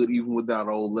been good even without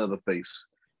old Leatherface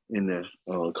in their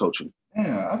coaching.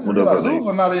 Yeah, I didn't realize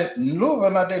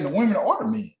Louisville not in the women or the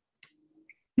men.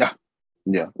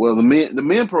 Yeah. Well, the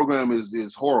men program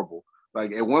is horrible.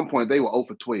 Like at one point they were 0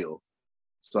 for 12.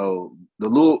 So the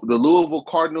Louisville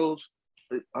Cardinals,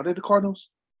 are they the Cardinals?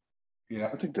 Yeah,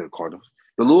 I think they're the Cardinals.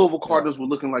 The Louisville Cardinals were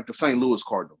looking like the St. Louis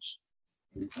Cardinals.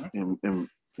 And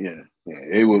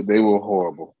they were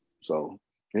horrible. So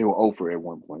they were 0 for at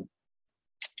one point.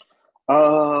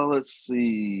 Let's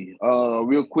see.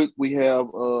 Real quick, we have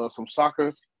some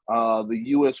soccer. The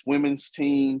U.S. women's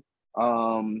team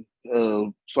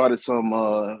started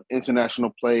some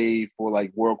international play for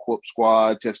like World Cup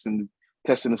squad, testing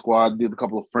the squad, did a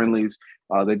couple of friendlies.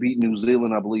 They beat New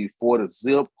Zealand, I believe,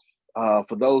 4-0.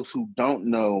 For those who don't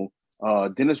know,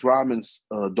 Dennis Rodman's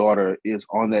daughter is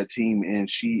on that team, and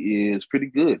she is pretty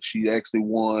good. She actually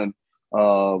won,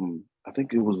 I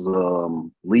think it was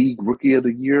League Rookie of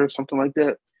the Year or something like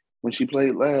that when she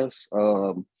played last.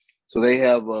 So they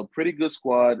have a pretty good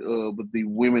squad, but the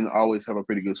women always have a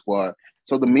pretty good squad.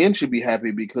 So the men should be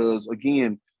happy because,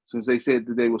 again, since they said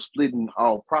that they were splitting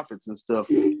all profits and stuff,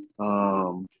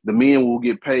 the men will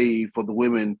get paid for the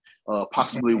women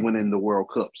possibly winning the World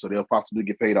Cup. So they'll possibly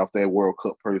get paid off that World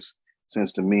Cup purse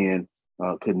since the men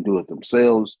couldn't do it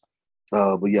themselves.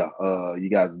 But yeah, you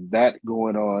got that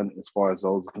going on as far as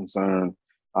those are concerned.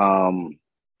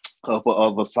 Couple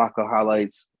other soccer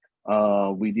highlights.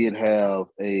 We did have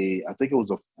I think it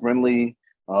was a friendly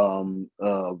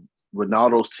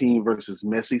Ronaldo's team versus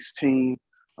Messi's team.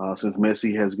 Since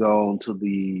Messi has gone to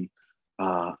the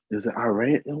is it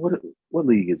Iran? What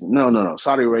league is it? No.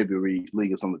 Saudi Arabia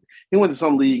league or something. He went to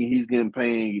some league and he's getting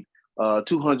paid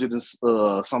 200 and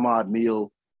some odd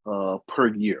mil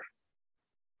per year.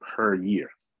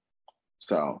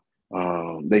 So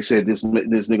they said this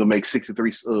nigga makes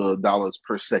 $63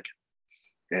 per second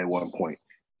at one point.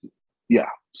 Yeah.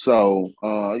 So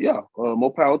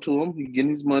more power to him. He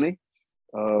getting his money.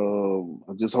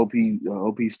 I just hope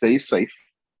he stays safe.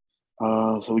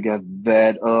 So we got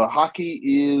that. Hockey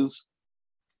is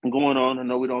going on. I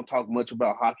know we don't talk much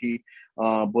about hockey,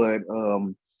 but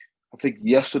I think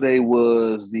yesterday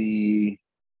was the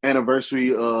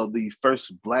anniversary of the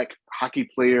first Black hockey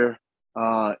player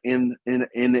in the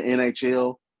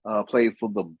NHL. Played for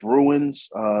the Bruins.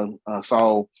 I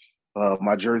saw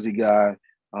my Jersey guy,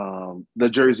 the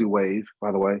Jersey Wave,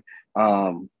 by the way,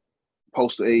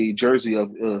 post a jersey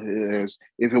of his.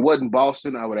 If it wasn't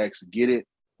Boston, I would actually get it.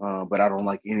 But I don't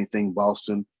like anything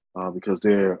Boston because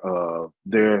they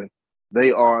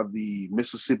are the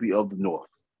Mississippi of the North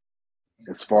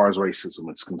as far as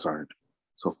racism is concerned.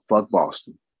 So fuck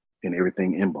Boston and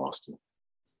everything in Boston.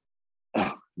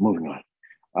 Moving on.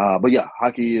 But yeah,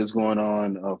 hockey is going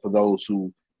on for those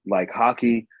who like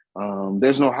hockey.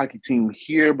 There's no hockey team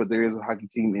here, but there is a hockey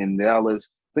team in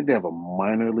Dallas. I think they have a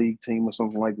minor league team or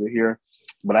something like that here,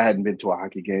 but I hadn't been to a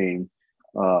hockey game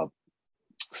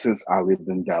since I lived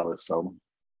in Dallas, so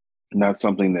not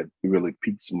something that really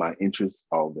piques my interest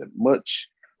all that much.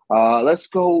 Let's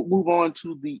move on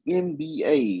to the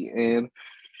NBA, and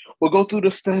we'll go through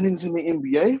the standings in the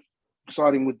NBA,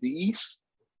 starting with the East.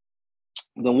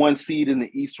 The 1 seed in the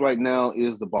East right now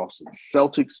is the Boston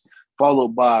Celtics,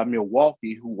 followed by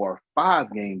Milwaukee, who are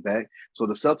 5 games back. So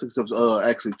the Celtics have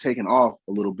actually taken off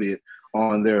a little bit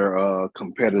on their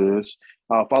competitors,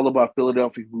 followed by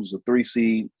Philadelphia, who's a 3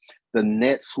 seed. The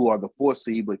Nets, who are the 4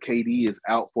 seed, but KD is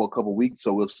out for a couple weeks,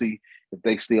 so we'll see if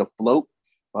they stay afloat.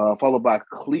 Followed by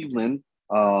Cleveland,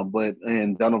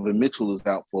 and Donovan Mitchell is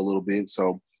out for a little bit,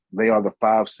 so they are the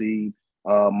 5 seed.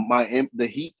 The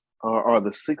Heat are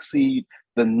the 6 seed.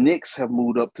 The Knicks have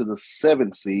moved up to the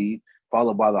 7 seed,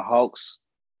 followed by the Hawks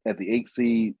at the 8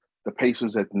 seed, the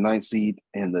Pacers at the 9 seed,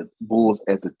 and the Bulls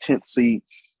at the 10th seed.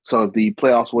 So if the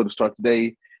playoffs were to start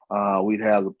today, we'd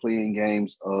have the playing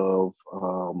games of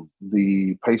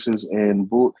the Pacers and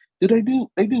Bulls. They do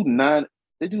 9-7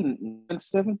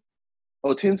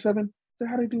 or 10-7? Is that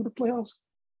how they do the playoffs?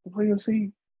 The playing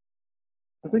seed?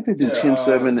 I think they do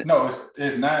 10-7. No,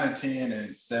 it's 9 and 10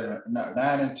 and 7. No,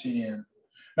 9 and 10.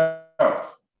 No,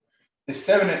 it's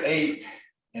 7 and 8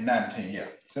 and 9 and 10. Yeah,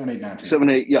 7, 8, 9, 10. 7,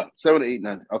 8, yeah, 7, 8,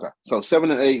 9. Okay, so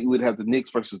 7 and 8, we'd have the Knicks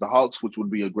versus the Hawks, which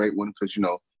would be a great one because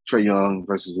Trae Young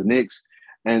versus the Knicks,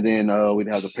 and then we'd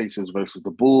have the Pacers versus the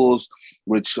Bulls,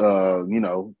 which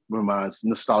reminds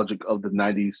nostalgic of the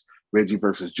 '90s Reggie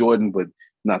versus Jordan, but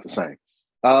not the same.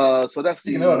 So that's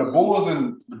the Bulls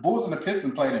and the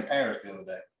Pistons played in Paris the other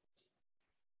day.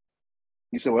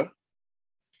 You said what?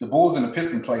 The Bulls and the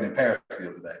Pistons played in Paris the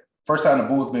other day. First time the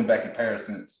Bulls been back in Paris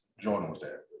since Jordan was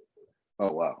there.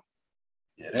 Oh wow!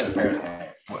 Yeah, they're in Paris game.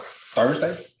 What,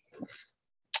 Thursday?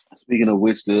 Speaking of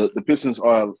which, the Pistons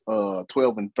are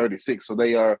 12 and 36, so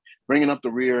they are bringing up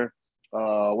the rear,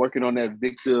 working on that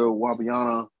Victor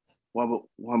Wembanyama,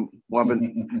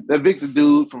 that Victor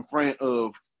dude from France.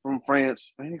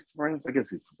 I guess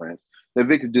he's from France. That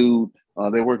Victor dude,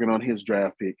 they're working on his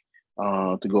draft pick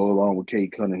to go along with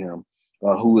Cade Cunningham,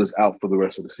 who is out for the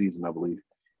rest of the season, I believe.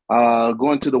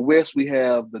 Going to the West, we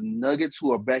have the Nuggets,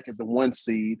 who are back at the 1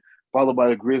 seed, followed by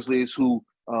the Grizzlies, who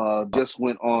just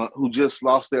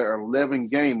lost their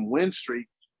 11-game win streak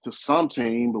to some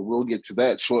team, but we'll get to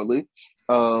that shortly.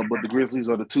 But the Grizzlies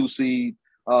are the 2 seed,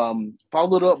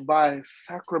 followed up by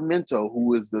Sacramento,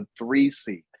 who is the 3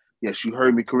 seed. Yes, you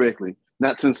heard me correctly.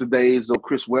 Not since the days of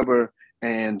Chris Webber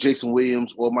and Jason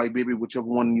Williams or Mike Bibby, whichever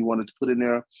one you wanted to put in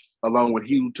there, along with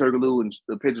Hugh Turkoglu and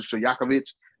Petar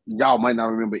Stojakovic. Y'all might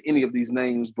not remember any of these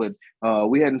names, but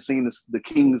we hadn't seen the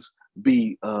Kings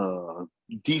be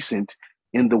decent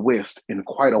in the West in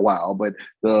quite a while. But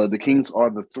the Kings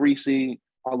are the 3 seed,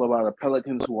 followed by the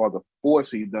Pelicans, who are the 4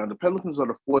 seed. Now, the Pelicans are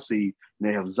the 4 seed, and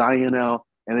they have Zion out,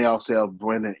 and they also have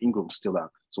Brandon Ingram still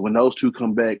out. So when those two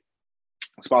come back,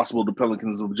 it's possible the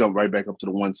Pelicans will jump right back up to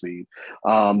the 1 seed.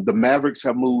 The Mavericks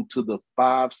have moved to the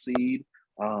 5 seed,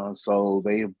 so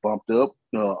they have bumped up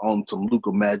on some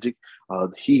Luka magic.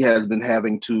 He has been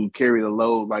having to carry the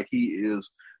load like he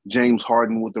is James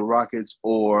Harden with the Rockets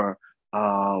or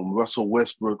Russell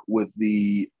Westbrook with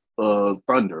the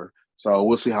Thunder. So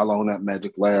we'll see how long that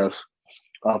magic lasts.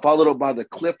 Followed up by the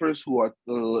Clippers, who are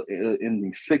in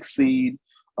the 6th seed,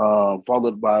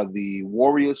 followed by the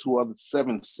Warriors, who are the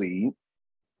 7th seed.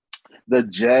 The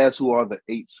Jazz, who are the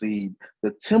 8th seed,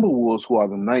 the Timberwolves, who are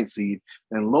the 9th seed,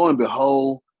 and lo and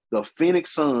behold, the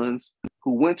Phoenix Suns,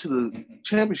 who went to the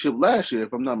championship last year,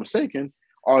 if I'm not mistaken,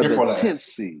 are the 10th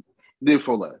seed. Did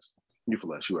for last, you're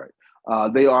right.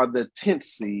 They are the 10th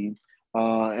seed,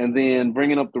 and then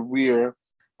bringing up the rear,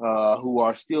 who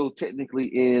are still technically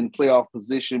in playoff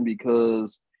position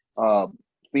because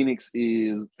Phoenix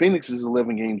is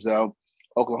 11 games out.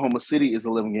 Oklahoma City is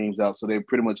 11 games out, so they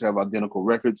pretty much have identical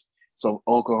records. So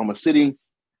Oklahoma City,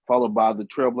 followed by the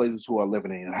Trailblazers, who are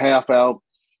 11 and a half out,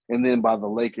 and then by the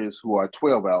Lakers, who are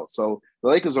 12 out. So the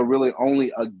Lakers are really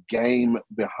only a game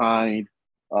behind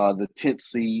the 10th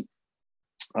seed.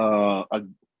 They're a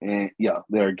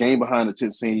game behind the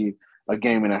 10th seed, a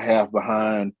game and a half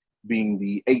behind being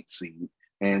the 8th seed,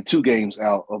 and 2 games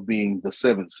out of being the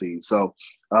 7th seed. So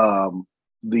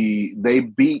they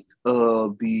beat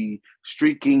the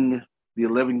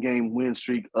 11-game win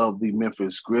streak of the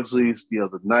Memphis Grizzlies the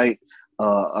other night,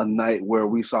 a night where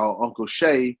we saw Uncle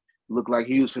Shea look like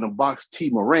he was going to box T.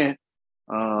 Morant,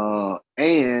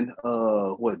 and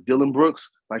Dylan Brooks,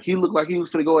 like he looked like he was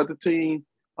going to go at the team,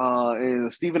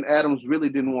 and Steven Adams really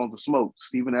didn't want the smoke.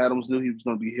 Steven Adams knew he was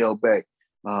going to be held back,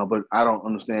 but I don't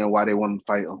understand why they wanted to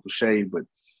fight Uncle Shea, but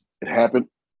it happened.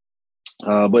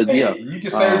 You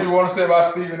can say what you want to say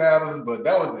about Steven Adams, but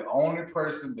that was the only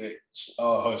person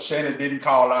that Shannon didn't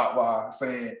call out by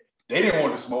saying they didn't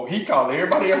want to smoke. He called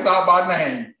everybody else out by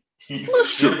name. He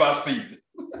said about Steven.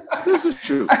 This is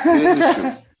true.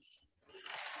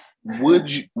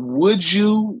 Would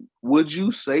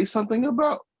you say something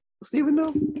about Stephen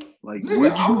though? Like, Nigga,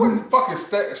 would I you? wouldn't fucking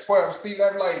spoil up Steve.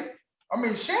 I'm like, I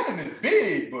mean, Shannon is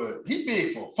big, but he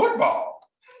big for football.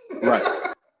 Right.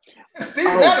 Steve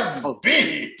Adams is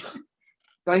big.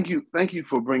 Thank you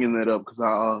for bringing that up, because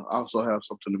I also have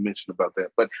something to mention about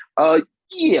that. But the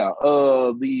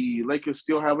Lakers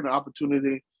still have an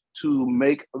opportunity to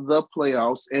make the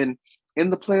playoffs, and in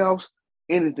the playoffs,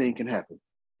 anything can happen.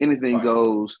 Anything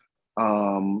goes.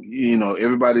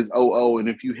 Everybody's 0-0, and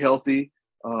if you're healthy,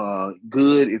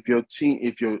 good. If your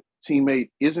teammate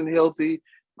isn't healthy,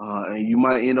 and you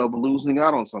might end up losing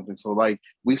out on something. So, like,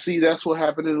 we see that's what's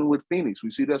happening with Phoenix. We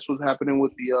see that's what's happening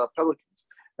with the Pelicans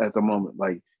at the moment.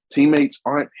 Like, teammates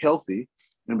aren't healthy,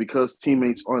 and because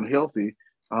teammates aren't healthy,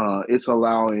 it's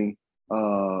allowing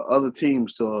other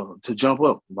teams to jump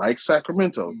up, like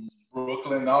Sacramento.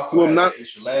 Brooklyn also had that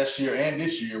issue last year and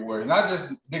this year, where not just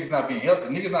niggas not being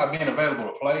healthy, niggas not being available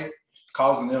to play,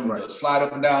 causing them to slide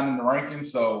up and down in the rankings,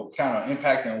 so kind of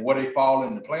impacting where they fall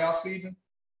in the playoff season.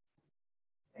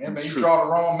 And man, you draw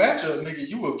the wrong matchup, nigga,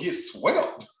 you will get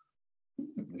swept.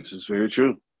 This is very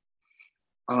true.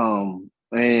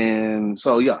 And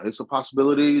so, yeah, it's a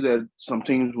possibility that some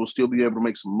teams will still be able to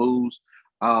make some moves.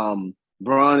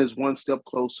 Bron is one step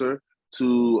closer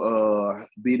to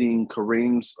beating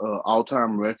Kareem's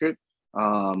all-time record.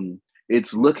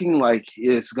 It's looking like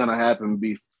it's going to happen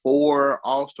before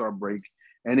All-Star break.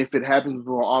 And if it happens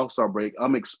before All-Star break,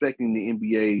 I'm expecting the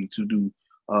NBA to do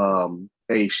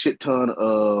a shit ton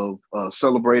of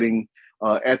celebrating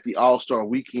at the All-Star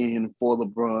weekend for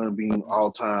LeBron being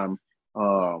all-time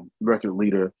record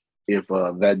leader if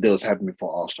that does happen before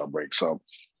All-Star break. So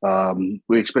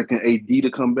we're expecting AD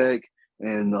to come back,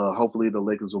 and hopefully the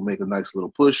Lakers will make a nice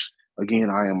little push. Again,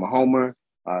 I am a homer.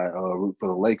 I root for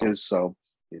the Lakers, so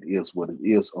it is what it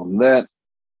is on that.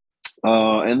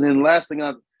 And then last thing,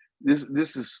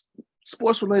 this is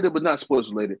sports related, but not sports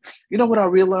related. You know what I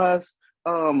realized?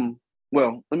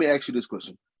 Well, let me ask you this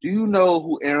question. Do you know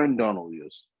who Aaron Donald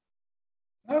is?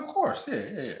 Of course,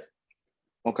 yeah.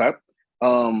 Okay.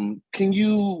 Do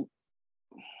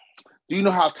you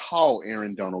know how tall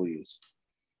Aaron Donald is?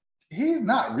 He's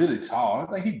not really tall.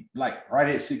 I think he's like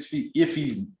right at 6 feet, if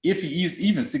he is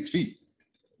even 6 feet.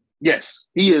 Yes,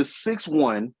 he is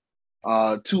 6'1",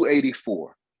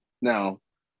 284. Now,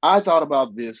 I thought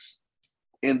about this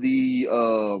in the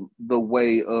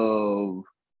way of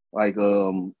like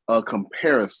a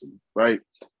comparison, right?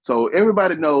 So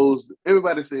everybody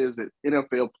says that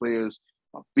NFL players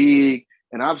are big,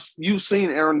 and you've seen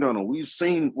Aaron Donald. We've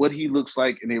seen what he looks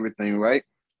like and everything, right?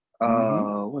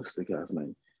 What's the guy's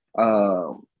name?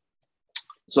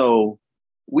 So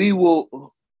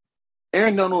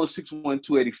Aaron Donald is 6'1",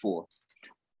 284.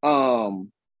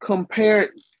 Compare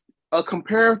a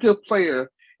comparative player,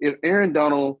 if Aaron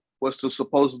Donald was to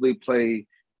supposedly play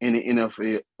in the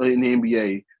NFL, in the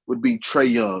NBA, would be Trae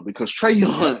Young, because Trae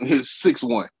Young is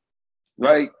 6'1",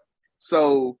 right?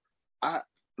 So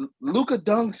Luka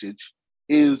Doncic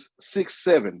is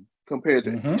 6'7" compared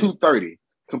to 230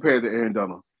 compared to Aaron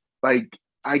Donald. Like,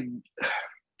 I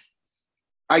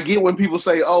get when people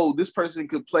say, "Oh, this person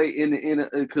could play in the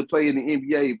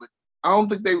NBA," but I don't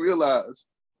think they realize.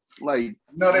 Like,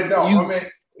 no, they don't. I mean,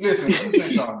 listen, let me tell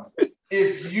you something.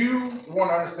 If you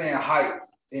want to understand height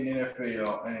in the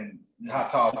NFL and how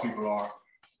tall people are,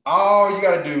 all you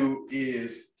got to do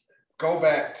is go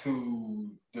back to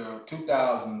the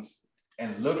 2000s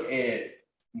and look at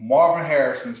Marvin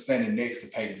Harrison standing next to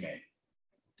Peyton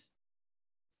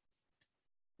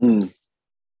Manning.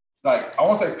 Like, I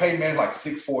want to say Peyton Manning's like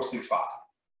 6'4", 6'5".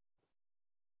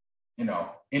 You know,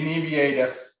 in the NBA,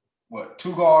 that's what,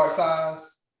 2 guard size?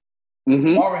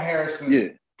 Marvin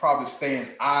Harrison probably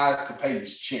stands eyes to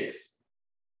Peyton's chest.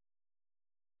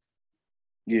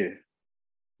 Yeah,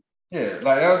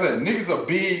 like I said, niggas are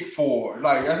big for,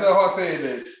 like, that's how I said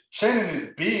that Shannon is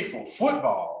big for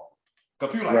football.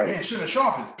 Because people are like, man, Shannon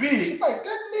Sharp is big. Like,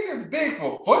 that nigga's big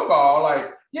for football. Like,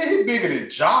 yeah, he's bigger than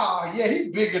Ja. Yeah,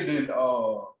 he's bigger than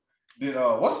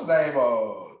what's his name?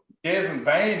 Desmond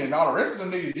Bain and all the rest of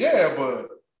the niggas. Yeah, but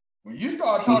when you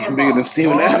start talking about bigger than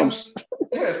Steven Adams.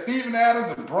 Yeah, Steven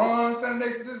Adams and Bron standing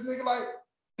next to this nigga, like,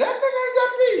 that nigga ain't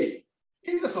that big.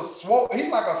 He's just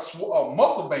he's like a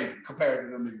muscle baby compared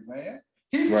to them niggas, man.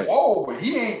 He's swole, but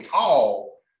he ain't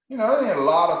tall. You know, there ain't a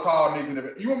lot of tall niggas in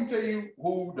there. You want me to tell you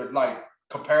who the, like,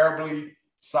 comparably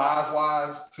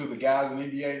size-wise to the guys in the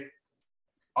NBA?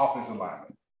 Offensive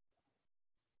linemen.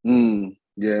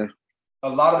 Yeah. A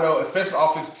lot of those, especially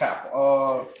offensive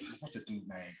tackle. What's the dude's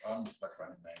name? I'm just about to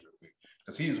find his name real quick.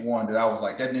 Because he's one that I was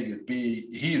like, that nigga is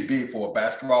big. He is big for a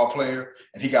basketball player,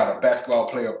 and he got a basketball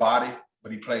player body,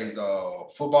 but he plays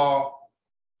football.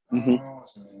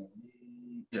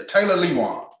 Yeah, Taylor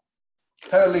Lewan.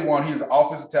 Taylor Lewan, he's the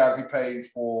offensive tackle. He plays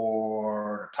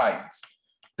for the Titans.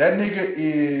 That nigga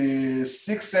is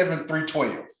 6'7",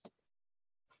 312.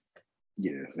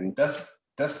 Yeah,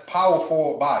 that's power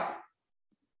forward body.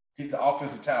 He's the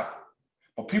offensive tackle.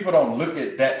 But people don't look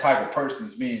at that type of person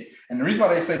as being, and the reason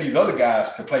why they say these other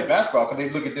guys can play basketball, because they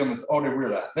look at them as, oh, they're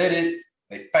real athletic,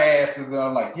 they fast, and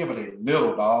I'm like, yeah, but they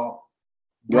little, dog.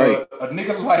 Right. But a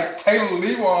nigga like Taylor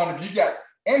Lewan, if you got,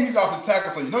 and he's off the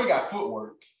tackle, so you know he got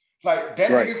footwork. Like,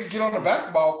 that nigga can get on the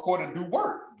basketball court and do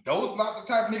work. Those not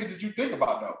the type of niggas that you think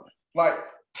about, though. Like,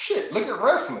 shit, look at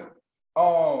wrestling.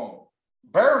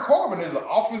 Baron Corbin is an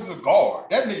offensive guard.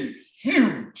 That nigga is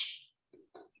huge.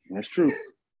 That's true.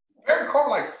 Baron Corbin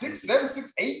like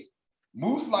 6'7", 6'8",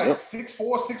 moves like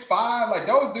 6'4", 6'5". Like,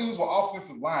 those dudes were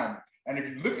offensive linemen. And if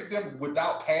you look at them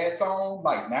without pads on,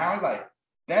 like now, like,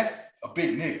 that's a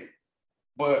big nigga.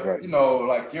 But, you know,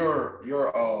 like your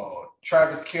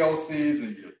Travis Kelce's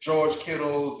and your George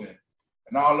Kittles and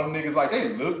all them niggas, like, they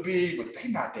look big, but they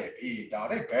not that big, dog.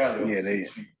 They barely over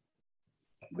 6 feet.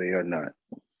 They are not.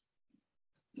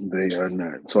 They are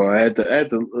not. So I had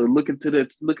to look at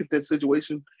that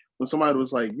situation when somebody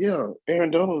was like, "Yeah,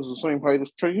 Aaron Donald is the same height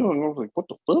as Trae Young." I was like, "What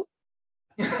the fuck?"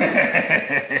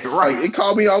 Right. Like, it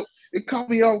caught me out. It caught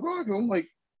me off guard. I'm like,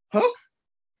 "Huh?"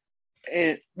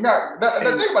 And now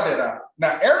think about that.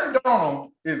 Now Aaron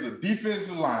Donald is a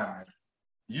defensive lineman.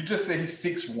 You just said he's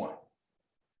 6'1".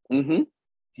 Mm-hmm.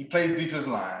 He plays defensive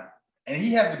line, and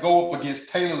he has to go up against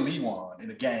Taylor Lewan in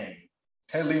the game.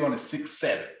 Taylor Lewan is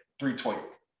 6'7", 312.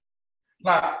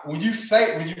 Now, when you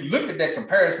look at that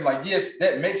comparison, like, yes,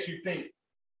 that makes you think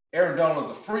Aaron Donald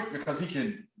is a freak because he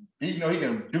can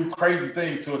do crazy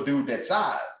things to a dude that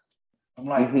size. I'm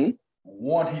like,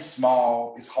 one, he's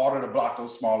small. It's harder to block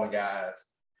those smaller guys.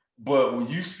 But when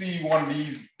you see one of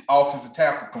these offensive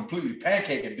tackle completely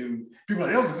pancake a dude, people are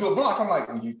like, that was a good block. I'm like,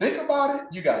 when you think about it,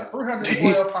 you got a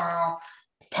 312-pound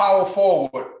power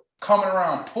forward coming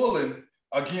around pulling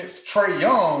against Trae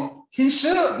Young. He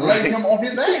should lay him on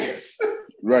his ass.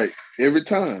 Right. Every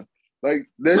time. Like,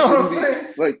 that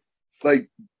shouldn't be, like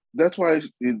that's why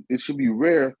it should be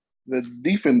rare that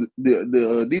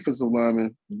the defensive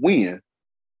linemen win.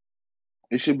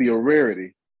 It should be a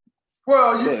rarity.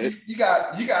 Well, you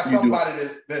got somebody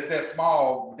that's that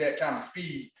small, that kind of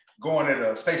speed going at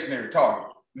a stationary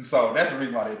target. And so that's the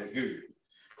reason why they're good.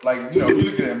 Like, you know, if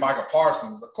you look at Michael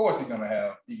Parsons, of course he's gonna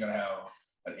have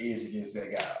an edge against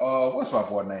that guy. What's my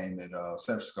boy name at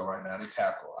San Francisco right now? They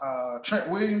tackle Trent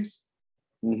Williams.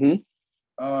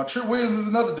 Mm-hmm. Trent Williams is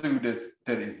another dude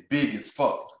that is big as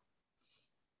fuck.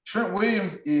 Trent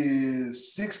Williams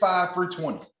is 6'5",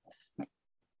 320.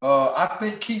 I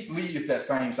think Keith Lee is that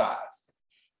same size.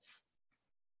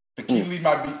 But Keith Lee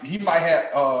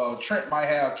Trent might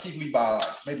have Keith Lee by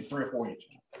like maybe 3 or 4 inches.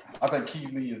 I think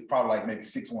Keith Lee is probably like maybe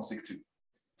 6'1", 6'2".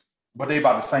 But they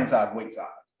about the same size, weight size.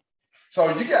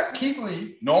 So you got Keith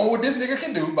Lee knowing what this nigga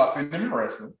can do by sending him in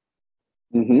wrestling,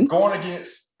 going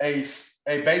against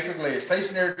basically a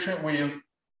stationary Trent Williams.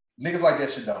 Niggas like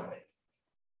that shit dominate.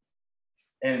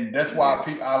 And that's why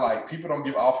people don't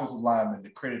give offensive linemen the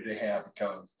credit they have,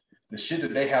 because the shit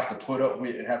that they have to put up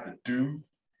with and have to do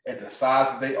at the size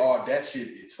that they are, that shit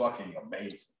is fucking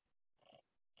amazing.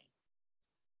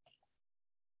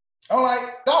 I'm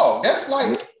like, dog, that's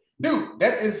like, dude,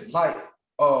 that is like,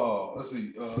 let's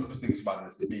see, let me think about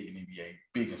this. Big in NBA,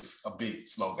 a big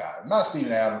slow guy. Not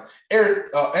Steven Adams,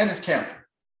 Ennis Cantor.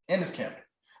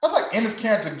 That's like Ennis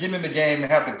Cantor getting in the game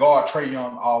and have to guard Trae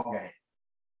Young all game.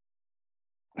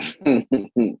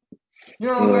 You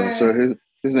know what I'm saying? Sir,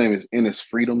 his name is Ennis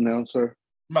Freedom now, sir.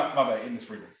 My bad, Ennis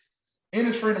Freedom.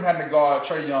 Ennis Freedom had to guard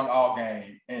Trae Young all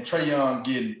game, and Trae Young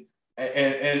getting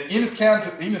and Ennis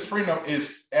Freedom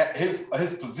is at his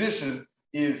position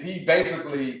is he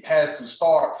basically has to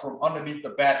start from underneath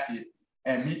the basket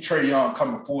and meet Trae Young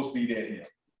coming full speed at him.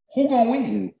 Who gonna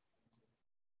win?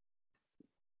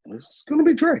 It's gonna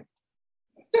be Trae.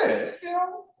 Yeah, you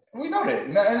know, we know that.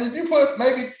 And if you put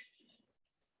maybe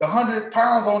 100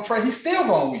 pounds on Trae, he's still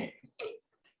gonna win.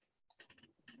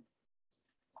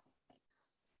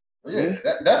 Yeah,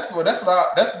 that's one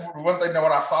thing that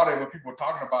when I saw that when people were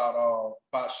talking about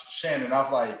Shannon, I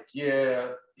was like,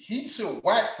 yeah, he should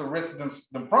wax the rest of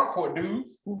them front court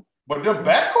dudes, but them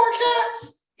backcourt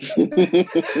cats.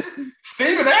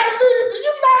 Steven Adams, did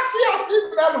you not see how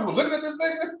Steven Adams was looking at this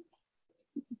nigga?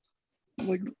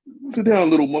 Like, sit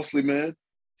down, little muscly man.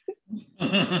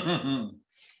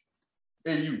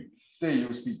 Hey, you stay in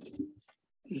your seat.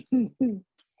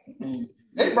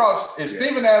 They brought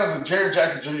Steven Adams and Jerry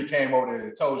Jackson Jr. came over there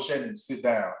and told Shannon to sit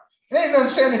down. There ain't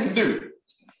nothing Shannon can do.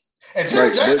 And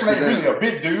Jerry Jackson ain't really a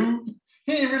big dude.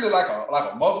 he ain't really like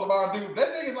a muscle bound dude.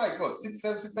 That nigga like what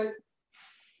 6'7", 6'8".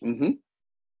 Mm-hmm.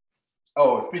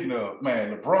 Oh, speaking of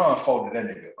man, LeBron folded that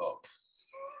nigga up.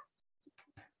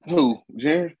 Who,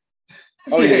 Jaren?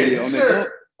 Oh yeah,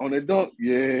 on that dunk,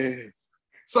 yeah.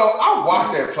 So I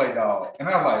watched that play, dog, and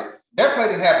I'm like, that play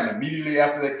didn't happen immediately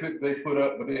after that clip they put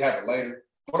up, but it happened later.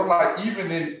 But I'm like,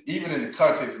 even in the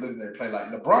context of that play, like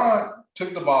LeBron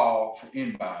took the ball from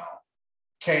inbound,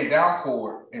 came down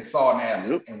court and saw an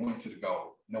alley and went to the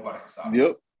goal. Nobody can stop him.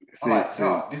 Yep. I'm like,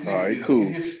 no, this nigga is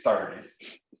in his 30s.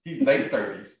 He's late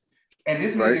 30s. And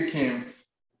this nigga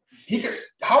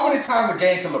how many times a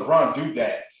game can LeBron do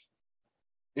that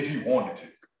if he wanted to?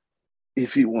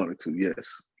 If he wanted to,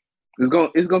 yes. It's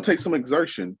gonna take some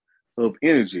exertion of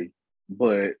energy,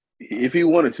 but if he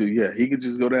wanted to, yeah, he could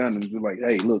just go down and be like,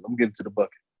 hey, look, I'm getting to the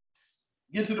bucket.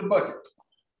 Get to the bucket.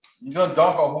 You're gonna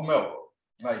dunk on whomever.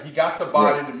 Like he got the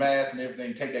body, the mass, and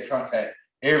everything, take that contact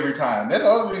every time. That's the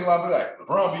other reason why I be like,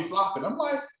 LeBron be flopping. I'm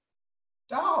like,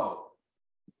 dog,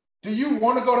 do you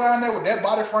want to go down there with that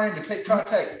body frame and take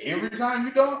contact every time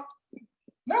you dunk?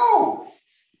 No.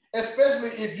 Especially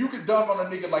if you could dunk on a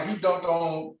nigga like he dunked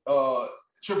on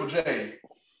Triple J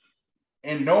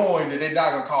and knowing that they're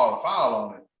not gonna call a foul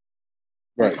on it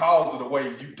because of the way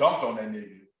you dunked on that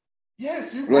nigga.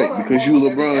 Yes, you because you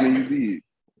LeBron and you big.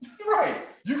 Right.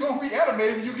 You're gonna be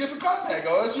animated when you get some contact,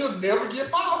 or else you'll never get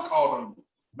fouls called on you.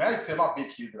 Man, I tell my big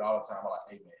kids that all the time. I'm like,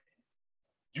 hey man,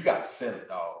 you gotta sell it,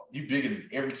 dog. You bigger than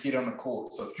every kid on the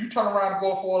court. So if you turn around and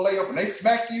go for a layup and they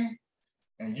smack you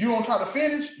and you don't try to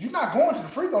finish, you're not going to the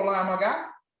free throw line, my guy.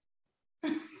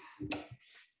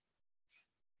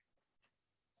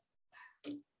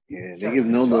 Yeah, they give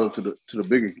no love to the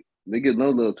bigger. They give no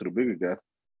love to the bigger guy.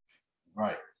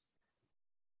 Right.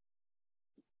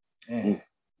 Man,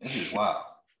 this is wild.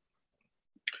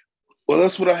 Well,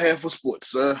 that's what I have for sports,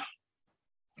 sir.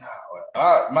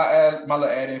 My little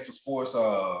add-in for sports.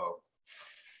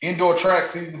 Indoor track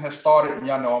season has started, and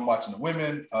y'all know I'm watching the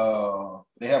women.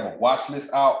 They have a watch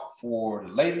list out for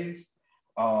the ladies.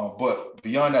 But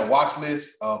beyond that watch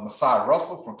list, Masai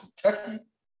Russell from Kentucky,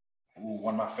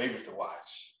 one of my favorites to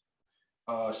watch.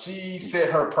 She set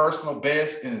her personal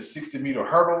best in the 60-meter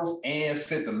hurdles and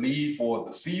set the lead for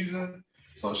the season.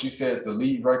 So she set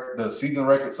the season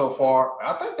record so far.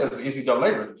 I think that's the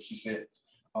NCAA record she set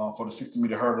for the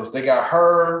 60-meter hurdles. They got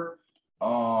her,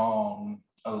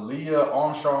 Aaliyah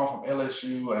Armstrong from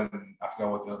LSU, and I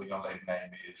forgot what the other young lady's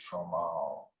name is from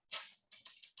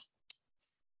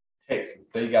Texas.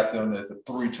 They got them as a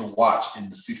 3 to watch in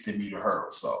the 60-meter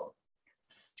hurdle. So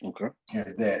okay,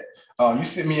 here's that. You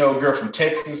sent me a girl from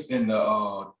Texas in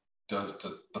the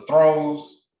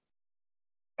throws.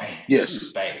 Man, yes,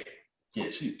 she's bad. Yeah,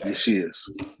 she's bad. Yes, she is.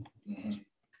 Mm-hmm.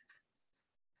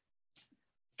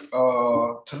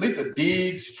 Talitha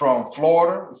Diggs from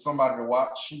Florida is somebody to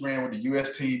watch. She ran with the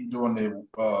U.S. team during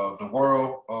the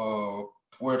World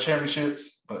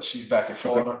Championships, but she's back in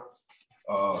Florida.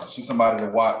 She's somebody to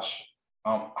watch.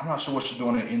 I'm not sure what she's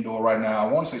doing in indoor right now.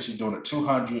 I want to say she's doing the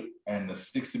 200 and the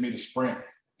 60-meter sprint.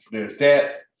 There's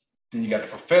that. Then you got the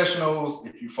professionals.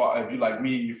 If you like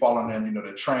me, you following them. You know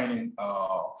they're training.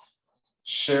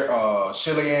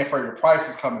 Shelly Ann Fraser-Price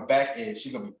is coming back, and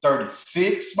she's gonna be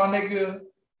 36, my nigga,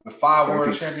 with 5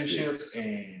 World Championships,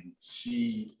 and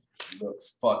she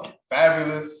looks fucking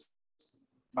fabulous.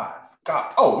 My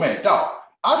God. Oh man, dog.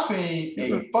 I seen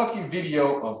a fucking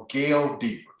video of Gail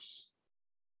Devers.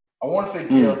 I want to say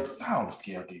Gail. I don't know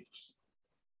Gail Devers.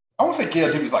 I want to say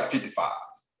Gail Devers like 55,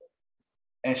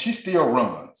 and she still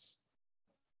runs.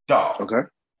 Dog. Okay.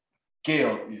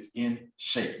 Gail is in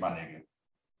shape, my nigga.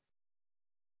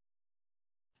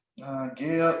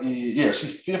 Gail is,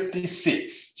 she's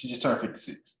 56. She just turned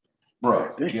 56.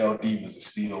 Bro, Gail Devers is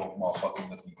still motherfucking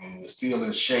looking good. Still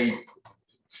in shape.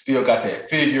 Still got that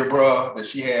figure, bro, that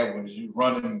she had when she was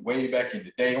running way back in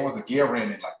the day. It wasn't Gail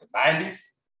ran in like the 90s.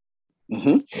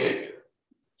 Mm-hmm. Yeah.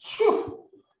 Whew.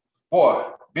 Boy,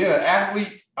 being an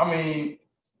athlete, I mean,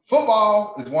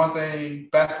 football is one thing.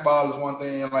 Basketball is one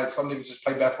thing. Like some niggas just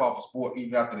play basketball for sport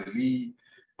even after the league.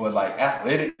 But like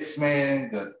athletics, man,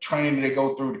 the training they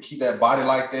go through to keep that body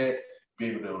like that, be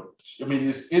able to, I mean,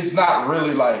 it's not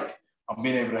really like I'm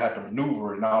being able to have to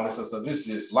maneuver and all this stuff. This is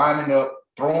just lining up,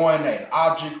 throwing an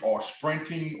object or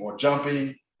sprinting or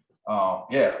jumping.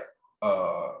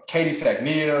 Katie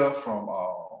Sagnia from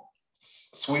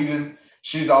Sweden.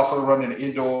 She's also running the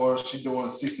indoors. She's doing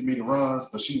 60-meter runs,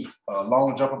 but she's a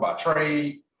long jumper by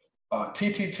trade.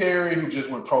 TT Terry, who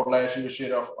just went pro last year, she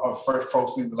had her first pro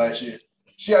season last year.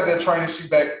 She had that training. She's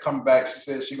coming back. She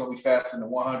said she's gonna be faster than the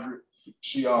 100.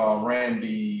 She ran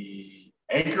the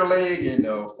anchor leg in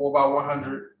the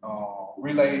 4x100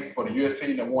 relay for the U.S.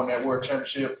 team that won that world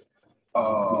championship.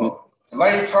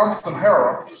 Elaine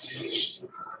Thompson-Herah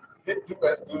didn't do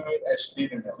as good as she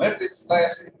did in the Olympics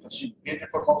last season. She did it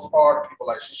for the most part. People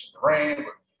like she should have ran,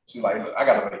 but she's like, look, I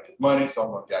got to make this money, so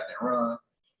I'm going to get out there and run.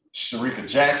 Sharika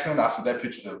Jackson, I saw that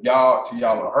picture of y'all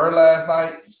of her last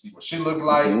night. You see what she looked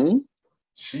like.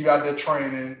 She out there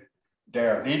training.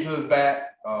 Darrenita is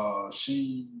back.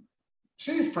 She's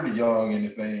pretty young in the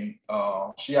thing.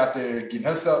 She out there getting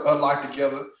her life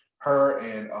together. Her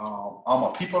and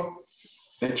Alma Pipa,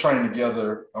 they train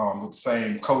together with the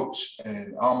same coach.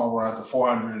 And Alma runs the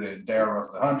 400 and Darren runs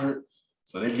the 100.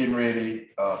 So they're getting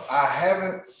ready. I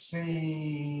haven't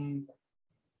seen.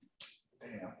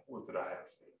 Damn, what did I have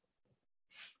seen?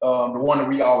 The one that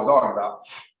we always argue about.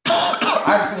 I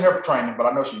haven't seen her training, but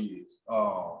I know she is.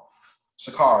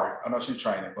 Sha'Carri, I know she's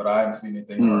training, but I haven't seen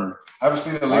anything. I haven't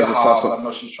seen Aaliyah Hall, but I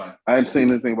know she's training. I haven't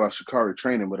seen anything about Sha'Carri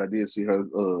training, but I did see her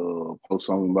post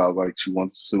something about like she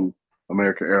wants to sue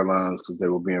American Airlines because they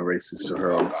were being racist to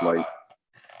her on the flight.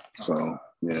 So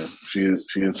yeah, she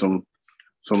had some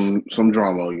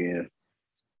drama again.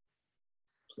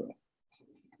 So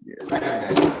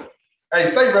yeah. Hey,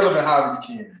 stay relevant however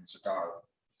you can in Chicago.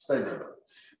 Stay relevant.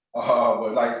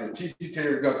 But like I said, TT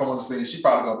Terry is gonna come on the scene. She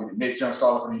probably gonna be the next young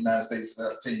starter for the United States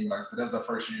team. Like I said, that's her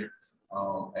first year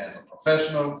as a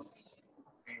professional.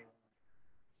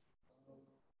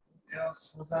 What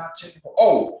else was I checking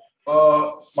for?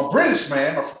 My British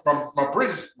man, my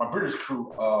British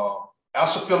crew.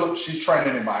 Asha Phillips, she's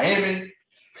training in Miami.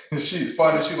 She's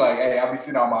funny. She's like, hey, I'll be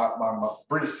seeing all my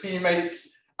British teammates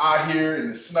out here in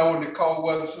the snow and the cold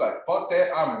weather. She's like, fuck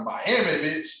that, I'm in Miami,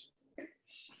 bitch.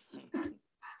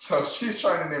 So she's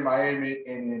training in Miami,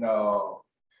 and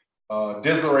then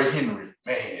Desiree Henry.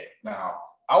 Man, now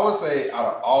I would say out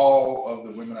of all of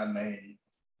the women I named,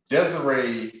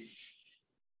 Desiree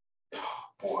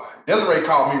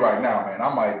called me right now, man.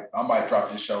 I might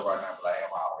drop this show right now, but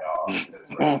I'm out, y'all.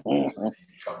 Desiree,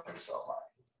 come do something.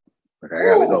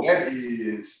 Ooh,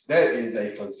 that is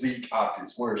a physique out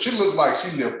this word. She looks like she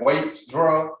lift weights,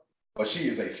 but she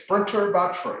is a sprinter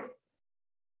by trade.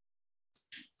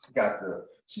 She got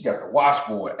the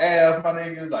washboard abs, my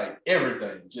nigga, like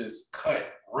everything just cut,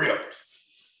 ripped.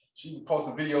 She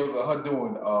posted videos of her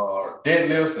doing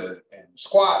deadlifts and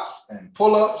squats and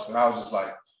pull-ups, and I was just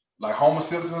like Homer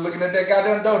Simpson looking at that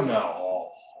goddamn door.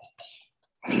 No.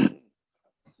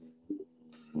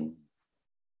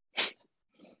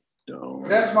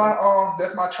 That's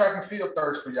my track and field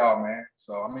thirst for y'all, man.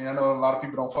 So I mean, I know a lot of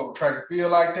people don't fuck with track and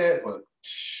field like that, but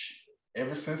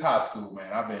ever since high school,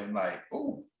 man, I've been like,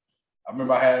 ooh. I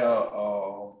remember I had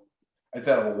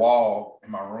a wall in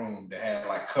my room that had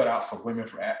like cutouts of women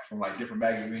from like different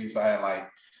magazines. So I had like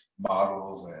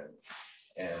models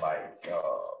and like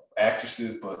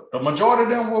actresses, but the majority of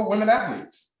them were women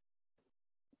athletes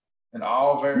in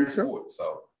all various sports.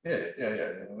 So yeah.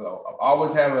 So I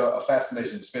always have a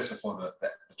fascination, especially for the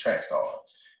track stars.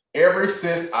 Ever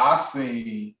since I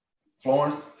seen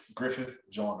Florence Griffith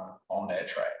Joyner on that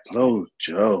track. Oh,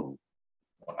 Joe.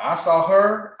 When I saw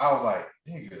her, I was like,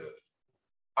 nigga,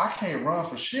 I can't run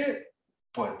for shit,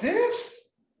 but this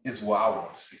is what I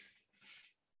want to see.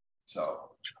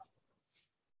 So,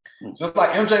 just like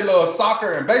MJ loves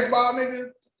soccer and baseball, nigga,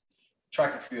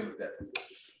 track and field is that.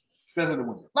 Especially the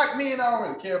women. Like me and I don't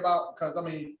really care about, because, I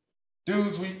mean,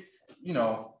 dudes,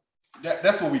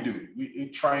 that's what we do. We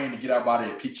train to get our body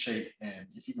in peak shape, and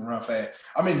if you can run fast.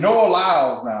 I mean, Noah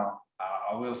Lyles now,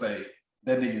 I will say,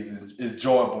 that nigga is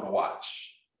enjoyable to watch.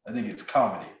 I think it's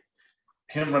comedy.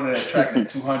 Him running that track at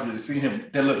 200 to see him,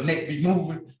 that little neck be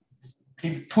moving, he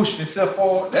be pushing himself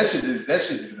forward. That shit is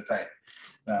entertaining.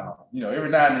 Now, every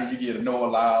now and then you get a Noah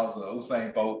Lyles or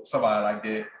Usain Bolt, somebody like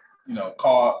that.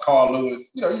 Carl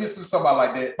Lewis. You get to see somebody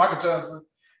like that. Michael Johnson.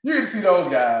 You get to see those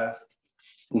guys.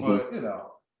 But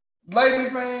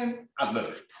ladies, man, I love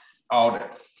it. All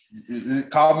that.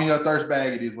 Call me a thirst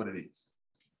bag. It is what it is.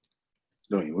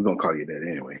 We're gonna call you that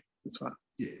anyway. It's fine.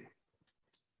 Yeah.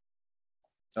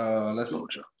 Let's see.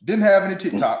 Didn't have any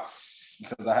TikToks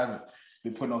because I haven't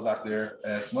been putting those out there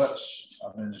as much.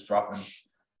 I've been just dropping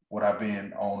what I've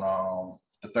been on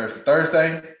the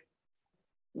Thursday.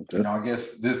 Okay. I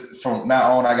guess this from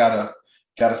now on I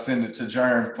gotta send it to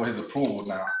Jern for his approval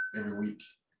now every week.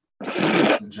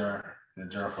 Jern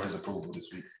for his approval this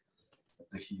week. I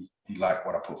think he liked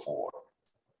what I put forward.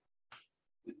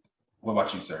 What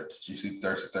about you, sir? Did you see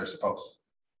Thursday post?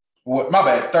 What? My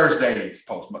bad. Thursday's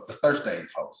post. The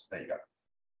Thursday's post. There you go.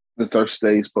 The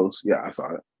Thursday's post. Yeah, I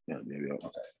saw it. Yeah, there you go.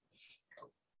 Okay.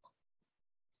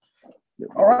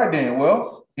 All right, then.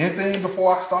 Well, anything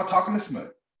before I start talking to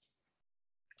Smith?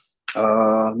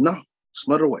 No,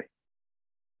 Smut Away.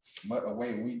 Smut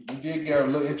Away. We did get a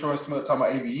little intro in Smut talking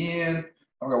about AVN.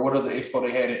 I forgot what other expo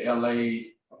they had in LA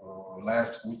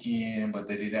last weekend, but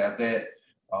they didn't have that.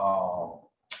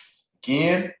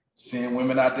 Again, seeing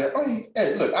women out there. I mean,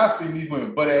 hey, look, I see these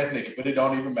women butt ass naked, but it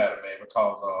don't even matter, man,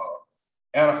 because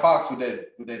Anna Fox with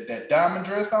that diamond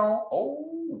dress on.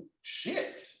 Oh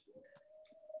shit.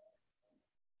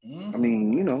 I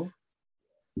mean, you know,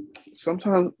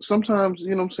 sometimes, you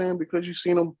know what I'm saying, because you've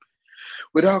seen them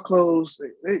without clothes,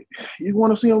 you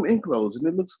want to see them in clothes, and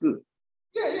it looks good.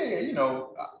 Yeah. You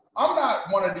know, I'm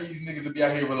not one of these niggas to be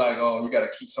out here with like, oh, we got to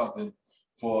keep something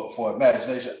for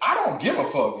imagination. I don't give a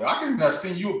fuck. I can have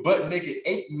seen you butt naked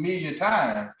 8 million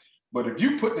times, but if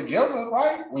you put together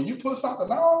right, when you put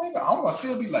something on, nigga, I'm gonna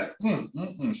still be like,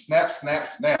 snap, snap,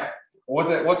 snap. Or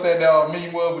what that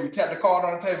meme was when you tap the card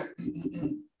on the table.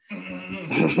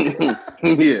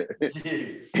 Yeah.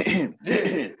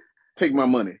 Take my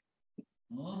money.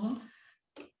 Mm-hmm.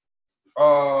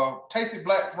 Tasty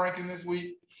Black ranking this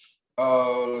week.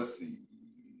 Let's see.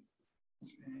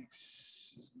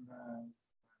 6, 9,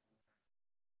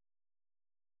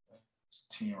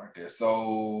 10 right there.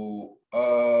 So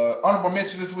honorable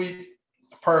mention this week.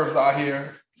 Pervs out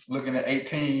here looking at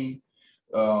 18.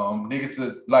 Niggas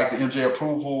that like the MJ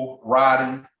approval,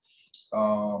 riding,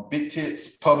 big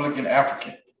tits, public, and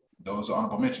African. Those are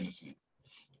honorable mention this week.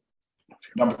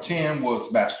 Number 10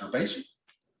 was masturbation.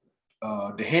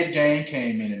 The head game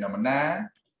came in at number 9.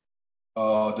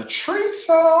 The tree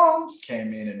songs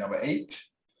came in at number 8.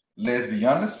 Let's be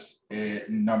honest at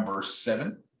number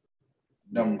 7.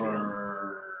 I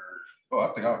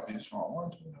think I did this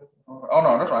wrong. Oh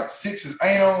no, that's right. 6 is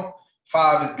anal.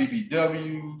 5 is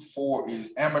BBW. 4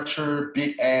 is amateur.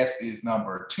 Big ass is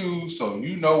number 2. So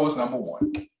you know what's number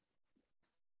 1.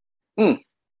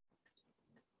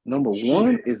 Number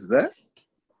 1 is that?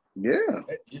 Yeah.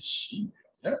 That is she.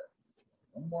 Yeah.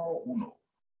 Numero uno.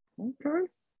 Okay.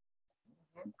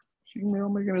 Female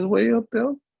making his way up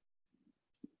there.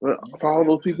 Well, for all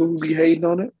those people who be hating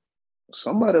on it,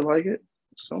 somebody like it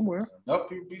somewhere. Enough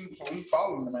people be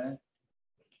following the man.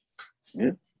 Yeah,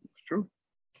 it's true.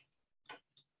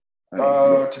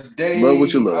 Today love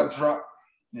what you love.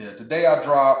 Today I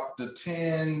dropped the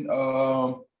 10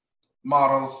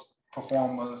 models,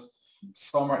 performers: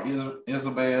 Summer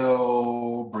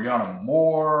Isabel, Brianna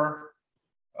Moore,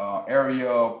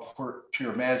 Ariel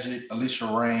Pure Magic, Alicia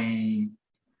Rain,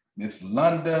 Miss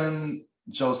London,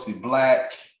 Josie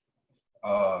Black,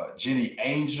 Jenny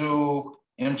Angel,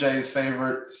 MJ's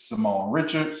favorite, Simone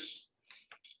Richards,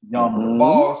 Young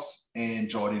Boss, and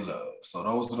Jordy Love. So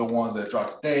those are the ones that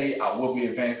dropped today. I will be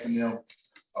advancing them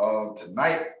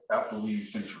tonight after we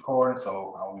finish recording.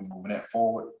 So I'll be moving that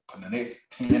forward, putting the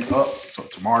next 10 up. So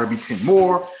tomorrow will be 10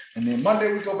 more. And then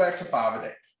Monday we go back to 5 a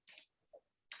day.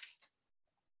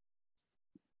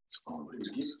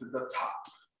 Get to the top.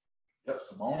 Yep,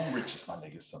 Simone Richards, my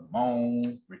nigga.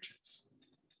 Simone Richards.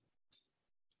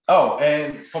 Oh,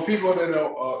 and for people that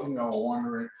are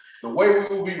wondering, the way we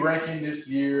will be ranking this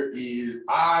year is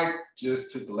I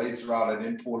just took the lazy route. I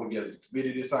didn't pull together the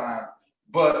committee this time,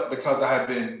 but because I have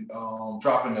been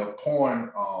dropping the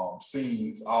porn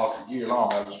scenes all year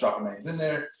long, I was dropping names in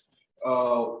there.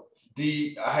 I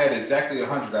had exactly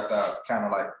 100 after I kind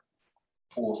of like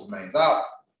pulled some names out.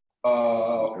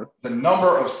 The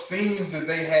number of scenes that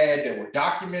they had that were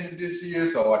documented this year,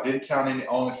 so I didn't count any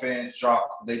OnlyFans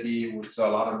drops they did, which a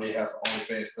lot of them had some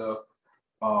OnlyFans stuff.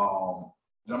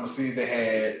 The number of scenes they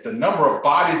had, the number of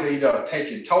bodies they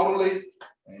taken totally,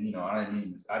 and I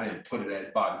didn't put it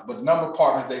as bodies, but the number of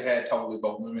partners they had totally,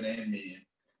 both women and men,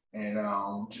 and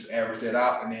just average that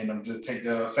out, and then just take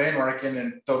the fan ranking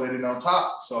and throw that in on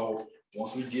top. So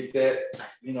once we get that,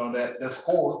 that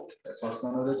score, that's what's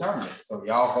going to determine it. So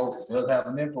y'all vote does have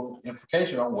an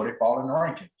implication on where they fall in the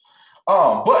ranking.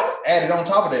 But added on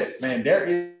top of that, man, there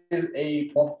is a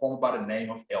porn performer by the name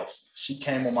of Elsie. She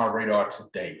came on my radar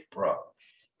today, bro.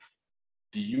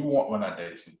 Do you want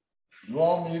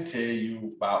me to tell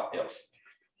you about Elsie?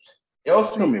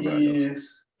 Elsie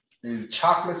is the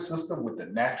chocolate sister with the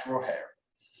natural hair.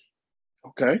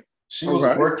 Okay. She was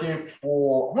working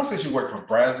for, I want to say she worked for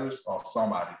Brazzers or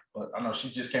somebody, but I know she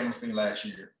just came on the scene last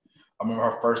year. I remember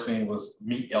her first scene was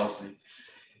Meet Elsie.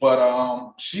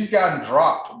 But she's gotten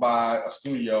dropped by a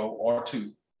studio or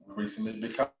two recently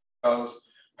because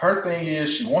her thing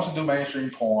is she wants to do mainstream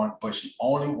porn, but she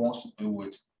only wants to do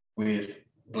it with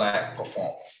Black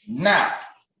performers. Now,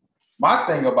 my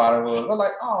thing about it was, I'm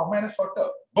like, oh man, it's fucked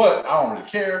up. But I don't really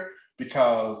care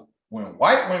because when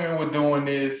white women were doing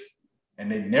this, and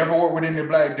they never worked with any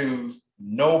Black dudes,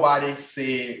 nobody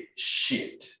said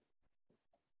shit.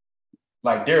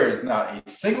 Like there is not a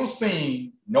single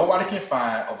scene nobody can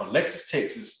find of Alexis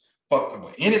Texas fucking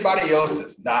with anybody else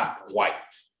that's not white.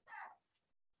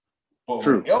 But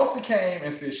when Elsie came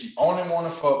and said she only want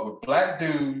to fuck with black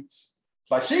dudes,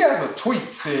 like she has a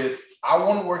tweet says, I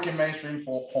want to work in mainstream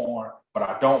porn, but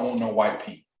I don't want no white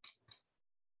people.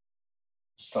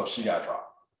 So she got dropped.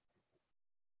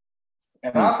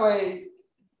 And I say,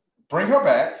 bring her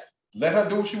back, let her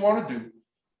do what she want to do,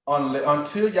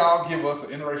 until y'all give us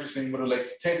an interracial scene with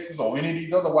Alexis Texas or any of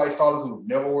these other white stars who've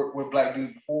never worked with black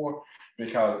dudes before.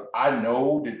 Because I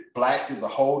know that black is a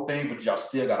whole thing, but y'all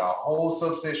still got a whole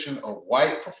subsection of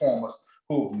white performers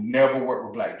who've never worked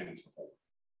with black dudes before.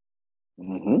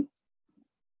 Mm-hmm.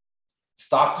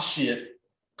 Stop the shit.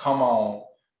 Come on.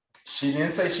 She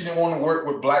didn't say she didn't want to work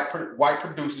with white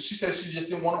producers. She said she just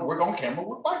didn't want to work on camera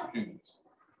with white dudes.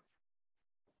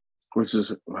 Which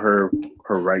is her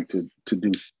right to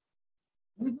do.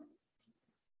 Mm-hmm.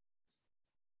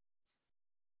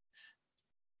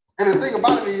 And the thing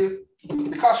about it is,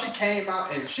 because she came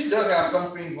out, and she does have some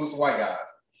scenes with some white guys.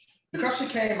 Because she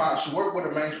came out, she worked with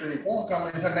a mainstream porn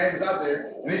company, her name is out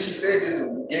there, and then she said this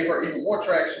and gave her even more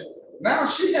traction. Now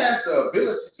she has the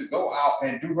ability to go out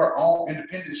and do her own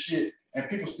independent shit, and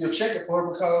people still check it for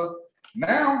her because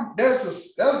now there's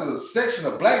a section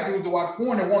of black dudes who watch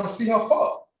porn that want to see her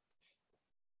fuck.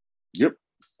 Yep.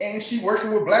 And she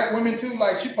working with black women too.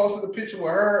 Like she posted a picture with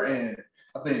her, and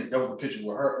I think there was a picture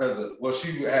with her.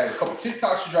 She had a couple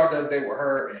TikToks she dropped the other day with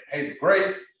her and Hazel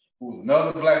Grace, who was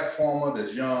another black performer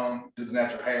that's young, did the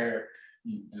natural hair,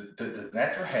 the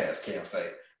natural hairs, can't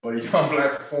say, but a young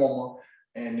black performer.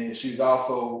 And then she's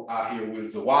also out here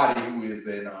with Zawadi, who is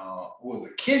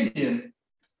a Kenyan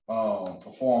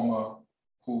performer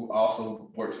who also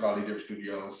works at all these different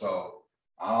studios. So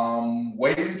I'm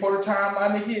waiting for the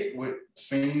timeline to hit with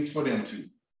scenes for them two,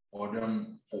 or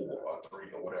them 4 or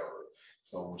 3 or whatever.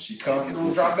 So when she comes through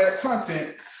and drop that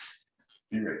content,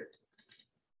 be ready.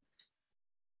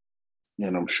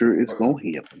 And I'm sure it's gonna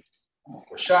happen. Well,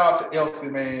 shout out to Elsie,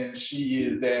 man. She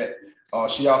is that.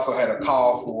 She also had a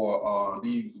call for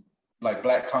these like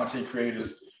black content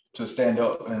creators to stand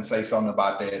up and say something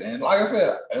about that. And like I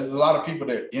said, there's a lot of people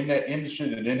that in that industry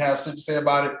that didn't have shit to say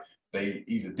about it. They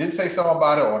either did say something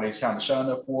about it or they kind of shunned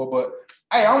up for it. But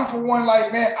hey, I'm for one,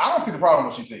 like, man, I don't see the problem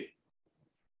with what she said.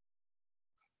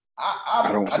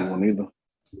 I don't see one either.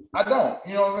 I don't.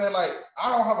 You know what I'm saying? Like, I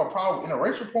don't have a problem with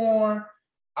interracial porn.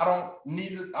 I don't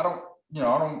need it. I don't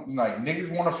like niggas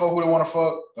want to fuck who they want to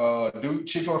fuck.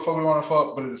 Chicks want to fuck who they want to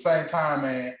fuck. But at the same time,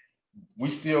 man, we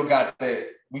still got that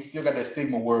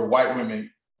stigma where white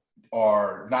women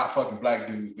are not fucking black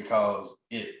dudes because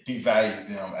it devalues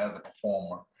them as a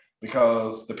performer.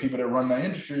 Because the people that run the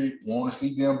industry want to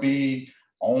see them being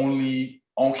only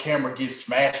on camera get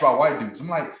smashed by white dudes. I'm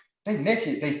like, they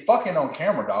naked, they fucking on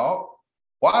camera, dog.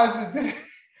 Why is it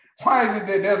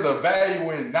that there's a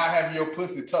value in not having your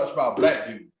pussy touched by a black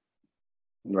dude?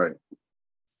 Right.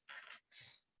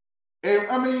 And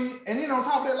I mean, and you know, on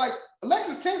top of that, like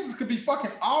Alexis Texas could be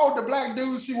fucking all the black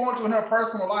dudes she wants to in her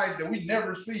personal life that we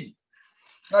never see.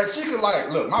 Like she could like,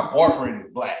 look, my boyfriend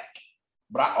is black,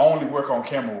 but I only work on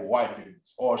camera with white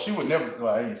dudes. Or she would never,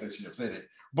 well, I didn't say she never said it,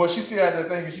 but she still had that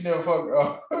thing and she never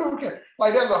fucked. Okay.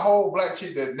 Like there's a whole black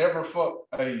chick that never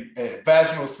fucked a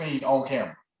vaginal scene on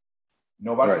camera.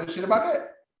 Nobody said shit about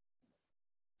that.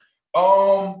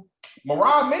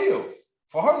 Mariah Mills,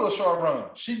 for her little short run,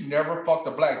 she never fucked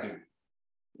a black dude.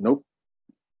 Nope.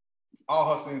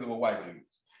 All her scenes were white dudes.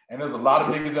 And there's a lot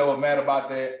of niggas that were mad about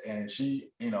that. And she,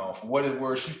 you know, for what it's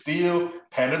worth, she still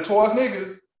pander towards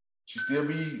niggas. She still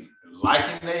be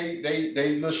liking they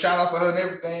little shout outs to her and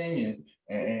everything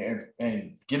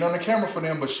and getting on the camera for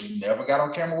them, but she never got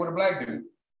on camera with a black dude.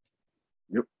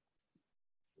 Yep.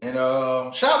 And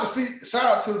shout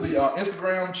out to the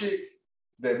Instagram chicks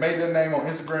that made their name on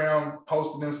Instagram,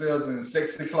 posting themselves in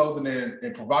sexy clothing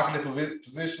and provocative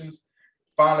positions.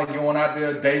 Finally going out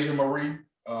there, Deja Marie.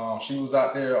 She was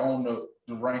out there on the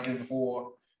ranking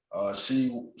before.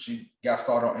 She got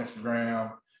started on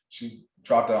Instagram. She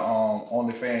dropped her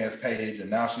OnlyFans page, and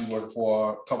now she's working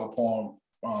for a couple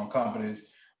porn companies.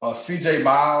 CJ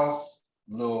Miles,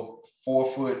 little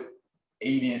 4 foot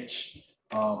 8 inch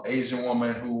Asian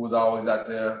woman who was always out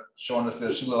there showing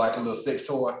herself. She looked like a little sex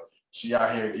toy. She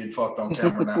out here getting fucked on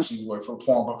camera now. She's working for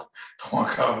porn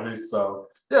companies. So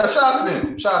yeah, shout out to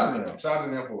them. Shout out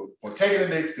to them for taking the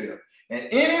next step. And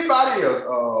anybody else,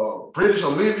 British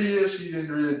Olivia, she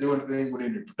didn't really do anything with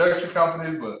any production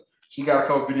companies, but she got a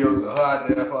couple videos of her out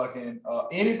there fucking.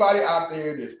 Anybody out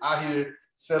there that's out here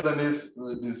selling this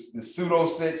pseudo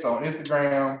sex on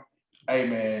Instagram, hey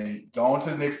man, go on to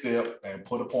the next step and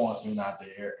put a porn scene out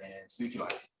there and see if you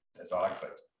like it. That's all I can say.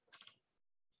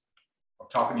 I'm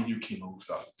talking to you, Kim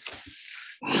Russo.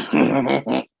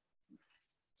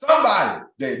 Somebody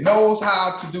that knows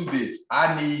how to do this.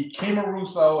 I need Kim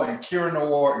Russo and Kira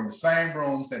Noir in the same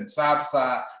room, standing side by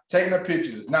side, taking a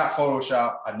picture. It's not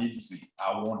Photoshop. I need to see.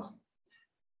 I want to see.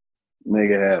 Make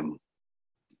it happen.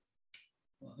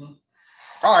 Mm-hmm.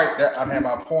 All right, I have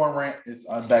my porn rant. It's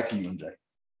back to you, MJ.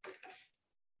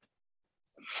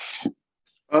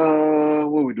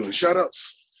 What are we doing? Shout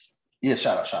outs? Yeah,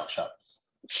 shout out.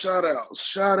 Shout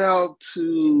out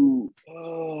to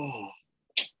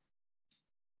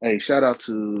hey, shout out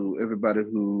to everybody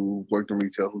who worked in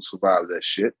retail who survived that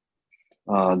shit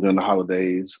during the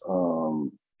holidays.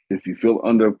 If you feel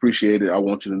underappreciated, I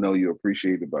want you to know you're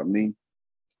appreciated by me.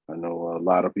 I know a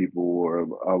lot of people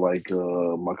are like,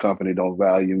 my company don't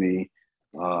value me,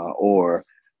 or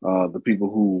the people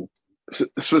who,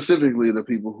 specifically the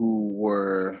people who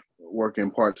were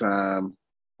working part-time,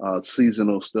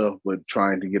 seasonal stuff, but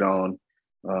trying to get on,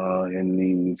 and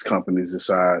these companies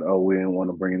decide, oh, we didn't want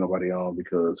to bring nobody on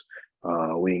because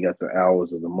we ain't got the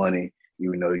hours or the money,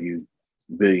 even though you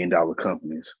billion-dollar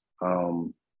companies.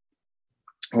 Hope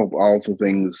all the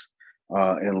things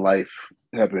in life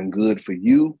have been good for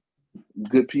you,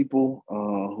 good people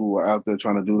who are out there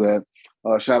trying to do that.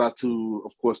 Shout out to,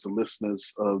 of course, the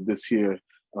listeners of this here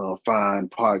fine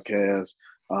podcast,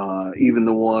 even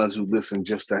the ones who listen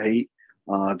just to hate,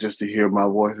 just to hear my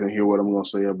voice and hear what I'm going to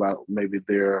say about maybe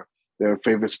their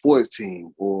favorite sports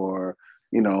team, or,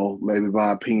 you know, maybe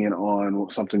my opinion on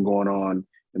something going on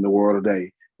in the world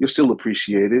today. You're still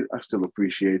appreciated. I still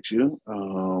appreciate you.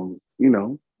 You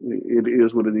know, it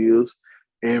is what it is.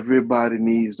 Everybody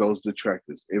needs those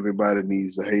detractors. Everybody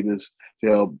needs the haters to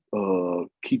help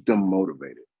keep them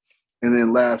motivated. And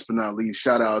then last but not least,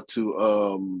 shout out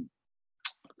to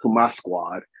my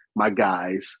squad, my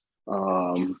guys.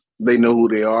 They know who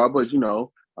they are, but, you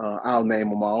know, I'll name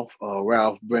them off.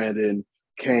 Ralph, Brandon,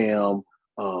 Cam,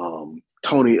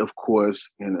 Tony, of course,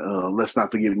 and let's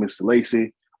not forget Mr.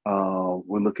 Lacey.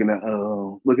 We're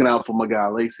looking out for my guy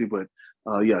Lacey, but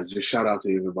yeah, just shout out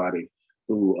to everybody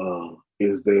who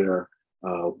is there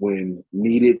when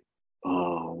needed.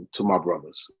 To my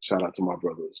brothers, shout out to my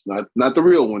brothers, not the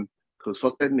real one, because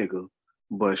fuck that nigga,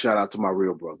 but shout out to my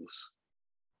real brothers.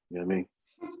 You know what I mean?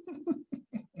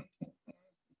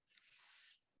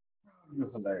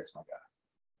 You're hilarious, my guy.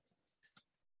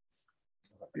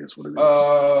 That's what it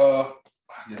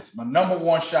is. Yes, my number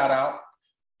one shout out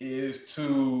is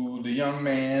to the young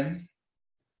man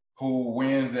who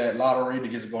wins that lottery to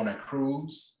get to go on that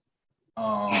cruise.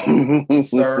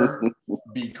 Sir,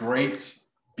 be great,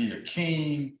 be a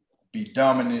king, be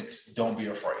dominant. Don't be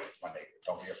afraid, my nigga.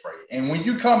 Don't be afraid. And when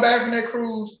you come back from that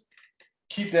cruise,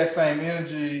 keep that same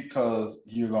energy, because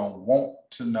you're gonna want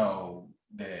to know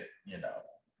that, you know,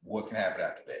 what can happen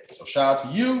after that. So shout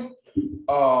out to you.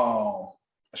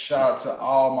 Shout out to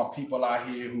all my people out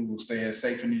here who staying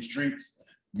safe in these streets.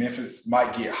 Memphis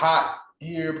might get hot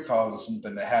here because of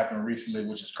something that happened recently,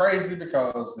 which is crazy,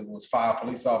 because it was 5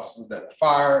 police officers that were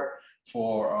fired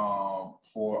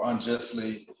for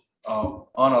unjustly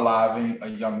unaliving a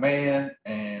young man.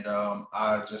 And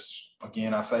I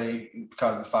say,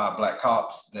 because it's 5 black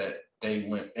cops, that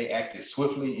they acted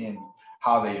swiftly in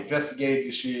how they investigated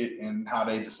the shit and how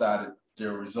they decided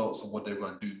their results of what they're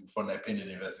going to do from that pending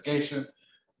investigation.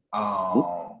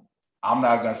 I'm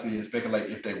not going to sit and speculate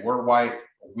if they were white.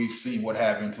 We've seen what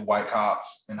happened to white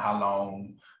cops and how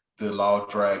long the law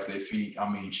drags their feet. I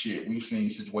mean, shit, we've seen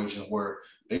situations where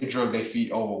they drug their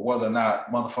feet over whether or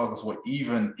not motherfuckers were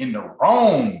even in the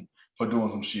wrong for doing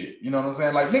some shit. You know what I'm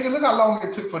saying? Like, nigga, look how long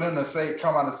it took for them to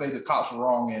come out and say the cops were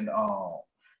wrong in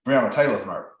Breonna Taylor's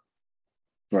murder.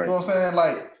 Right. You know what I'm saying?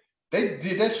 Like, they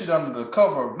did that shit under the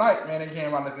cover of night, man. They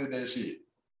came out and said that shit.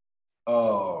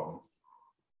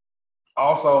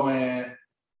 Also, man,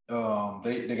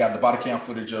 they got the body cam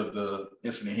footage of the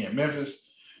incident here in Memphis.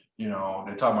 You know,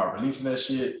 they're talking about releasing that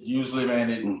shit. Usually, man,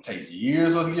 it takes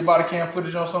years to get body cam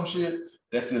footage on some shit.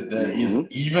 That's it. That is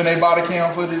even a body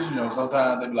cam footage. You know,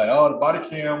 sometimes they be like, oh, the body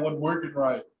cam wasn't working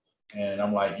right. And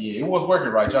I'm like, yeah, it was working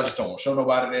right. Y'all just don't want to show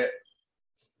nobody that.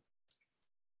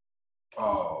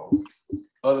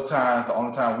 Other times, the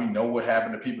only time we know what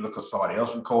happened to people is because somebody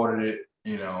else recorded it,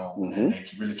 you know, and they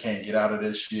really can't get out of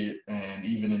that shit. And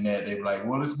even in that, they be like,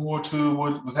 well, there's more to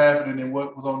what was happening than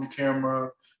what was on the camera.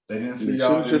 They didn't see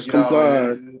y'all.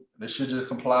 They should just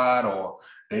complied, or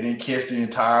they didn't catch the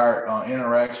entire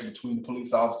interaction between the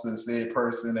police officer and said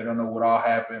person. They don't know what all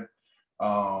happened.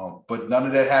 But none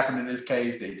of that happened in this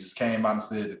case. They just came out and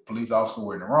said the police officer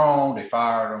were in the wrong. They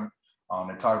fired him.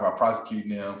 They talk about prosecuting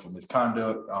them for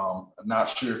misconduct. I'm not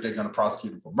sure if they're going to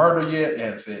prosecute them for murder yet. They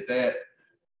haven't said that.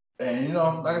 And, you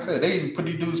know, like I said, they even put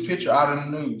these dudes' picture out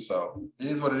in the news. So it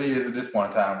is what it is at this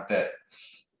point in time with that.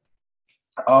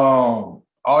 All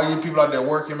you people out there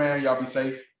working, man, y'all be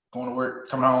safe. Going to work,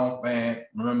 coming home, man.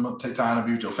 Remember, take time to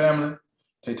be with your family.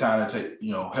 Take time to take,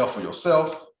 you know, help for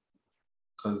yourself.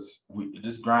 Because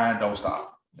this grind don't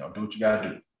stop. You know, do what you got to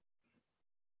do.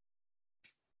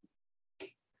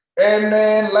 And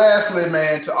then lastly,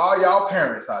 man, to all y'all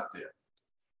parents out there,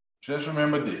 just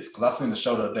remember this, because I seen the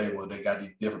show the other day where they got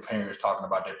these different parents talking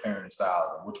about their parenting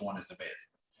styles and which one is the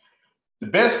best. The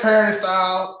best parenting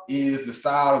style is the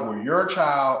style where your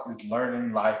child is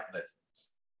learning life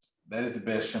lessons. That is the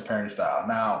best parenting style.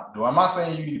 Now, am I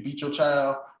saying you need to beat your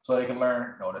child so they can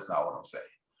learn? No, that's not what I'm saying.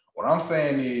 What I'm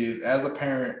saying is, as a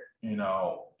parent, you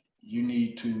know, you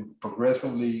need to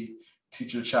progressively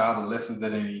teach your child the lessons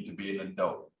that they need to be an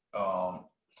adult.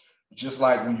 Just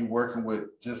like when you're working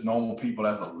with just normal people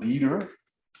as a leader,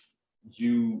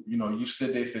 you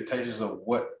set the expectations of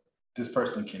what this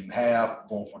person can have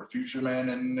going for the future, man,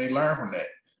 and they learn from that.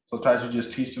 Sometimes you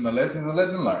just teach them the lessons and let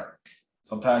them learn.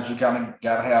 Sometimes you kind of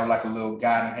got to have like a little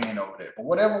guiding hand over there. But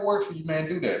whatever works for you, man,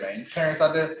 do that, man. You parents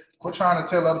out there, quit trying to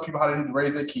tell other people how they need to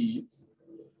raise their kids.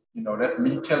 You know, that's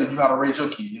me telling you how to raise your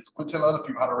kids. Quit telling other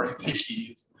people how to raise their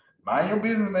kids. Mind your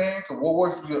business, man, because what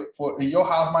works for in your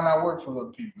house might not work for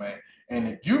other people, man. And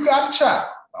if you got a child,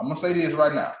 I'm going to say this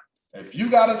right now. If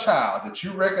you got a child that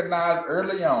you recognize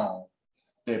early on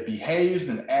that behaves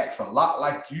and acts a lot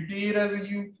like you did as a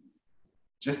youth,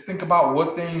 just think about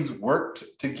what things worked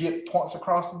to get points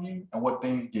across to you and what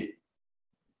things didn't.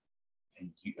 And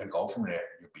you can go from there.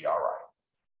 You'll be all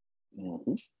right.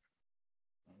 Mm-hmm.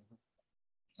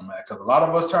 Because a lot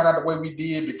of us turned out the way we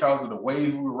did because of the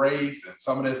ways we were raised, and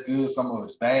some of that's good, some of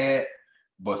it's bad,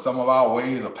 but some of our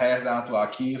ways are passed down to our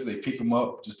kids. They pick them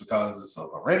up just because it's a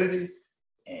heredity,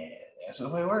 and that's the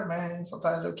way it works, man.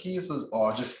 Sometimes your kids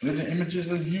are just splitting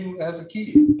images of you as a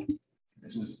kid.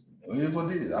 It's just, it is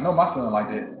what it is. I know my son like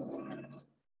that.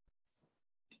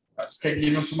 I just can't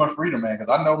give him too much freedom, man,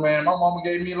 because I know, man, my mama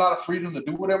gave me a lot of freedom to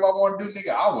do whatever I want to do,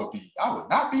 nigga. I would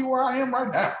not be where I am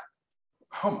right now.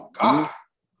 Oh my God.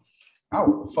 I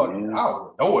would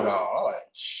know it all.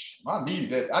 I needed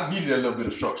that. I needed a little bit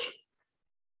of structure.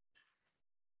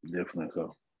 Definitely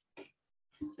so.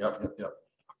 Yep.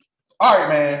 All right,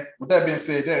 man. With that being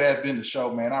said, that has been the show,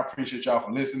 man. I appreciate y'all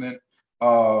for listening.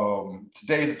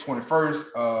 Today is the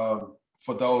 21st.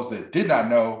 For those that did not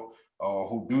know,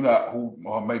 who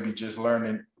are maybe just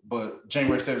learning, but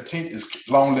January 17th is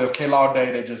Long Live K-Law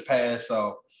Day that just passed.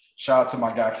 So shout out to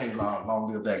my guy K-Law.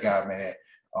 Long live that guy, man.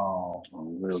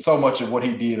 So much of what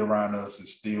he did around us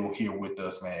is still here with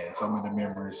us, man. So many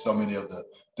memories, so many of the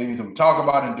things that we talk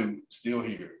about and do still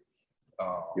here.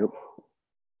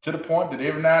 To the point that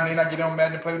every now and then I get on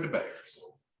Madden and play with the Bears.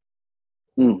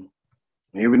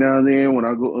 Every now and then when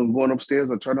I'm going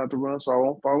upstairs, I try not to run so I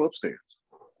won't fall upstairs.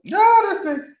 Yeah, that's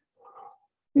nice.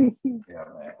 Yeah,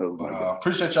 man. But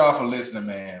appreciate y'all for listening,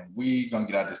 man. We gonna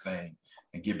get out this thing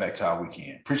and get back to our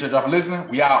weekend. Appreciate y'all for listening.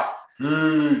 We out.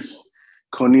 Peace.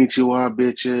 Konnichiwa,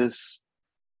 bitches.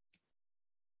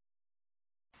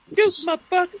 This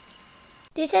motherfucker.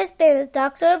 This has been a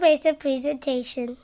Dr. Abrasive presentation.